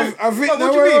 but it's true. I think, But no,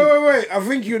 what do you mean? wait. I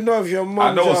think you know if your mum.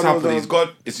 I know what's happening. He's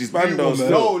got it's his new Bandos.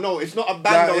 woman. No, it's not a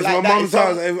bando It's like my that. mum's It's some-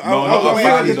 house. No, not I'll a be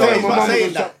bando. able to tell He's my not mum saying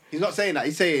was that. He's not saying that.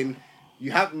 He's saying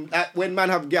you have when man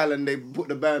have gal and they put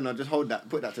the burner, just put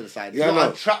that to the side. It's Yeah, I not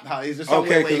know. a trap house. It's just somewhere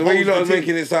Okay, where he because when you holds lot the are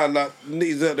making thing. it sound like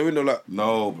nitties out the window, like,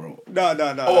 No, bro.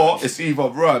 No. Or it's either,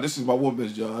 bro, this is my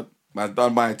woman's yard. Man,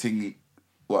 done my thing,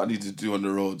 what I need to do on the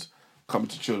roads. Come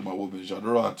to chill in my woman's yard. The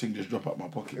right thing just drop out my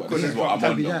pocket. But this is what I'm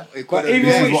on, though. But even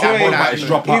This is which what I'm way, on, but it's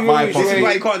drop out my which This is way- why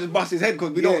pocket. he can't just bust his head because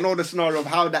we Yeah. don't know the scenario of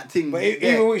how that thing. but yeah.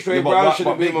 even which way, Yeah, Brown but should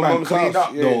have been big my man mum's cleaned house.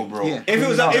 up, though, bro. Yeah. If it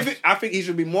was, Clean up. I think he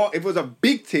should be more. If it was a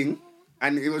big thing,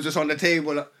 and it was just on the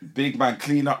table, Big man,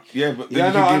 clean up. Yeah, but then Yeah,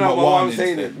 you no, can I give know, him a but what I'm warning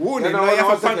saying instead. is- warning. Yeah, No, you have to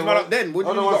one punch him second, up then. Would you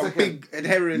hold on got one a big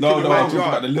adherent No, thing no, in I'm my talking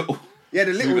about jar? the little. Yeah,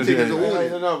 the little Yeah, thing is a yeah.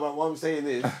 warning. No, but what I'm saying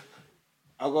is,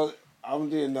 I'm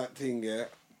doing that thing, yeah.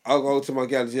 I'll go to my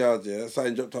gal's yard, yeah.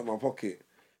 Something dropped out my pocket,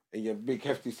 and your big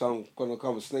hefty son gonna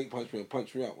come and snake punch me and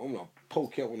punch me up. I'm gonna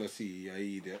poke you up when I see you,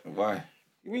 you idiot. Why?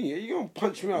 You mean you gonna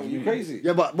punch me up? You crazy?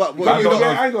 Yeah, but Man you don't don't- know.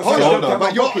 I ain't got Hold something on, dropped out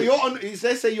but my pocket. you're on.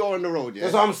 Let's say you're on the road. Yeah.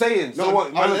 That's what I'm saying. So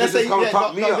what? Man, let's just say come and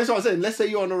top me no, up. this is what I'm saying. Let's say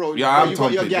you're on the road. Yeah, I'm you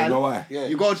got your thumping. You know gal. why? Yeah.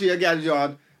 You go to your gal's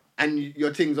yard, and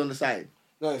your thing's on the side.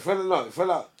 No, it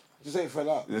fell out. Just say it fell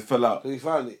out. It fell out. So he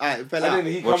found it. Alright, it fell and out.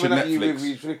 then he Watching coming at you Netflix. with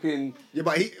his flipping... Yeah,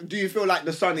 but do you feel like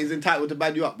the son is entitled to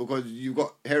bad you up because you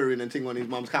got heroin and thing on his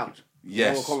mum's couch?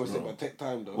 Yes. What conversation, but take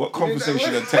time though. What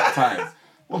conversation and take time?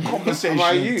 What conversation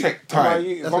and take Am I time?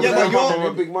 you? If Yeah, I'm but a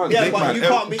you're big man. Yeah, Big but man, you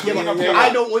can't meet. Yeah, but yeah. I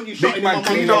don't want you shouting Big in man, my mum's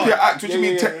clean up your yard. act. What do you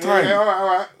mean take time? Yeah, all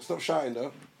right. Stop shouting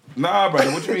though. Nah,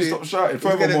 brother. What do you mean stop shouting?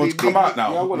 Furthermore, be come big. out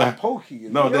now. Yeah, I'm gonna poke you.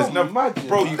 No, there's no... Imagine.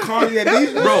 Bro, you can't... Yeah,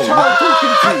 these Bro, child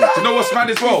talking to you. do you know what's mad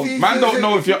as well? Man don't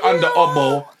know if you're under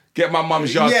Obbo, get my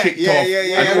mum's yard Yeah, kicked yeah, off, yeah, and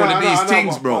yeah, all I of know, these I know,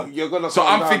 things, but bro. you're gonna So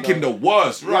calm I'm down, thinking though. the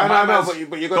worst. Right, Yeah, man,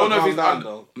 but you're gonna calm down,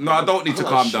 though. No, I don't need to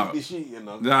calm down.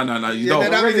 No, you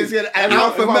don't. that means it's an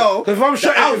alpha male. Because if I'm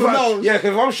shutting, male. if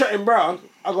I'm shutting brown,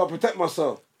 I gotta protect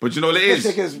myself. But you know what it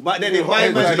is? But then if my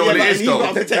But man, you know what it is, he's though?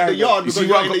 got to protect the yard because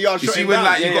you're in the yard You see shutting when down.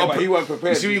 like you Yeah, got but he weren't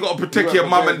prepared. You see when you got to protect He your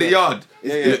weren't mum and the prepared, yard.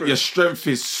 Yeah. Your strength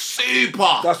is super.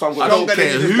 That's what I'm I gonna don't do.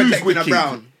 care who's protecting a wicked.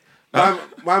 brown.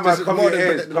 My man, Just come more your than ears,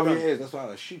 protect the come your brown. ears. That's why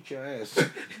I'll shoot your ass.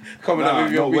 Coming Nah, up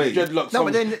with your no way. big dreadlocks. No,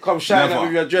 but then- come shouting up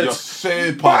with your You're dreads.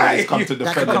 super when it's come to That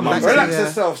defend could the come mum. back to Relax Yeah.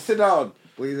 yourself. Sit down.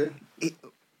 What is it?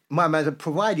 My man's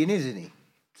providing, isn't he?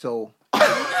 So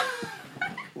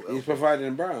He's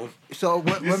providing brown.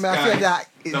 when I guy. said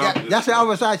that, that's the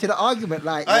other side to the argument.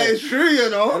 Like, It's true, you I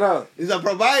know. know. He's a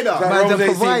provider. That Man's a Rose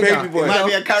AC provider. baby boy. He might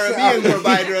be a Caribbean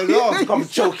provider as well. Come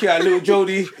choke you out, little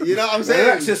Jody. You know what I'm saying?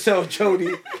 Relax yourself,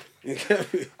 Jody. You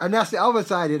get me? and that's the other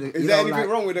side of it. Is there anything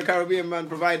wrong with a Caribbean man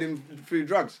providing free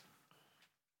drugs?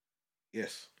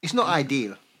 Yes. It's not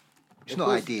ideal. It's not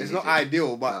ideal. It's not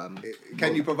ideal, but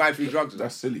can you provide free drugs?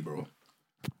 That's silly, bro.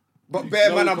 But bare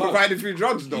No, man you are can't. providing free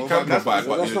drugs though. You can That's- provide,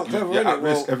 but that's not clever, you're innit? at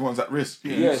risk. Well, Everyone's at risk.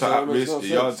 yeah, You're so at that makes risk. no The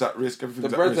sense. yard's at risk.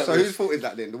 Everything's The at bread's risk. So whose fault is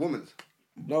that then? The woman's?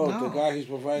 No, the guy who's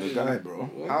providing. The guy, bro.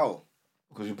 How?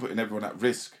 Because you're putting everyone at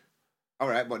risk. All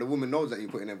right, but the woman knows that you're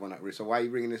putting everyone at risk. So why are you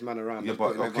bringing this man around? Yeah, that's but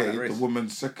putting everyone okay, at risk? the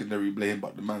woman's secondary blame,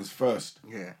 but the man's first.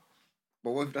 Yeah.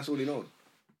 But what if that's all he knows?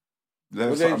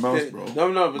 There's something else, bro.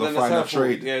 No, but Go then find that's a her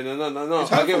trade. fault. Yeah, no. It's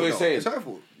her I get fault, what you're though. saying. It's her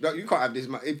fault. No, you can't have this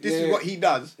man. If this is Yeah. what he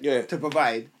does Yeah. to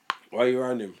provide, Why are you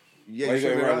around him? yeah, Why you you should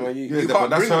going be around around. when you... Yeah, You but can't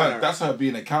that's bring man her. around. That's her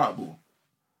being accountable.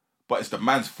 But it's the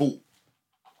man's fault.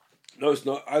 No, it's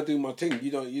not. I do my thing. You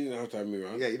didn't have to have me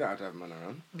around. Yeah, you don't have to have a man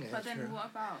around But then what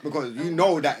about because the you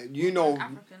know that you know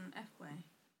African F-way?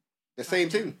 the same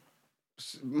thing.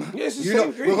 Yeah, it's the You same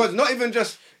know, thing. because not even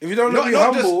just If you don't not, be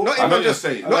not humble... just I not know even you're just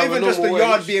saying. not I even have a just the normal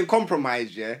yard wage. being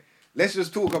compromised. Yeah, let's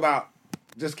just talk about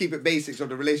just keep it basics of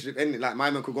the relationship ending. Like my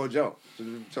man could go to jail,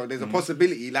 so there's a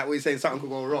possibility. Like we're saying, something could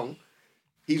go wrong.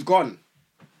 He's gone.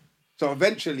 So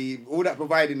eventually, all that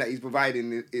providing that he's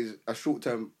providing is a short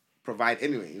term provide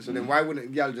anyway. So then why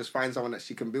wouldn't Gyal just find someone that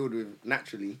she can build with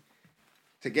naturally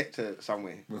to get to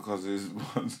somewhere? Because it's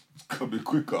coming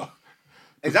quicker.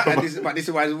 Exactly. But this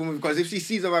is why it's a woman, because if she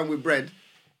sees a man with bread,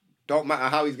 don't matter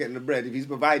how he's getting the bread, if he's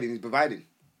providing, he's providing.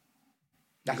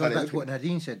 That's how Because they that's look what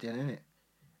Nadine said then, isn't it?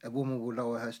 A woman will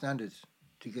lower her standards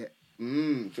to get...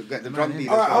 to get the drug dealers.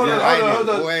 All right, hold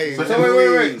on. Wait.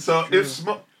 So wait. So if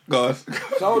God,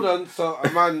 So hold on. So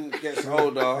a man gets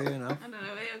older. You know? I don't know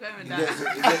where you're going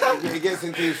with that. He gets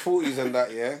into his 40s and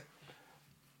that, yeah?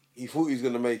 He thought he was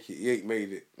going to make it. He ain't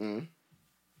made it.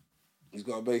 He's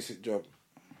got a basic job.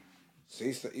 So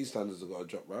his standards have got to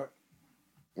drop, right?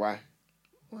 Why?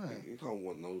 Why? You can't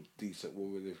want no decent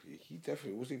woman if he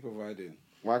definitely... What's he providing?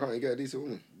 Why can't you get a decent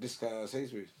woman? This guy at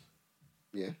Sainsbury's.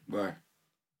 Yeah. right?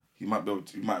 He might be able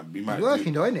to. He might. He's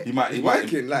working though, isn't it? He might. He He's might.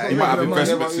 working, like- He might have Yeah, but-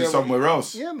 investments in somewhere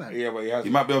else. Yeah, man. Yeah, but he has... He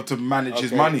might be able to manage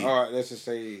his Okay, money. All right, let's just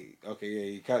say... Okay, yeah,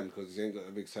 he can because he ain't got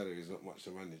a big salary. He's not much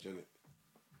to manage, innit?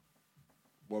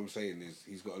 What I'm saying is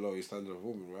he's got a lower standard of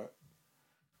woman, right?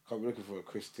 Can't be looking for a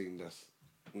Christine that's...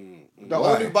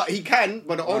 But he can.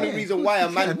 But the only Yeah, reason why a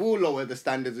he man can. will lower the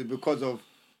standards is because of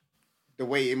the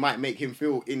way it might make him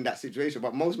feel in that situation.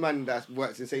 But most men that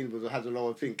works in Sainsbury's or has a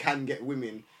lower thing can get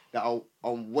women that are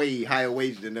on way higher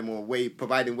wage than them or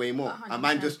providing way more. A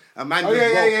man 100%. just Oh, just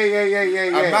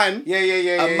yeah. A man-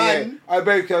 A a man- I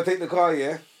babe, can I take the car,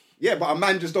 yeah? yeah, but a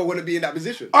man just don't want to be in that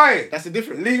position. Aye! That's the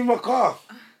difference. Leave my car.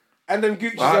 And then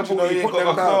Gucci's How up do you know he you ain't put got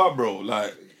them a down. car, bro?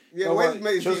 Like, Yeah, No, when but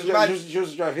mate, she wants she's to drive- mad- she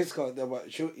wants to drive his car, but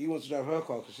he wants to drive her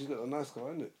car because she's got a nice car,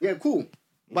 isn't it? yeah, cool.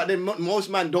 But then most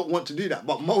men don't want to do that.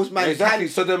 But most men Exactly.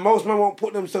 can. So then most men won't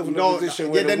put themselves in No, a position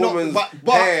yeah, where the they're not- woman's but-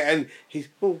 there and he's...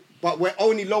 Oh, But we're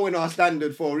only lowering our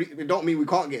standard for. It don't mean we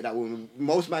can't get that woman.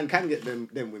 Most men can get them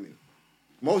women.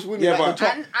 Most women Yeah, at but- the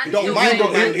top And don't he'll mind go-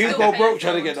 a man. he'll he'll go go broke pay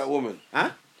trying to bills. get that woman.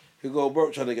 Huh? He'll go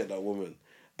broke trying to get that woman.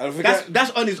 And I forget...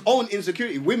 That's on his own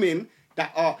insecurity. Women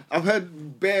that are, I've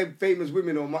heard bare famous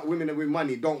women or women with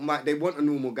money don't mind. They want a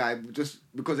normal guy just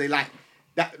because they like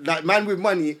that man with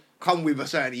money come with a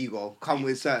certain ego, come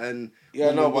with certain...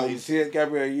 Yeah, no, but you see at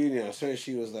Gabrielle Union, I swear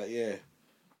she was like,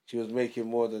 she was making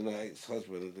more than her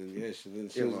ex-husband, and then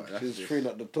she was freeing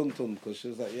up the tum-tum because she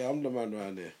was like, I'm the man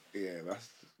around here. Yeah, that's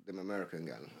them American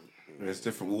gal. There's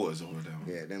different waters over there.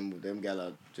 Yeah, them gal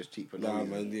are just cheap for nah,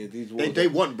 man, these waters. They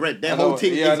want bread. Their whole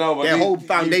thing their whole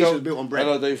foundation is built on bread.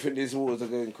 I know, don't you think these waters are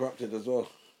getting corrupted as well?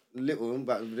 Little,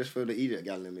 but just for the idiot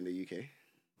gal in the UK.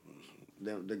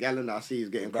 The gal that I see is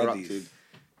getting corrupted.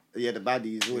 Yeah, the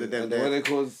baddies, all of them. What they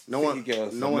call girls. No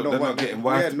one don't want them.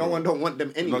 Yeah, no one don't want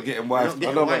them anyway. Not getting wife.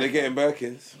 I know, but they're getting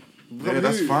Birkins. Yeah,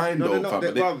 that's fine though. No,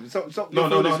 they're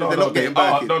not getting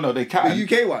Birkins. No, they can. The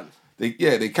UK ones. They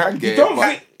can get. You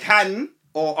don't can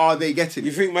or are they getting?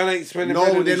 You think man ain't spending?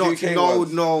 No, they're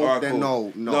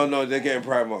not. No, no, they're getting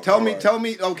Primark. Tell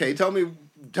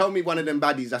me one of them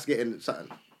baddies that's getting something.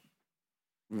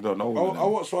 We don't know. I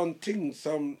watched one thing,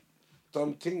 some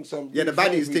yeah, the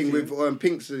baddies thing with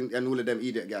Pinks and all of them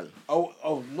idiot gal.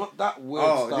 Oh, not that weird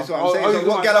stuff. This is what I'm saying. So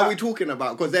what gal are we talking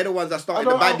about? Because they're the ones that started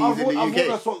the baddies in the UK. I thought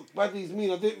that's what baddies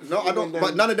mean. I don't.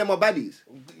 But none of them are baddies.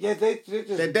 Yeah,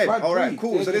 they're dead. All right,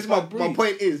 cool. So this is my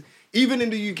point is, even in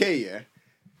the UK, yeah,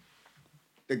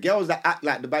 the girls that act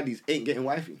like the baddies ain't getting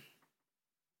wifey.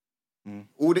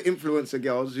 All the influencer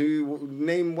girls who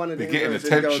name one of the getting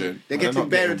attention. They're getting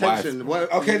bare attention.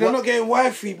 Okay, they're not getting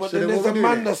wifey, but then there's a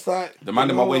man that's like... The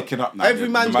man are waking up now. Every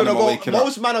man's going to go...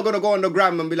 Most men are going to go on the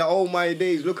gram and be like, oh my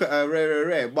days, look at her,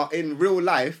 rare. But in real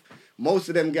life, most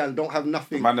of them girls don't have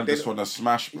nothing. The man them just want to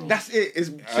smash, bro. That's it.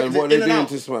 And what they're doing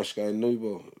to smash, guy?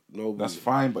 No. That's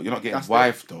fine, but you're not getting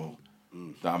wife, though.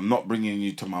 That I'm not bringing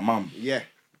you to my mum. Yeah.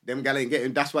 Them gal ain't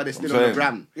getting... That's why they're still on the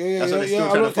gram. That's why they're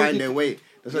still trying to find their way.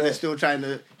 That's why they're still trying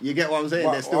to... You get what I'm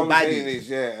saying? They're still baddies. What I'm saying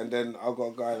is, and then I've got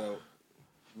a guy that,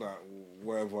 like,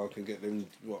 wherever I can get them,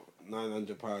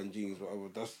 £900 jeans, whatever.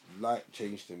 That's light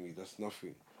change to me. That's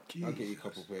nothing. Jeez. I'll get you a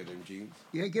couple pair of them jeans.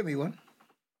 Yeah, give me one.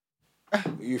 Are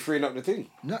you freeing up the thing?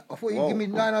 No, I thought you'd give me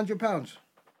 £900.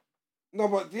 No,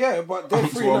 but they're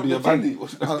freeing up the thing.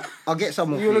 I'll get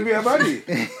someone. You want to be a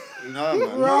baddie? No,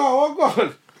 man. Bro, oh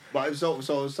God. But so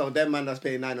them man that's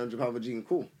paying £900 a jean,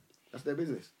 cool. That's their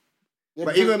business. Yeah,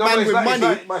 but even man with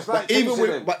money,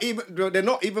 but even they're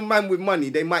not even man with money.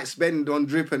 They might spend on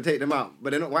drip and take them out,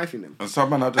 but they're not wifing them. And some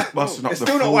men are just busting up the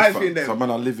still not wifing them. Some men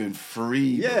are living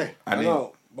free. Yeah, bro. I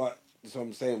know, but that's what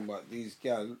I'm saying. But these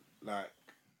girls, like,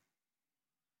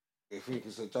 they think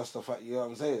it's a justified. You know what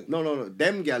I'm saying? No.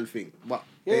 Them gal think, but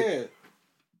and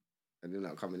they're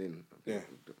not coming in. Yeah,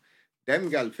 them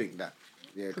gal think that.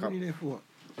 Yeah, come in there for what?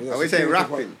 Are we saying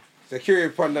rapping? Security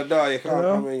upon the door. You can't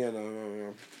come in. You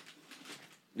know.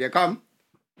 Yeah, come.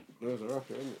 No, it's a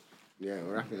rapping, isn't it? Yeah,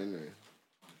 we're rapping anyway.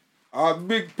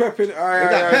 Big Pep in...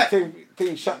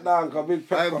 Thing shut down, cause Big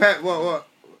Pep... Pep, what?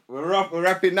 We're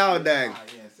rapping now, dang.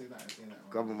 Yeah, say that.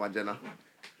 Come on, my Jenna.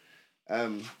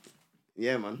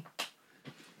 Yeah, man.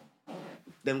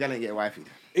 Them gonna get wifey.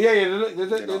 Yeah,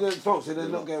 they're folks, they're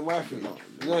not getting wifey.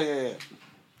 No, yeah.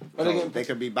 But they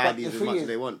can be baddies as much as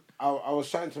they want. I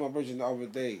was chatting to my brother the other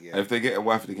day, yeah. If they get a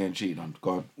wife, they get cheated on.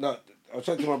 Go on. No, I was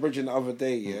chatting to my brother the other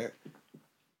day, yeah.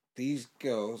 These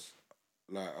girls,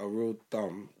 like, are real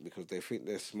dumb because they think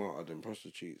they're smarter than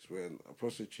prostitutes. When a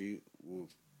prostitute will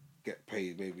get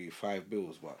paid maybe 5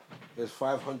 bills, but there's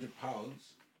 £500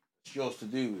 it's yours to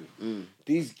do with.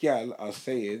 These gal are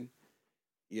saying,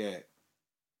 yeah,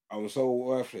 I'm so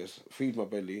worthless. Feed my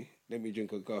belly. Let me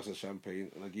drink a glass of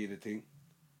champagne and I'll give you the thing.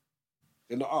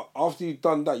 And after you've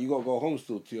done that, you got to go home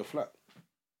still to your flat.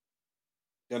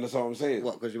 You understand what I'm saying?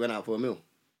 What, because you went out for a meal?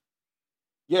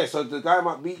 Yeah, so the guy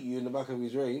might beat you in the back of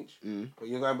his range, but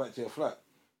you're going back to your flat.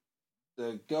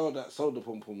 The girl that sold the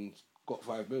pom-poms got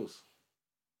 5 bills.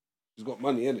 She's got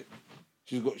money, innit?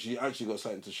 She actually got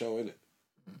something to show, innit?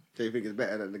 So you think it's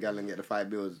better than the gal and get the 5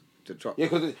 bills to chop? Yeah,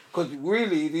 because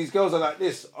really, these girls are like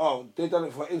this. Oh, they done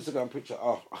it for an Instagram picture.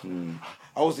 Oh,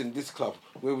 I was in this club.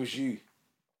 Where was you?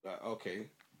 Like, okay,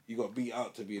 you got beat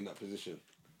out to be in that position.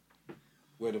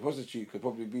 Where the prostitute could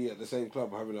probably be at the same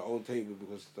club having her own table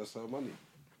because that's her money.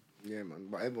 Yeah,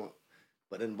 man.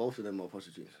 But then both of them are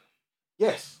prostitutes.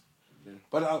 Yes. Yeah.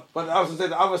 But I was going to say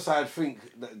the other side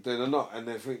think that they're not and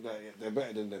they think that they're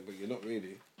better than them, but you're not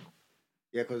really.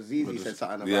 Yeah, because Zizi said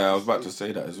something about... Yeah, I was about to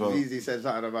say that as well. Zizi said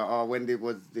something about, when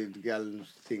was the girl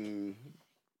thing...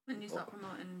 When you start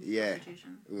promoting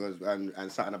prostitution. It was,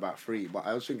 and something about free. But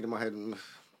I was thinking in my head...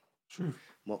 True.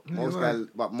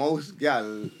 Most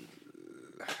gal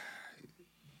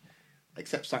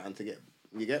accept something to get...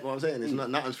 You get what I'm saying? It's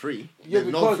nothing's free. Yeah,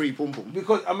 there's no free pum-pum.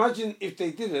 Because imagine if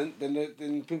they didn't,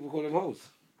 then people call them hoes.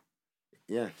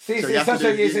 Yeah. See, so see, you have to such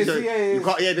a- do, yes, you, yes, so yeah, yeah. you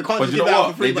can't, yeah, they can't But just you give know it out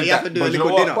what? for free, They but did you have that- to do a but you know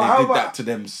liquid what? dinner. But They how did about- that to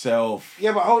themselves.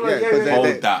 Yeah, but hold on. Yeah, Yeah, 'cause yeah, they- Hold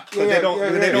yeah. that. Because they don't, Yeah,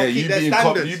 they yeah. don't Yeah, keep their you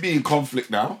standards. be in conflict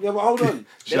now. Yeah, but hold on.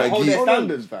 They don't hold Shaggy. their Hold on.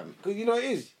 standards, fam. Because you know it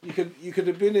is. You could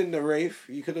have been in the rave.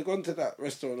 You could have gone to that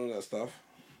restaurant and all that stuff.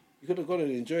 You could have gone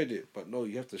and enjoyed it. But no,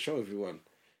 you have to show everyone.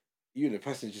 You in the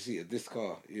passenger seat of this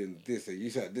car. You in this. And you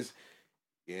said this.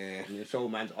 Yeah. And you show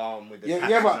man's arm with the Yeah, tats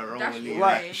yeah, and but- the That's rolling,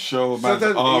 right. like, Show So man's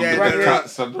then- arm yeah, with right, the yeah.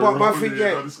 cats and the But my rolling thing,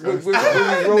 yeah, and this with kind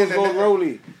his of Rolls stuff. Gold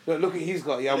Rolly. Look what he's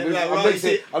got. Yeah, And then like, I'm right, next you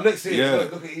to it. see- I'm next to it. Yeah.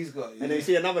 Look what he's got. and then you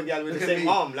see another girl with Look the at same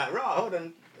me. arm, like, right, hold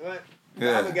on. Right. The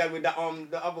Yeah. other girl with that arm,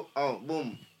 the other, oh,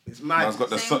 boom. It's mad. Man's got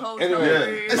the Same so- hotel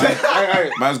Anyway. room.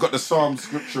 Hey, man's got the Psalm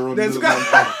scripture on There's the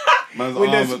got- man's with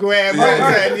arm. the square, Yeah.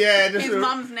 man. Yeah, this His is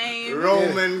mum's name.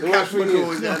 Roman Yeah.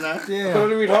 capitals. Yeah. And that. I can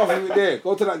only read half of it there.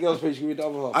 Go to that girl's page, you can read the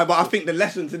other half. But I think the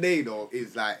lesson today, though,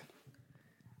 is like,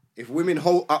 if women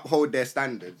uphold their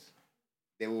standards,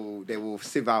 they will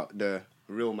sieve out the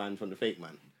real man from the fake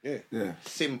man. Yeah. Yeah.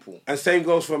 Simple. And same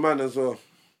goes for man as well.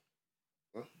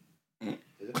 What?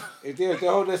 If they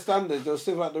hold their standards, they'll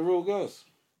sieve out the real girls.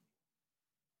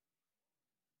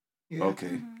 Yeah.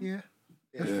 Okay. Yeah.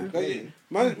 Yeah.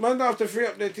 Man don't have to free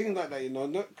up their thing like that, you know,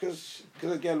 not because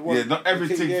again, what? Yeah, not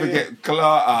everything yeah, forget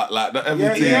Clark out, like not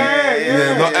everything.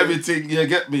 yeah, not yeah. everything. You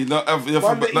get me? Not every,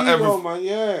 One not the ego, every, man,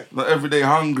 yeah. not every day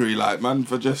hungry, like man,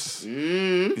 for just.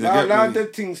 You get Now me? the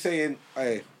thing saying,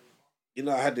 hey, you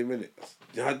know, I had the minute.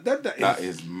 That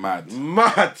is mad.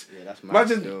 mad. Yeah, that's mad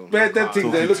Imagine still. bad them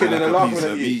things they're looking like and they're a laughing piece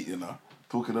at of you. meat, you know.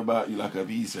 Talking about you like a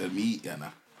piece of meat, you know.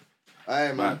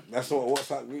 Aye, man. That's what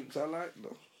WhatsApp groups are like,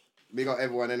 though. Big up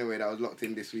everyone anyway that was locked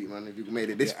in this week, man. If you made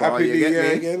it this Yeah, far, Happy you New get Year me.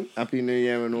 again. Happy New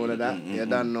Year and all of that. You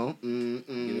done know.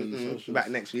 socials. Back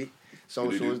next week.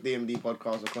 Socials, DMD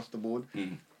podcast across the board.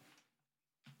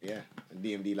 Yeah,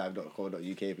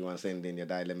 dmdlive.co.uk if you want to send in your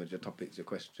dilemmas, your topics, your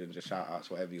questions, your shout outs,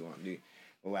 whatever you want to do.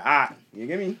 But we're you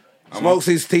get me? Smokes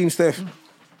his team, Steph.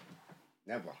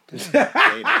 Never. Say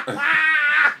that.